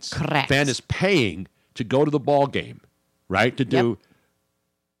stands. Correct. The fan is paying to go to the ball game, right? To do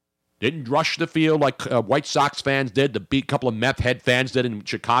Didn't rush the field like White Sox fans did, a couple of meth head fans did in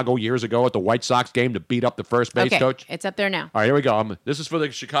Chicago years ago at the White Sox game to beat up the first base coach. It's up there now. All right, here we go. This is for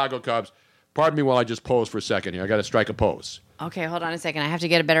the Chicago Cubs. Pardon me while I just pose for a second here. I got to strike a pose. Okay, hold on a second. I have to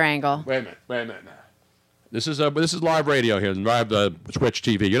get a better angle. Wait a minute. This is live radio here, live Twitch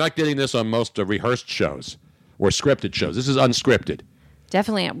TV. You're not getting this on most rehearsed shows or scripted shows. This is unscripted.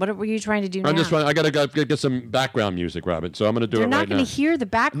 Definitely. What were you trying to do now? I got to get some background music, Robin. So I'm going to do it right now. You're not going to hear the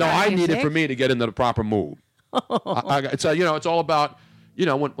background music. No, I music. need it for me to get into the proper mood. It's all about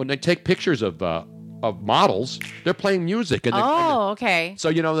when they take pictures of models, they're playing music. Okay.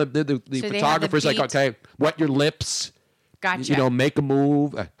 So the photographer's like, okay, wet your lips. Gotcha. Make a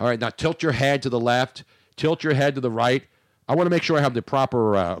move. All right, now tilt your head to the left. Tilt your head to the right. I want to make sure I have the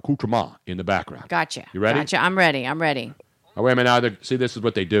proper accoutrement in the background. Gotcha. You ready? Gotcha. I'm ready. Oh, wait a minute. See, this is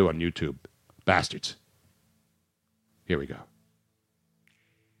what they do on YouTube. Bastards. Here we go.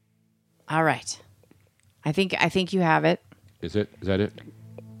 All right. I think you have it. Is that it?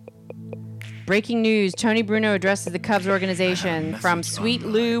 Breaking news. Tony Bruno addresses the Cubs organization from Sweet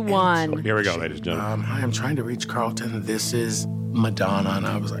Lou 1. Here we go, ladies and gentlemen. Hi, I'm trying to reach Carlton. This is Madonna. And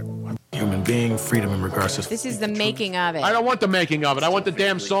I was like, what? Human being, freedom in regards to... This is the making of it. I don't want the making of it. I want the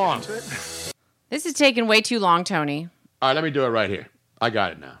damn song. This is taking way too long, Tony. All right, let me do it right here. I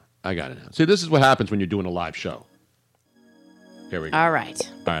got it now. See, this is what happens when you're doing a live show. Here we go. All right.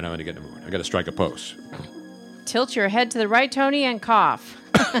 All right, I'm going to get in the mood. I got to strike a pose. Tilt your head to the right, Tony, and cough.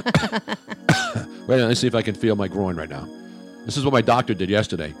 Wait, let's see if I can feel my groin right now. This is what my doctor did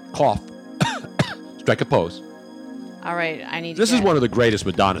yesterday. Cough. Strike a pose. All right, I need to This is one of the greatest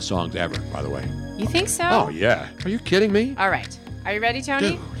Madonna songs ever, by the way. You think so? Oh, yeah. Are you kidding me? All right. Are you ready,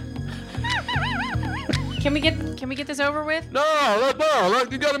 Tony? Dude. Can we get this over with? No.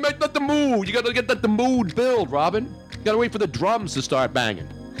 You got to let the mood. You got to get the mood build, Robin. You got to wait for the drums to start banging.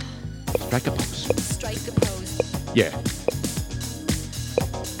 Strike a pose. Yeah.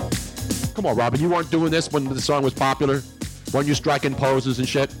 Come on, Robin. You weren't doing this when the song was popular? Weren't you striking poses and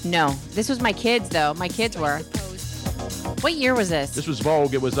shit? No. This was my kids, though. My kids were. What year was this? This was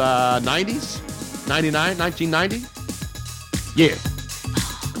Vogue. It was 90s? 99? 1990? Yeah.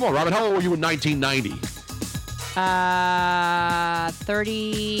 Come on, Robin. How old were you in 1990?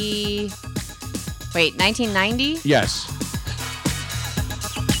 30... Wait, 1990? Yes.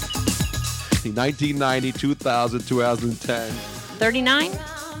 1990, 2000, 2010. 39?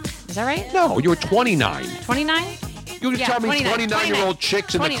 Is that right? No, you were 29. 29? You can tell me 29-year-old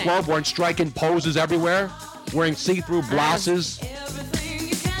chicks in the club weren't striking poses everywhere? Wearing see-through blouses?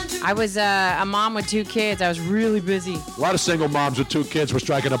 I was a mom with 2 kids. I was really busy. A lot of single moms with 2 kids were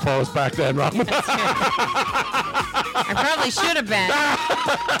striking a pose back then, Robin. I probably should have been.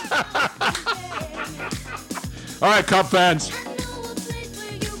 All right, Cub fans.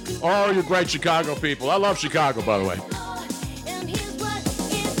 Oh, you great Chicago people. I love Chicago, by the way.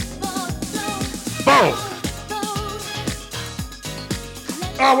 Boom!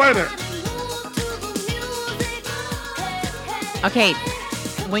 Oh, wait a minute. Okay,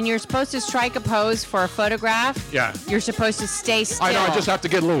 when you're supposed to strike a pose for a photograph, you're supposed to stay still. I know, I just have to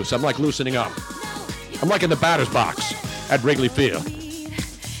get loose. I'm like loosening up. I'm like in the batter's box at Wrigley Field.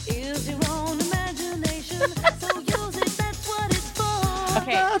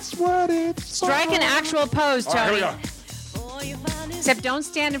 Okay. That's what it's Strike an actual pose, Tony. All right, here we go. Except don't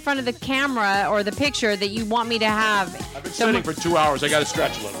stand in front of the camera or the picture that you want me to have. I've been sitting for 2 hours. I got to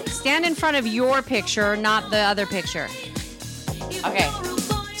stretch a little bit. Stand in front of your picture, not the other picture. Okay.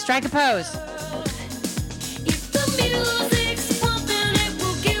 Strike a pose.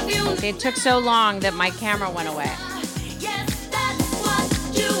 It took so long that my camera went away.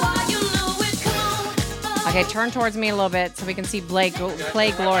 Okay, turn towards me a little bit so we can see play glory.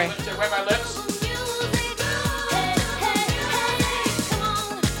 Wet my lips.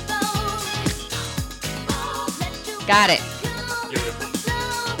 Got it.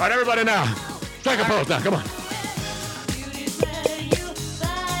 All right, everybody now. Strike a pose now. Come on.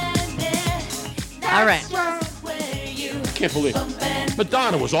 All right. I can't believe it.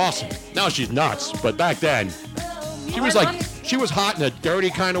 Madonna was awesome. Now she's nuts. But back then, she was hot in a dirty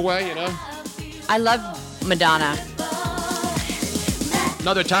kind of way, you know? I love Madonna.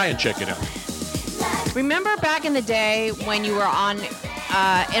 Another Italian chick, you know? Remember back in the day when you were on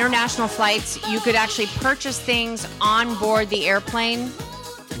international flights, you could actually purchase things on board the airplane?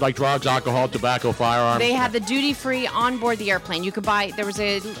 Like drugs, alcohol, tobacco, firearms. They had the duty-free on board the airplane. You could buy, there was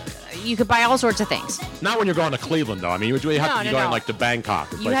a you could buy all sorts of things. Not when you're going to Cleveland, though. I mean, you have to be going like to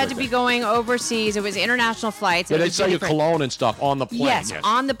Bangkok. You had to be going overseas. It was international flights. Yeah, they sell you cologne and stuff on the plane. Yes,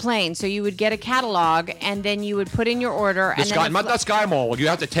 on the plane. So you would get a catalog, and then you would put in your order. Not the Sky Mall. You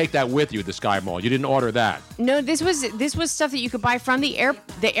have to take that with you. The Sky Mall. You didn't order that. No, this was stuff that you could buy from the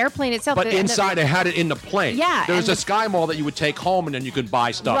airplane itself. But inside, they had it in the plane. Yeah, There was a Sky Mall that you would take home, and then you could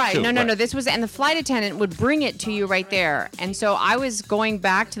buy stuff right. too. No. This was, and the flight attendant would bring it to you right there. And so I was going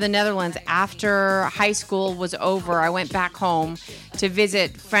back to the Netherlands after high school was over. I went back home to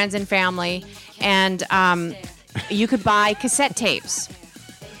visit friends and family, and you could buy cassette tapes.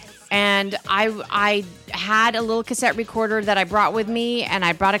 And I had a little cassette recorder that I brought with me, and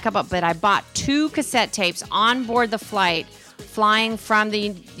I brought a couple, but I bought 2 cassette tapes on board the flight, flying from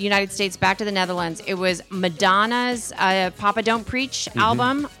the United States back to the Netherlands. It was Madonna's Papa Don't Preach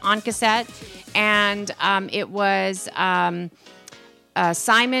album on cassette, and it was Paul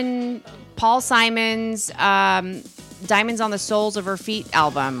Simon's Diamonds on the Soles of Her Feet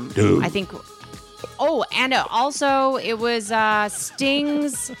album. Dude. I think. Oh, and also it was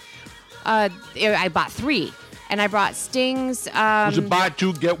Sting's. I bought 3. And I brought Sting's. Was it buy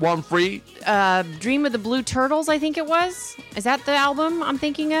 2, get 1 free? Dream of the Blue Turtles, I think it was. Is that the album I'm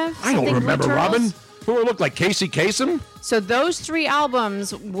thinking of? I don't remember, Robin. Who looked like Casey Kasem? So those 3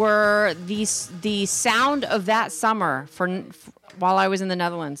 albums were the sound of that summer while I was in the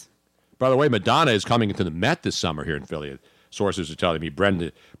Netherlands. By the way, Madonna is coming into the Met this summer here in Philly. Sources are telling me,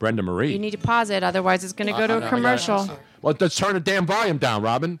 Brenda Marie. You need to pause it, otherwise it's going to go to a commercial. Well, let's turn the damn volume down,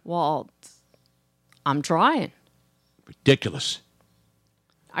 Robin. Well, I'm trying. Ridiculous.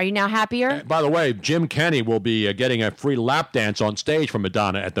 Are you now happier? By the way, Jim Kenney will be getting a free lap dance on stage from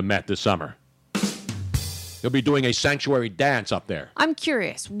Madonna at the Met this summer. He'll be doing a sanctuary dance up there. I'm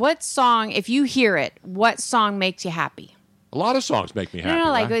curious. What song, if you hear it, what song makes you happy? A lot of songs make me happy.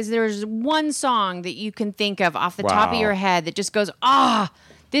 No, right? there's one song that you can think of off the top of your head that just goes,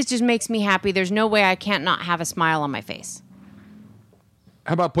 this just makes me happy. There's no way I can't not have a smile on my face.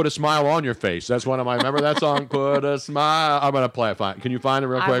 How about Put a Smile on Your Face? That's one of my, remember that song? Put a smile. I'm going to play it. Can you find it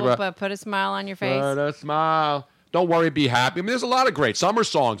real quick? I will put a smile on your face. Put a smile. Don't worry, be happy. I mean, there's a lot of great summer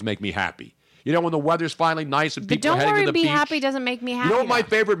songs make me happy. You know, when the weather's finally nice and people are heading to the beach. But Don't Worry, Be Happy doesn't make me happy. You know what my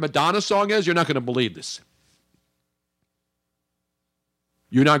favorite Madonna song is? You're not going to believe this.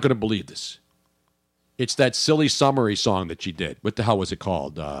 You're not going to believe this. It's that silly summery song that she did. What the hell was it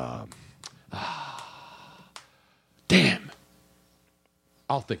called? Damn.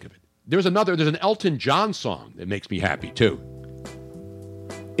 I'll think of it. There's an Elton John song that makes me happy, too.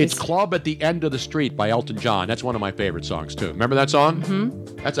 It's Club at the End of the Street by Elton John. That's one of my favorite songs, too. Remember that song?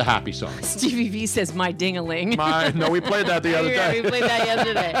 Mm-hmm. That's a happy song. Stevie V says, my ding-a-ling. No, we played that the other day. We played that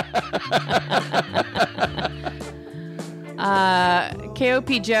yesterday. KOP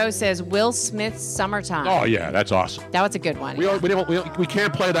Joe says, Will Smith's Summertime. Oh, yeah, that's awesome. That was a good one. We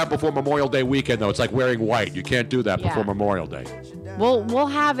can't play that before Memorial Day weekend, though. It's like wearing white. You can't do that before Memorial Day. We'll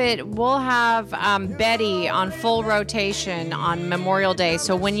have it. We'll have Betty on full rotation on Memorial Day.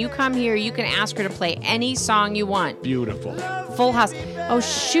 So when you come here, you can ask her to play any song you want. Beautiful. Full house. Oh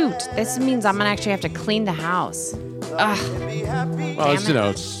shoot! This means I'm gonna actually have to clean the house. Ugh.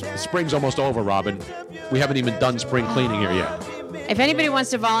 Well, spring's almost over, Robin. We haven't even done spring cleaning here yet. If anybody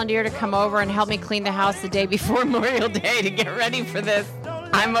wants to volunteer to come over and help me clean the house the day before Memorial Day to get ready for this,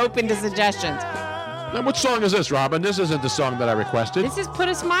 I'm open to suggestions. Now, what song is this, Robin? This isn't the song that I requested. This is Put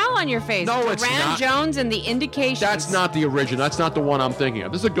a Smile on Your Face. No, it's Duran not. Jones and the Indications. That's not the original. That's not the one I'm thinking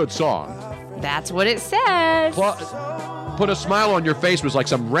of. This is a good song. That's what it says. Put a Smile on Your Face was like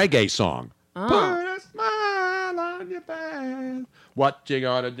some reggae song. Oh. Put a smile on your face. What you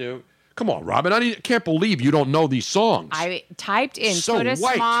gonna do? Come on, Robin. I can't believe you don't know these songs. I typed in So Put a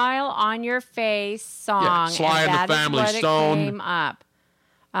white. Smile on Your Face song. Sly and the Family Stone. It came up.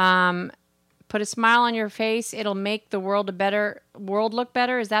 Put a smile on your face. It'll make the world world look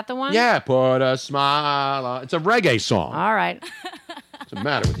better. Is that the one? Yeah, put a smile on. It's a reggae song. All right. What's the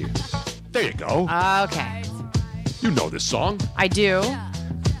matter with you? There you go. Okay. You know this song. I do.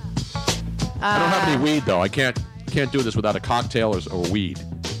 I don't have any weed though. I can't do this without a cocktail or weed.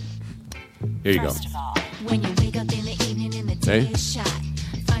 Here you go. When you wake up in the evening in the day shot,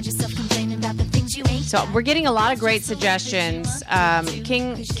 find yourself complaining about the things you ain't. So we're getting a lot of great suggestions.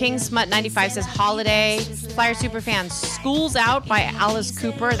 King Smut 95 says Holiday. Flyer Superfan, School's Out by Alice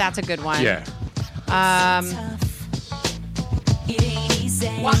Cooper. That's a good one. Yeah.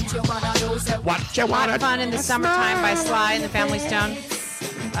 What you Hot Fun in the Summertime by Sly and the Family Stone.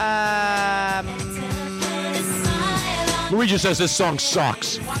 Luigi says this song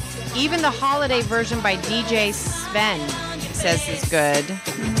sucks. Even the Holiday version by DJ Sven says is good.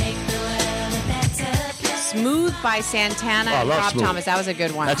 Smooth by Santana and love Rob Smooth. Thomas. That was a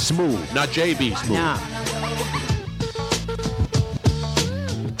good one. That's Smooth, not JB Smooth. No.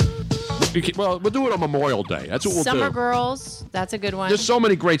 Well, we'll do it on Memorial Day. That's what we'll Summer do. Girls. That's a good one. There's so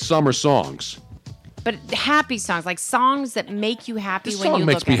many great summer songs. But happy songs, like songs that make you happy This when you song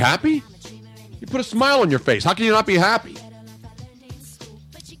makes look me at it. happy. You put a smile on your face. How can you not be happy?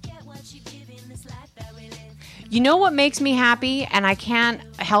 You know what makes me happy, and I can't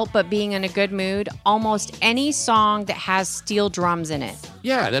help but being in a good mood? Almost any song that has steel drums in it.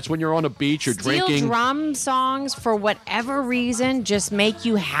 Yeah, that's when you're on a beach, you're Steel drinking. drum songs, for whatever reason, just make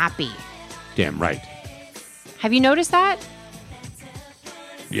you happy. Damn right. Have you noticed that?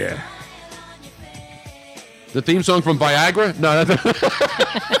 Yeah. The theme song from Viagra? No, that's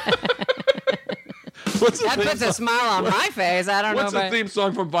What's the That theme puts a song? smile on my face. I don't What's know. the theme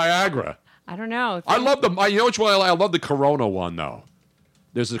song from Viagra? I don't know. I love the. You know which one I love the Corona one though.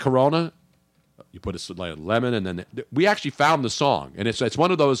 There's the Corona. You put a lemon, and then we actually found the song, and it's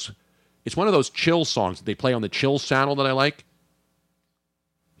one of those. It's one of those chill songs that they play on the chill channel that I like.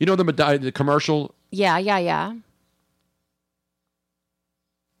 You know the commercial. Yeah.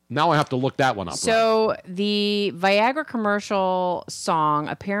 Now I have to look that one up. So the Viagra commercial song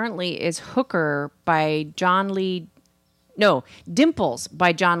apparently is "Hooker" by John Lee. No, "Dimples"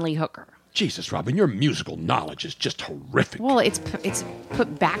 by John Lee Hooker. Jesus, Robin, your musical knowledge is just horrific. Well, it's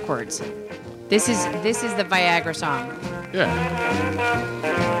put backwards. This is the Viagra song. Yeah.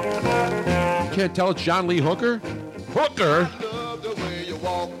 You can't tell it's John Lee Hooker? Hooker?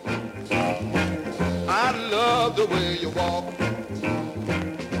 I love the way you walk.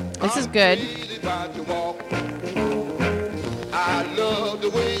 This is good. I love the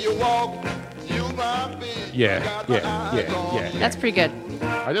way you walk. You my baby. Yeah. That's pretty good.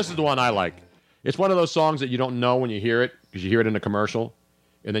 This is the one I like. It's one of those songs that you don't know when you hear it, because you hear it in a commercial,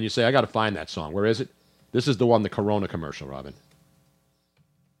 and then you say, I got to find that song. Where is it? This is the one, the Corona commercial, Robin.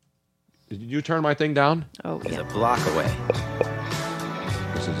 Did you turn my thing down? Oh, It's a block away.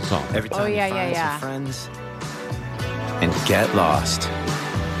 This is the song. Every time yeah, you find yeah. some friends and get lost.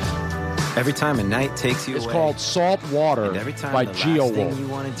 Every time a night takes you It's away. called Salt Water And every time by the Geo last thing Wolf. you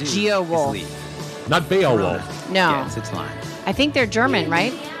want to do Geo is Wolf. leave. Not Beowulf. No. Gets its line. I think they're German,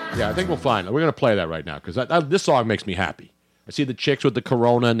 right? Yeah, I think we'll find it. We're going to play that right now, because this song makes me happy. I see the chicks with the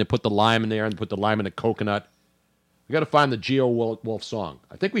Corona, and they put the lime in there, and they put the lime in the coconut. We got to find the Geo Wolf song.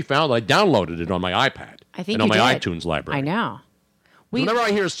 I think we found it. I downloaded it on my iPad. I think and on you my did. iTunes library. I know. Whenever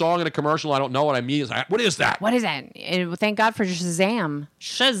I hear a song in a commercial, I don't know what I mean. It's like, what is that? What is that? Thank God for Shazam.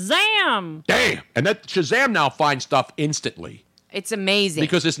 Shazam! Damn! And that Shazam now finds stuff instantly. It's amazing.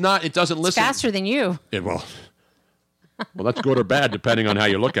 Because it doesn't it's listen. faster than you. Well, that's good or bad, depending on how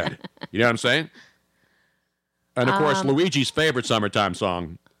you look at it. You know what I'm saying? And, of course, Luigi's favorite summertime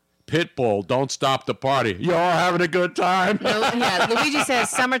song, Pitbull, Don't Stop the Party. You're having a good time. Yeah, Luigi says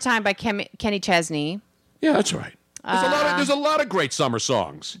 "Summertime" by Kenny Chesney. Yeah, that's right. There's a lot of great summer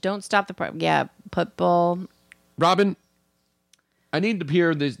songs. Don't Stop the Party. Yeah, Pitbull. Robin, I need to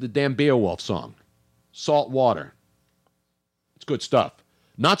hear the damn Beowulf song, Salt Water. It's good stuff.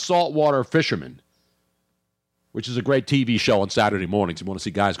 Not Saltwater Fisherman, which is a great TV show on Saturday mornings. You want to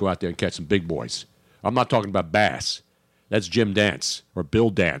see guys go out there and catch some big boys. I'm not talking about bass. That's Jim Dance or Bill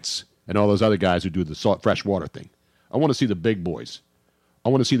Dance and all those other guys who do the fresh water thing. I want to see the big boys. I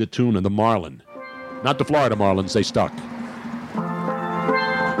want to see the tuna, the marlin. Not the Florida Marlins, they stuck.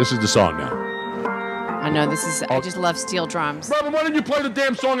 This is the song now. I know this is. I just love steel drums. Robin, why didn't you play the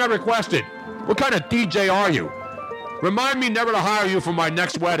damn song I requested? What kind of DJ are you? Remind me never to hire you for my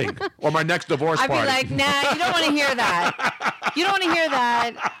next wedding or my next divorce I'd party. be like, nah, you don't want to hear that. You don't want to hear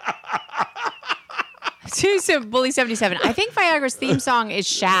that. Bully 77. I think Viagra's theme song is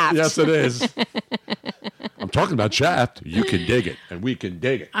Shaft. Yes, it is. I'm talking about Shaft. You can dig it, and we can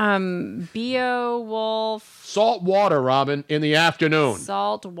dig it. Beowulf. Salt water, Robin, in the afternoon.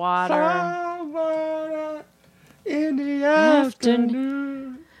 Salt water. Salt water in the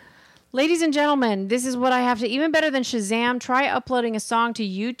afternoon. Ladies and gentlemen, this is what I have to. Even better than Shazam, try uploading a song to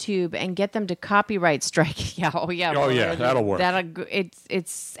YouTube and get them to copyright strike. Oh yeah, that'll work.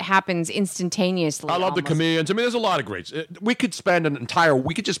 It's happens instantaneously. I love the comedians. I mean, there's a lot of greats. We could spend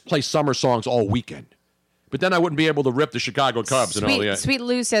we could just play summer songs all weekend. But then I wouldn't be able to rip the Chicago Cubs and all that. Sweet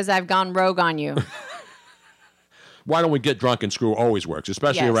Lou says, I've gone rogue on you. Why don't we get drunk and screw always works,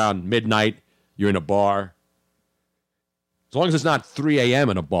 especially around midnight. You're in a bar. As long as it's not 3 a.m.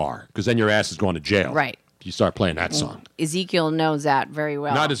 in a bar, because then your ass is going to jail. Right. If you start playing that song. Ezekiel knows that very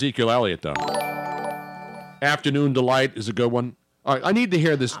well. Not Ezekiel Elliott, though. Afternoon Delight is a good one. All right, I need to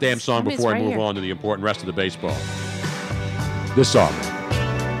hear this damn song before I move on to the important rest of the baseball. This song.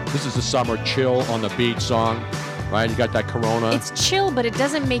 This is the summer chill on the beach song, right? You got that Corona. It's chill, but it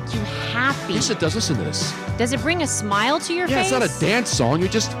doesn't make you happy. Yes, it does. Listen to this. Does it bring a smile to your face? Yeah, it's not a dance song. You're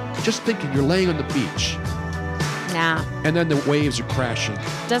just thinking you're laying on the beach. Nah. And then the waves are crashing.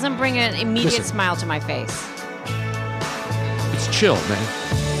 Doesn't bring an immediate smile to my face. It's chill, man.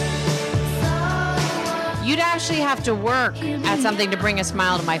 You'd actually have to work at something to bring a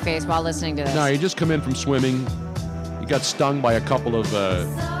smile to my face while listening to this. No, you just come in from swimming. You got stung by a couple of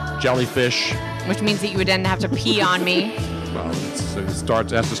jellyfish. Which means that you would then have to pee on me. Well, it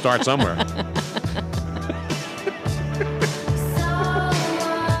has to start somewhere.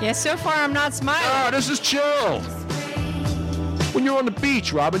 Yeah, so far I'm not smiling. Oh, this is chill. When you're on the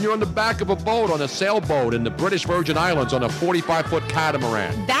beach, Robin, you're on the back of a boat, on a sailboat in the British Virgin Islands on a 45-foot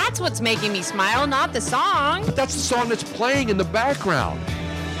catamaran. That's what's making me smile, not the song. But that's the song that's playing in the background.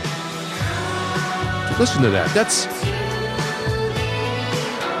 Listen to that.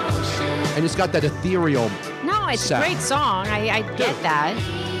 And it's got that ethereal No, it's sound. a great song. I get that.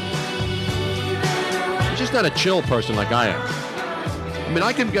 You're just not a chill person like I am. I mean,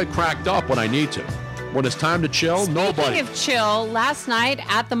 I can get cracked up when I need to. When it's time to chill, nobody. Speaking of chill, last night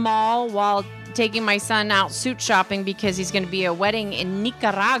at the mall while taking my son out suit shopping because he's going to be a wedding in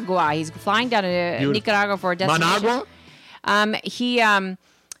Nicaragua. He's flying down to Nicaragua for a destination. Managua?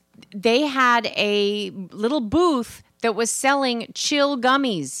 They had a little booth that was selling chill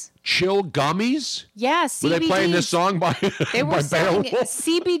gummies. Chill gummies? Yes. Were they playing this song by They were by selling Beowulf?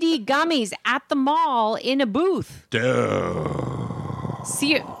 CBD gummies at the mall in a booth. Duh.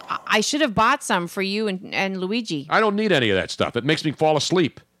 See, I should have bought some for you and Luigi. I don't need any of that stuff. It makes me fall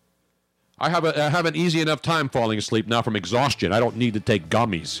asleep. I have an easy enough time falling asleep now from exhaustion. I don't need to take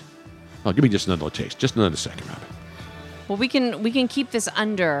gummies. Oh, give me just another taste. Just another second, Robin. Well, we can keep this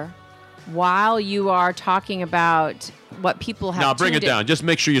under while you are talking about what people have. Now bring it down. Just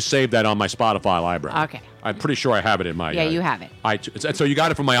make sure you save that on my Spotify library. Okay. I'm pretty sure I have it in my. Yeah, you have it. iTunes. So you got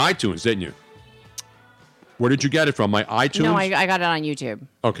it from my iTunes, didn't you? Where did you get it from? My iTunes? No, I got it on YouTube.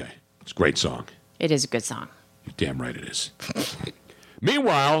 Okay. It's a great song. It is a good song. You're damn right it is.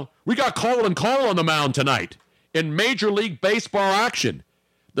 Meanwhile, we got Cole and Cole on the mound tonight in Major League Baseball action.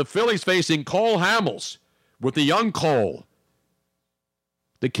 The Phillies facing Cole Hamels with the young Cole.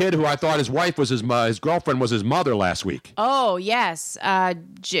 The kid who I thought his wife was his girlfriend was his mother last week. Oh, yes.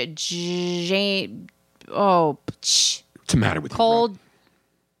 What's the matter with Cold.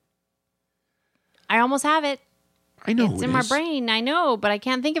 I almost have it. I know it's in my brain. I know, but I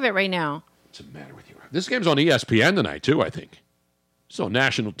can't think of it right now. What's the matter with you? This game's on ESPN tonight, too, I think. It's on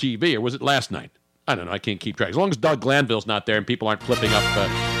national TV, or was it last night? I don't know. I can't keep track. As long as Doug Glanville's not there and people aren't flipping up.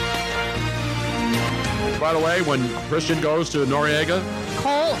 By the way, when Christian goes to Noriega.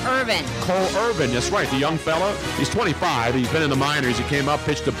 Cole Irvin. Cole Irvin, that's right. The young fella. He's 25. He's been in the minors. He came up,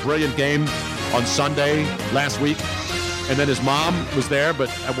 pitched a brilliant game on Sunday last week. And then his mom was there, but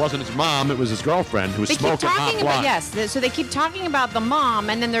it wasn't his mom. It was his girlfriend who was smoking hot blood. Yes, so they keep talking about the mom,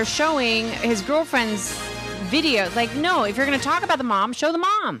 and then they're showing his girlfriend's video. Like, no, if you're going to talk about the mom, show the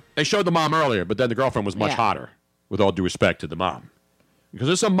mom. They showed the mom earlier, but then the girlfriend was much hotter, with all due respect to the mom. Because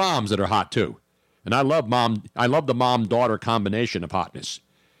there's some moms that are hot, too. And I love the mom-daughter combination of hotness.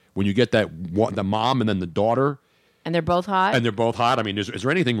 When you get the mom and then the daughter. And they're both hot? And they're both hot. I mean, is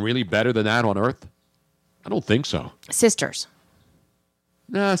there anything really better than that on earth? I don't think so. Sisters.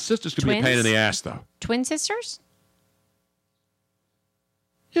 Nah, sisters could be a pain in the ass, though. Twin sisters?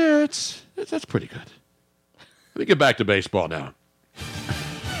 Yeah, that's pretty good. Let me get back to baseball now.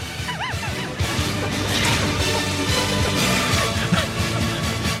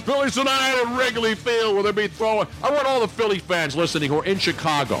 Phillies tonight at Wrigley Field where they'll be throwing. I want all the Philly fans listening who are in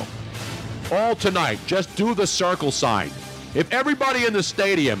Chicago, all tonight, just do the circle sign. If everybody in the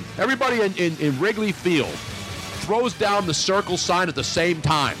stadium, everybody in Wrigley Field throws down the circle sign at the same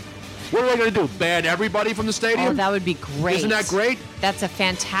time, what are they going to do? Ban everybody from the stadium? Oh, that would be great. Isn't that great? That's a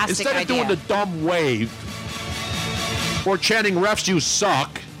fantastic idea. Instead of doing the dumb wave or chanting refs you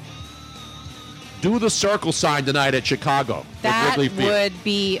suck, do the circle sign tonight at Chicago. That Wrigley Field. would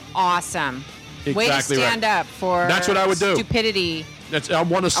be awesome. Exactly Way to stand up for That's what I would do. Stupidity. I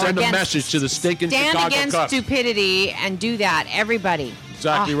want to send a message to the stinking Chicago Cubs. Stand against stupidity and do that, everybody.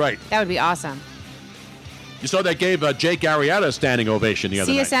 Exactly right. That would be awesome. You saw that gave Jake Arrieta a standing ovation the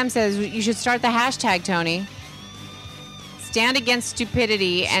other night. CSM says you should start the hashtag, Tony. Stand against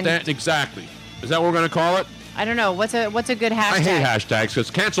stupidity and exactly. Is that what we're going to call it? I don't know. What's a good hashtag? I hate hashtags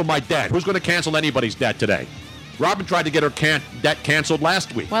because cancel my debt. Who's going to cancel anybody's debt today? Robin tried to get her debt canceled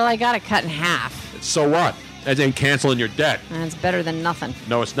last week. Well, I got it cut in half. So what? That ain't canceling your debt. And it's better than nothing.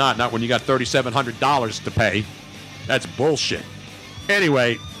 No, it's not. Not when you got $3,700 to pay. That's bullshit.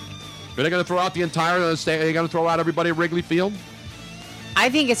 Anyway, Are they going to throw out the entire? Are they going to throw out everybody at Wrigley Field? I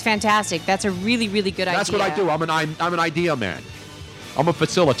think it's fantastic. That's a really, really good idea. That's what I do. I'm an idea man. I'm a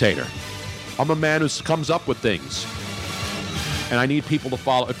facilitator. I'm a man who comes up with things. And I need people to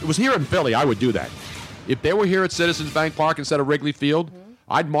follow. If it was here in Philly, I would do that. If they were here at Citizens Bank Park instead of Wrigley Field,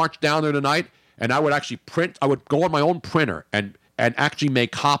 I'd march down there tonight, and I would actually print. I would go on my own printer and actually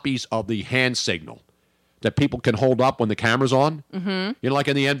make copies of the hand signal that people can hold up when the camera's on. Mm-hmm. You know, like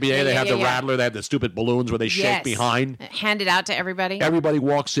in the NBA, they have the rattler, they have the stupid balloons where they shake behind. Hand it out to everybody. Everybody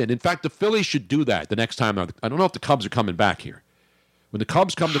walks in. In fact, the Phillies should do that the next time. I don't know if the Cubs are coming back here. When the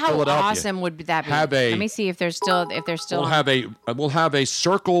Cubs come to Philadelphia, how awesome would that be? Let me see if they're still. We'll have a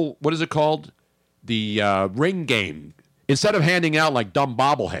circle. What is it called? The ring game. Instead of handing out like dumb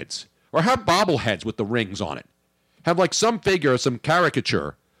bobbleheads, or have bobbleheads with the rings on it. Have like some figure, some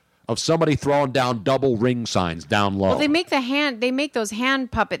caricature of somebody throwing down double ring signs down low. Well, they make those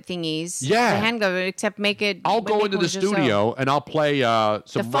hand puppet thingies. Yeah. The hand glove, except make it. I'll go into the studio and I'll play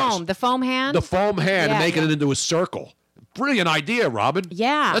some the foam hand. The foam hand and make it into a circle. Brilliant idea, Robin.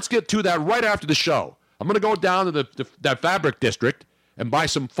 Yeah. Let's get to that right after the show. I'm going to go down to that fabric district and buy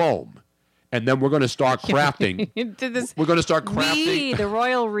some foam. And then we're going to start crafting. We're going to start crafting. The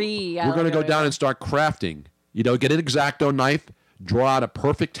royal Ree. We're going to go down and start crafting. You know, get an X-Acto knife, draw out a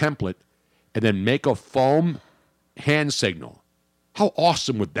perfect template, and then make a foam hand signal. How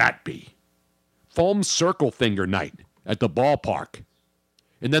awesome would that be? Foam circle finger night at the ballpark.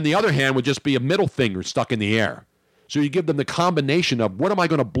 And then the other hand would just be a middle finger stuck in the air. So you give them the combination of what am I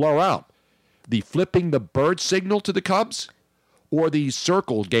going to blow out? The flipping the bird signal to the Cubs? Or the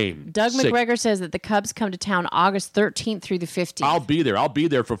circle game. Doug McGregor says that the Cubs come to town August 13th through the 15th. I'll be there. I'll be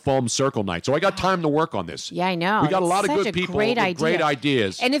there for foam circle night. So I got time to work on this. Yeah, I know. We got a lot of good people with great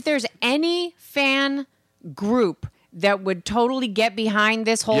ideas. And if there's any fan group that would totally get behind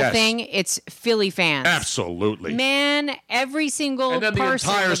this whole thing, it's Philly fans. Absolutely. Man, every single person. And then the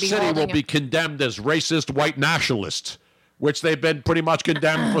entire city will be condemned as racist white nationalists, which they've been pretty much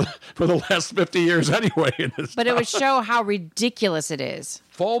condemned for the last 50 years anyway. But it would show how ridiculous it is.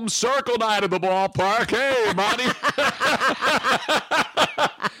 Foam circle night at the ballpark. Hey, Monty.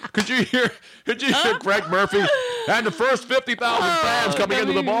 Could you hear Greg Murphy and the first 50,000 fans coming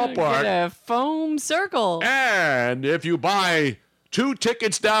into the ballpark? Get a foam circle. And if you buy 2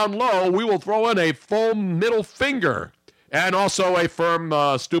 tickets down low, we will throw in a foam middle finger and also a firm,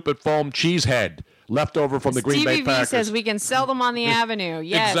 stupid foam cheese head. Left over from the Green Bay Packers. says we can sell them on the avenue.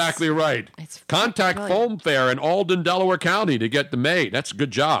 Yes. Exactly right. Contact Foam Fair in Alden, Delaware County to get them made. That's a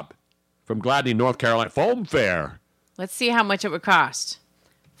good job. From Gladney, North Carolina. Foam Fair. Let's see how much it would cost.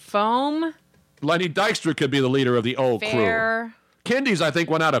 Foam Lenny Dykstra could be the leader of the old Fair. crew. Kindy's, I think,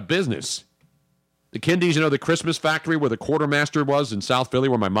 went out of business. The Kindy's, the Christmas factory where the quartermaster was in South Philly,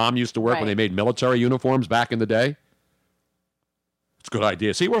 where my mom used to work when they made military uniforms back in the day. It's a good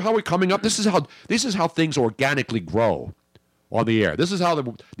idea. See how we're coming up? This is how things organically grow on the air. This is how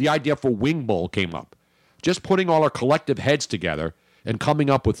the idea for Wing Bowl came up. Just putting all our collective heads together and coming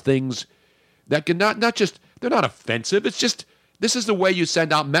up with things that can not just, they're not offensive. It's just, this is the way you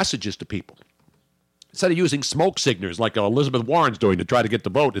send out messages to people. Instead of using smoke signals like Elizabeth Warren's doing to try to get the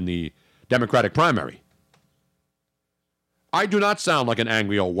vote in the Democratic primary. I do not sound like an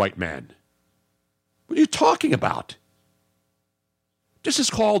angry old white man. What are you talking about? This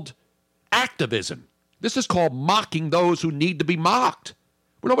is called activism. This is called mocking those who need to be mocked.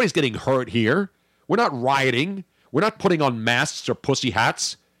 Nobody's getting hurt here. We're not rioting. We're not putting on masks or pussy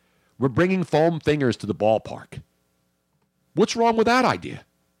hats. We're bringing foam fingers to the ballpark. What's wrong with that idea?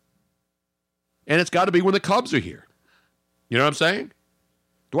 And it's got to be when the Cubs are here. You know what I'm saying?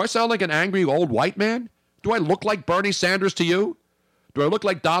 Do I sound like an angry old white man? Do I look like Bernie Sanders to you? Do I look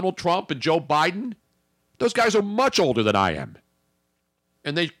like Donald Trump and Joe Biden? Those guys are much older than I am.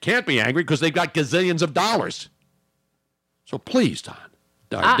 And they can't be angry because they've got gazillions of dollars. So please, Don.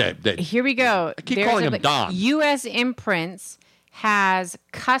 Here we go. I keep calling him Don. U.S. Imprints has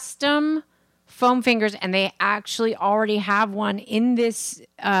custom foam fingers, and they actually already have one in this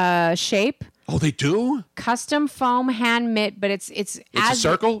shape. Oh, they do? Custom foam hand mitt, but it's a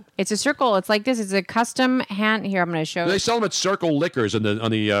circle? It's a circle. It's like this. It's a custom hand. Here, I'm going to show you. They sell them at Circle Liquors on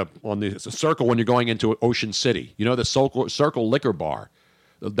the circle when you're going into Ocean City. You know, the Circle Liquor Bar.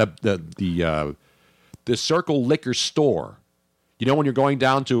 The Circle Liquor Store. You know when you're going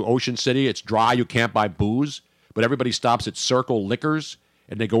down to Ocean City, it's dry, you can't buy booze, but everybody stops at Circle Liquors,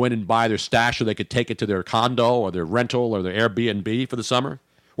 and they go in and buy their stash so they could take it to their condo or their rental or their Airbnb for the summer.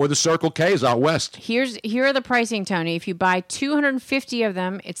 Or the Circle K's out west. Here are the pricing, Tony. If you buy 250 of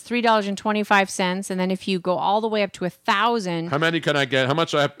them, it's $3.25, and then if you go all the way up to 1,000, How many can I get? How much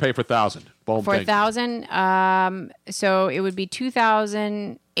do I have to pay for 1,000? for 1,000, so it would be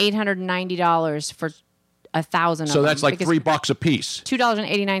 $2,890 for 1,000. So of that's them, like $3 a piece.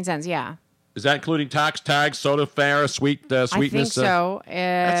 $2.89. Yeah. Is that including tax, tags, soda fare, sweetness? I think so.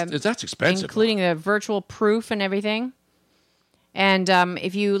 That's expensive. Including the virtual proof and everything. And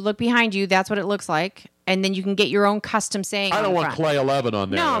if you look behind you, that's what it looks like. And then you can get your own custom saying. I don't want front. Clay 11 on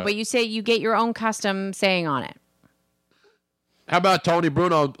there. No, but you say you get your own custom saying on it. How about Tony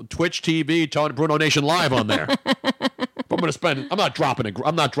Bruno, Twitch TV, Tony Bruno Nation Live on there? I'm going to spend. I'm not dropping it.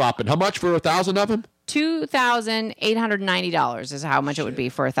 I'm not dropping. How much for 1,000 of them? $2,890 is how much it would be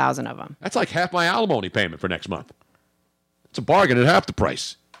for 1,000 of them. That's like half my alimony payment for next month. It's a bargain at half the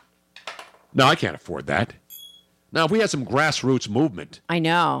price. No, I can't afford that. Now, if we had some grassroots movement. I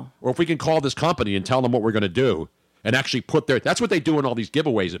know. Or if we can call this company and tell them what we're going to do and actually put their. That's what they do in all these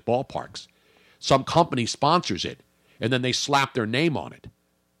giveaways at ballparks. Some company sponsors it, and then they slap their name on it.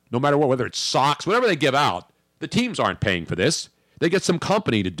 No matter what, whether it's socks, whatever they give out, the teams aren't paying for this. They get some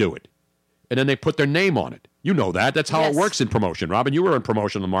company to do it, and then they put their name on it. You know that. That's how it works in promotion, Robin. You were in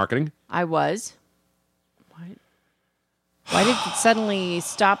promotion and marketing. I was. Why did it suddenly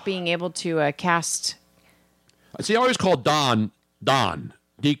stop being able to cast? See, I always call Don,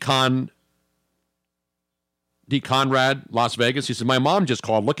 D. Conrad, Las Vegas. He said, my mom just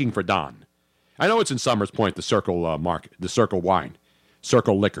called looking for Don. I know it's in Summers Point, the Circle Market, the Circle Wine,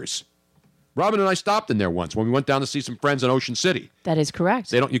 Circle Liquors. Robin and I stopped in there once when we went down to see some friends in Ocean City. That is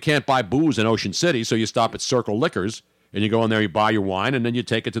correct. You can't buy booze in Ocean City, so you stop at Circle Liquors, and you go in there, you buy your wine, and then you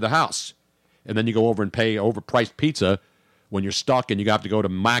take it to the house. And then you go over and pay overpriced pizza when you're stuck and you have to go to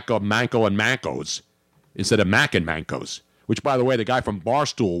Manco and Manco's instead of Mac and Manco's, which, by the way, the guy from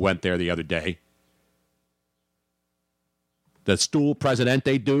Barstool went there the other day. The Stool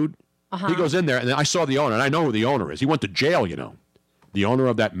Presidente dude. He goes in there, and I saw the owner, and I know who the owner is. He went to jail, you know. The owner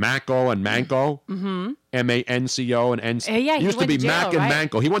of that Manco and Manco, M-A-N-C-O and N-C. Yeah, he used to went be to jail, Mac and right?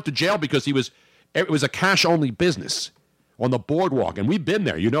 Manco. He went to jail because it was a cash-only business on the boardwalk, and we've been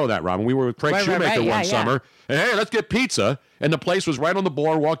there. You know that, Robin. We were with Craig Shoemaker one summer, and hey, let's get pizza, and the place was right on the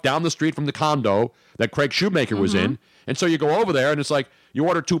boardwalk down the street from the condo that Craig Shoemaker was in, and so you go over there, and it's like, you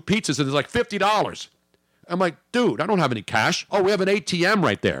order 2 pizzas, and it's like $50. I'm like, dude, I don't have any cash. Oh, we have an ATM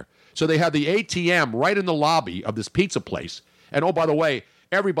right there. So they have the ATM right in the lobby of this pizza place, and oh, by the way,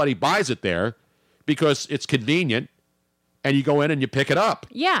 everybody buys it there because it's convenient, and you go in and you pick it up.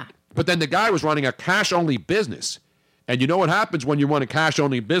 Yeah. But then the guy was running a cash-only business. And you know what happens when you run a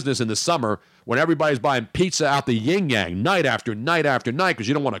cash-only business in the summer when everybody's buying pizza out the yin-yang night after night after night because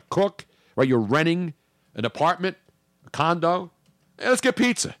you don't want to cook, right? You're renting an apartment, a condo. Hey, let's get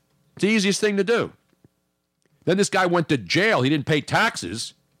pizza. It's the easiest thing to do. Then this guy went to jail. He didn't pay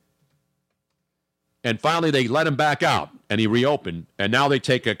taxes. And finally, they let him back out, and he reopened. And now they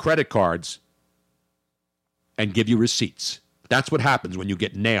take credit cards and give you receipts. That's what happens when you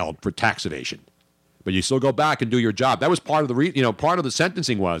get nailed for tax evasion. But you still go back and do your job. That was part of the part of the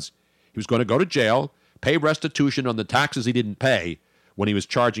sentencing was he was going to go to jail, pay restitution on the taxes he didn't pay when he was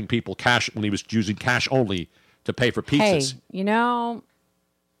charging people cash, when he was using cash only to pay for pizzas. Hey, you know,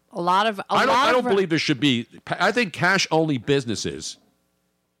 I don't believe there should be. I think cash only businesses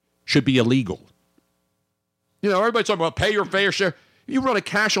should be illegal. You know, everybody's talking about pay your fair share. You run a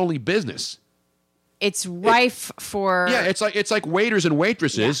cash only business. It's rife for. Yeah, it's like waiters and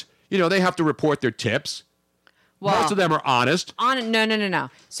waitresses. Yeah. You know, they have to report their tips. Well, most of them are honest. No.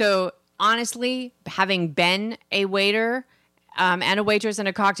 So honestly, having been a waiter and a waitress and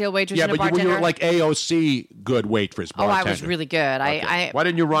a cocktail waitress and a bartender. Yeah, but you were like AOC good waitress bartender. Oh, I was really good. Okay. Why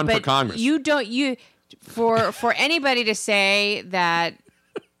didn't you run for Congress? For anybody to say that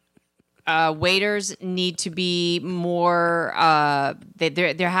waiters need to be more,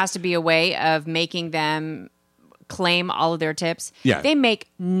 there has to be a way of making them claim all of their tips. Yeah. They make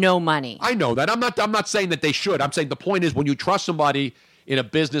no money. I know that. I'm not saying that they should. I'm saying the point is when you trust somebody in a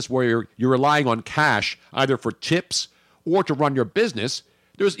business where you're relying on cash either for tips or to run your business,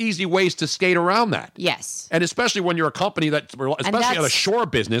 there's easy ways to skate around that. Yes. And especially when you're a company especially at a shore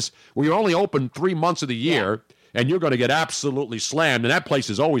business where you're only open 3 months of the year and you're going to get absolutely slammed, and that place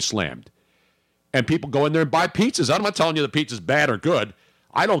is always slammed. And people go in there and buy pizzas. I'm not telling you the pizza's bad or good.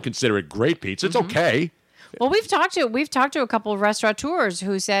 I don't consider it great pizza. It's okay. Well, we've talked to a couple of restaurateurs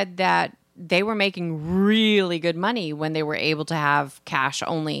who said that they were making really good money when they were able to have cash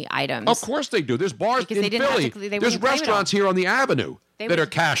only items. Of course they do. There's bars in Philly. There's restaurants here on the avenue that are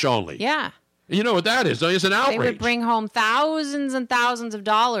cash only. Yeah. You know what that is? It's an outrage. They would bring home thousands and thousands of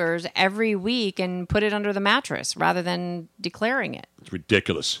dollars every week and put it under the mattress rather than declaring it. It's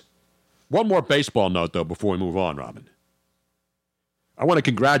ridiculous. One more baseball note, though, before we move on, Robin. I want to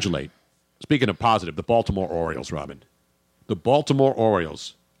congratulate, speaking of positive, the Baltimore Orioles, Robin. The Baltimore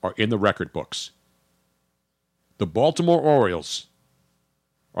Orioles are in the record books. The Baltimore Orioles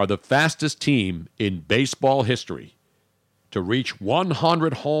are the fastest team in baseball history to reach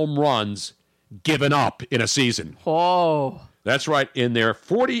 100 home runs given up in a season. Oh. That's right. In their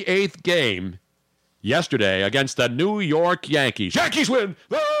 48th game yesterday against the New York Yankees. Yankees win!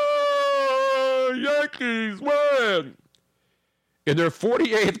 The Yankees win! In their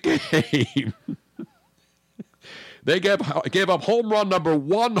 48th game, they gave up home run number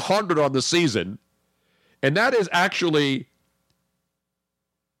 100 on the season, and that is actually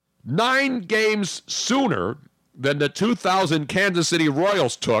 9 games sooner than the 2000 Kansas City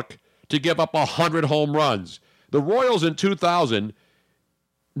Royals took to give up 100 home runs. The Royals in 2000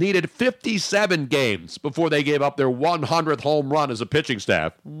 needed 57 games before they gave up their 100th home run as a pitching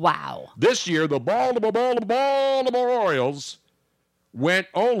staff. Wow. This year, the Baltimore Orioles went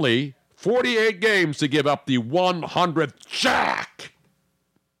only 48 games to give up the 100th jack.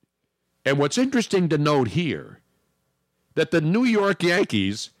 And what's interesting to note here, that the New York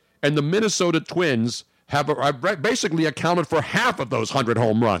Yankees and the Minnesota Twins have basically accounted for half of those 100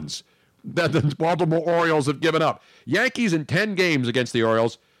 home runs that the Baltimore Orioles have given up. Yankees in 10 games against the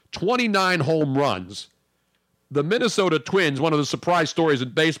Orioles, 29 home runs. The Minnesota Twins, one of the surprise stories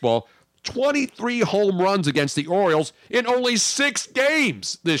in baseball, 23 home runs against the Orioles in only 6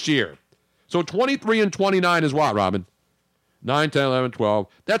 games this year. So 23 and 29 is what, Robin? 9, 10, 11, 12.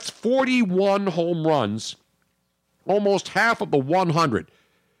 That's 41 home runs, almost half of the 100,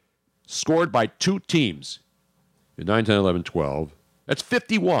 scored by 2 teams. In 9, 10, 11, 12. That's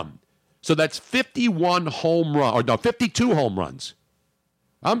 51. So that's 51 home runs, or no, 52 home runs.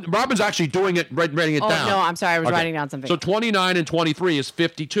 Robin's actually doing it, writing it down. Oh, no, I'm sorry. I was writing down something. So 29 and 23 is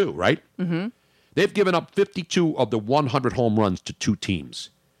 52, right? Mm-hmm. They've given up 52 of the 100 home runs to 2 teams.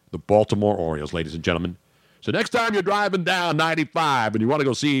 The Baltimore Orioles, ladies and gentlemen. So next time you're driving down 95 and you want to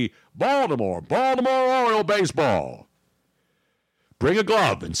go see Baltimore Oriole baseball, bring a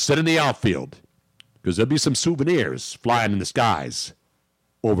glove and sit in the outfield, because there'll be some souvenirs flying in the skies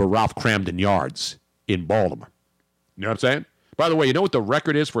over Ralph Cramden Yards in Baltimore. You know what I'm saying? By the way, you know what the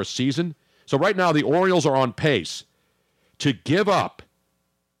record is for a season? So right now the Orioles are on pace to give up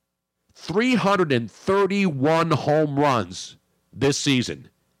 331 home runs this season.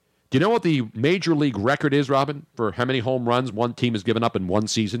 Do you know what the Major League record is, Robin, for how many home runs one team has given up in one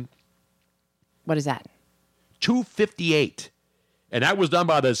season? What is that? 258. And that was done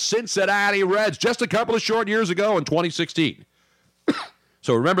by the Cincinnati Reds just a couple of short years ago in 2016.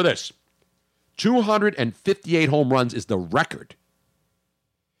 So remember this. 258 home runs is the record.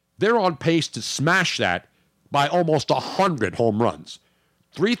 They're on pace to smash that by almost 100 home runs.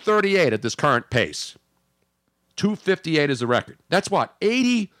 338 at this current pace. 258 is the record. That's what?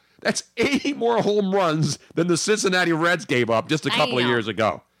 80? That's 80 more home runs than the Cincinnati Reds gave up just a couple of years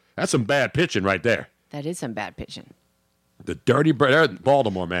ago. That's some bad pitching right there. That is some bad pitching. The dirty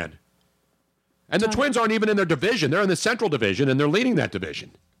Baltimore, man. And the Twins aren't even in their division. They're in the Central Division, and they're leading that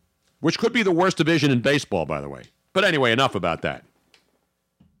division, which could be the worst division in baseball, by the way. But anyway, enough about that.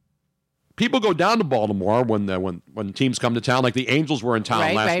 People go down to Baltimore when teams come to town, like the Angels were in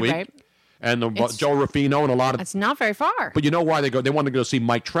town last week. Right. And Joe Ruffino and a lot of... It's not very far. But you know why they go? They want to go see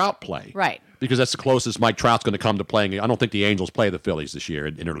Mike Trout play. Right. Because that's the closest Mike Trout's going to come to playing. I don't think the Angels play the Phillies this year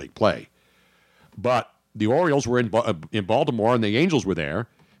in interleague play. But the Orioles were in Baltimore, and the Angels were there.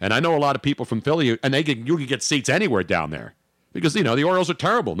 And I know a lot of people from Philly, and you can get seats anywhere down there. Because, the Orioles are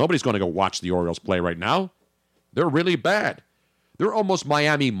terrible. Nobody's going to go watch the Orioles play right now. They're really bad. They're almost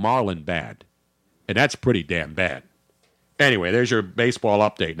Miami Marlin bad. And that's pretty damn bad. Anyway, there's your baseball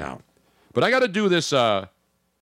update now. But I got to do this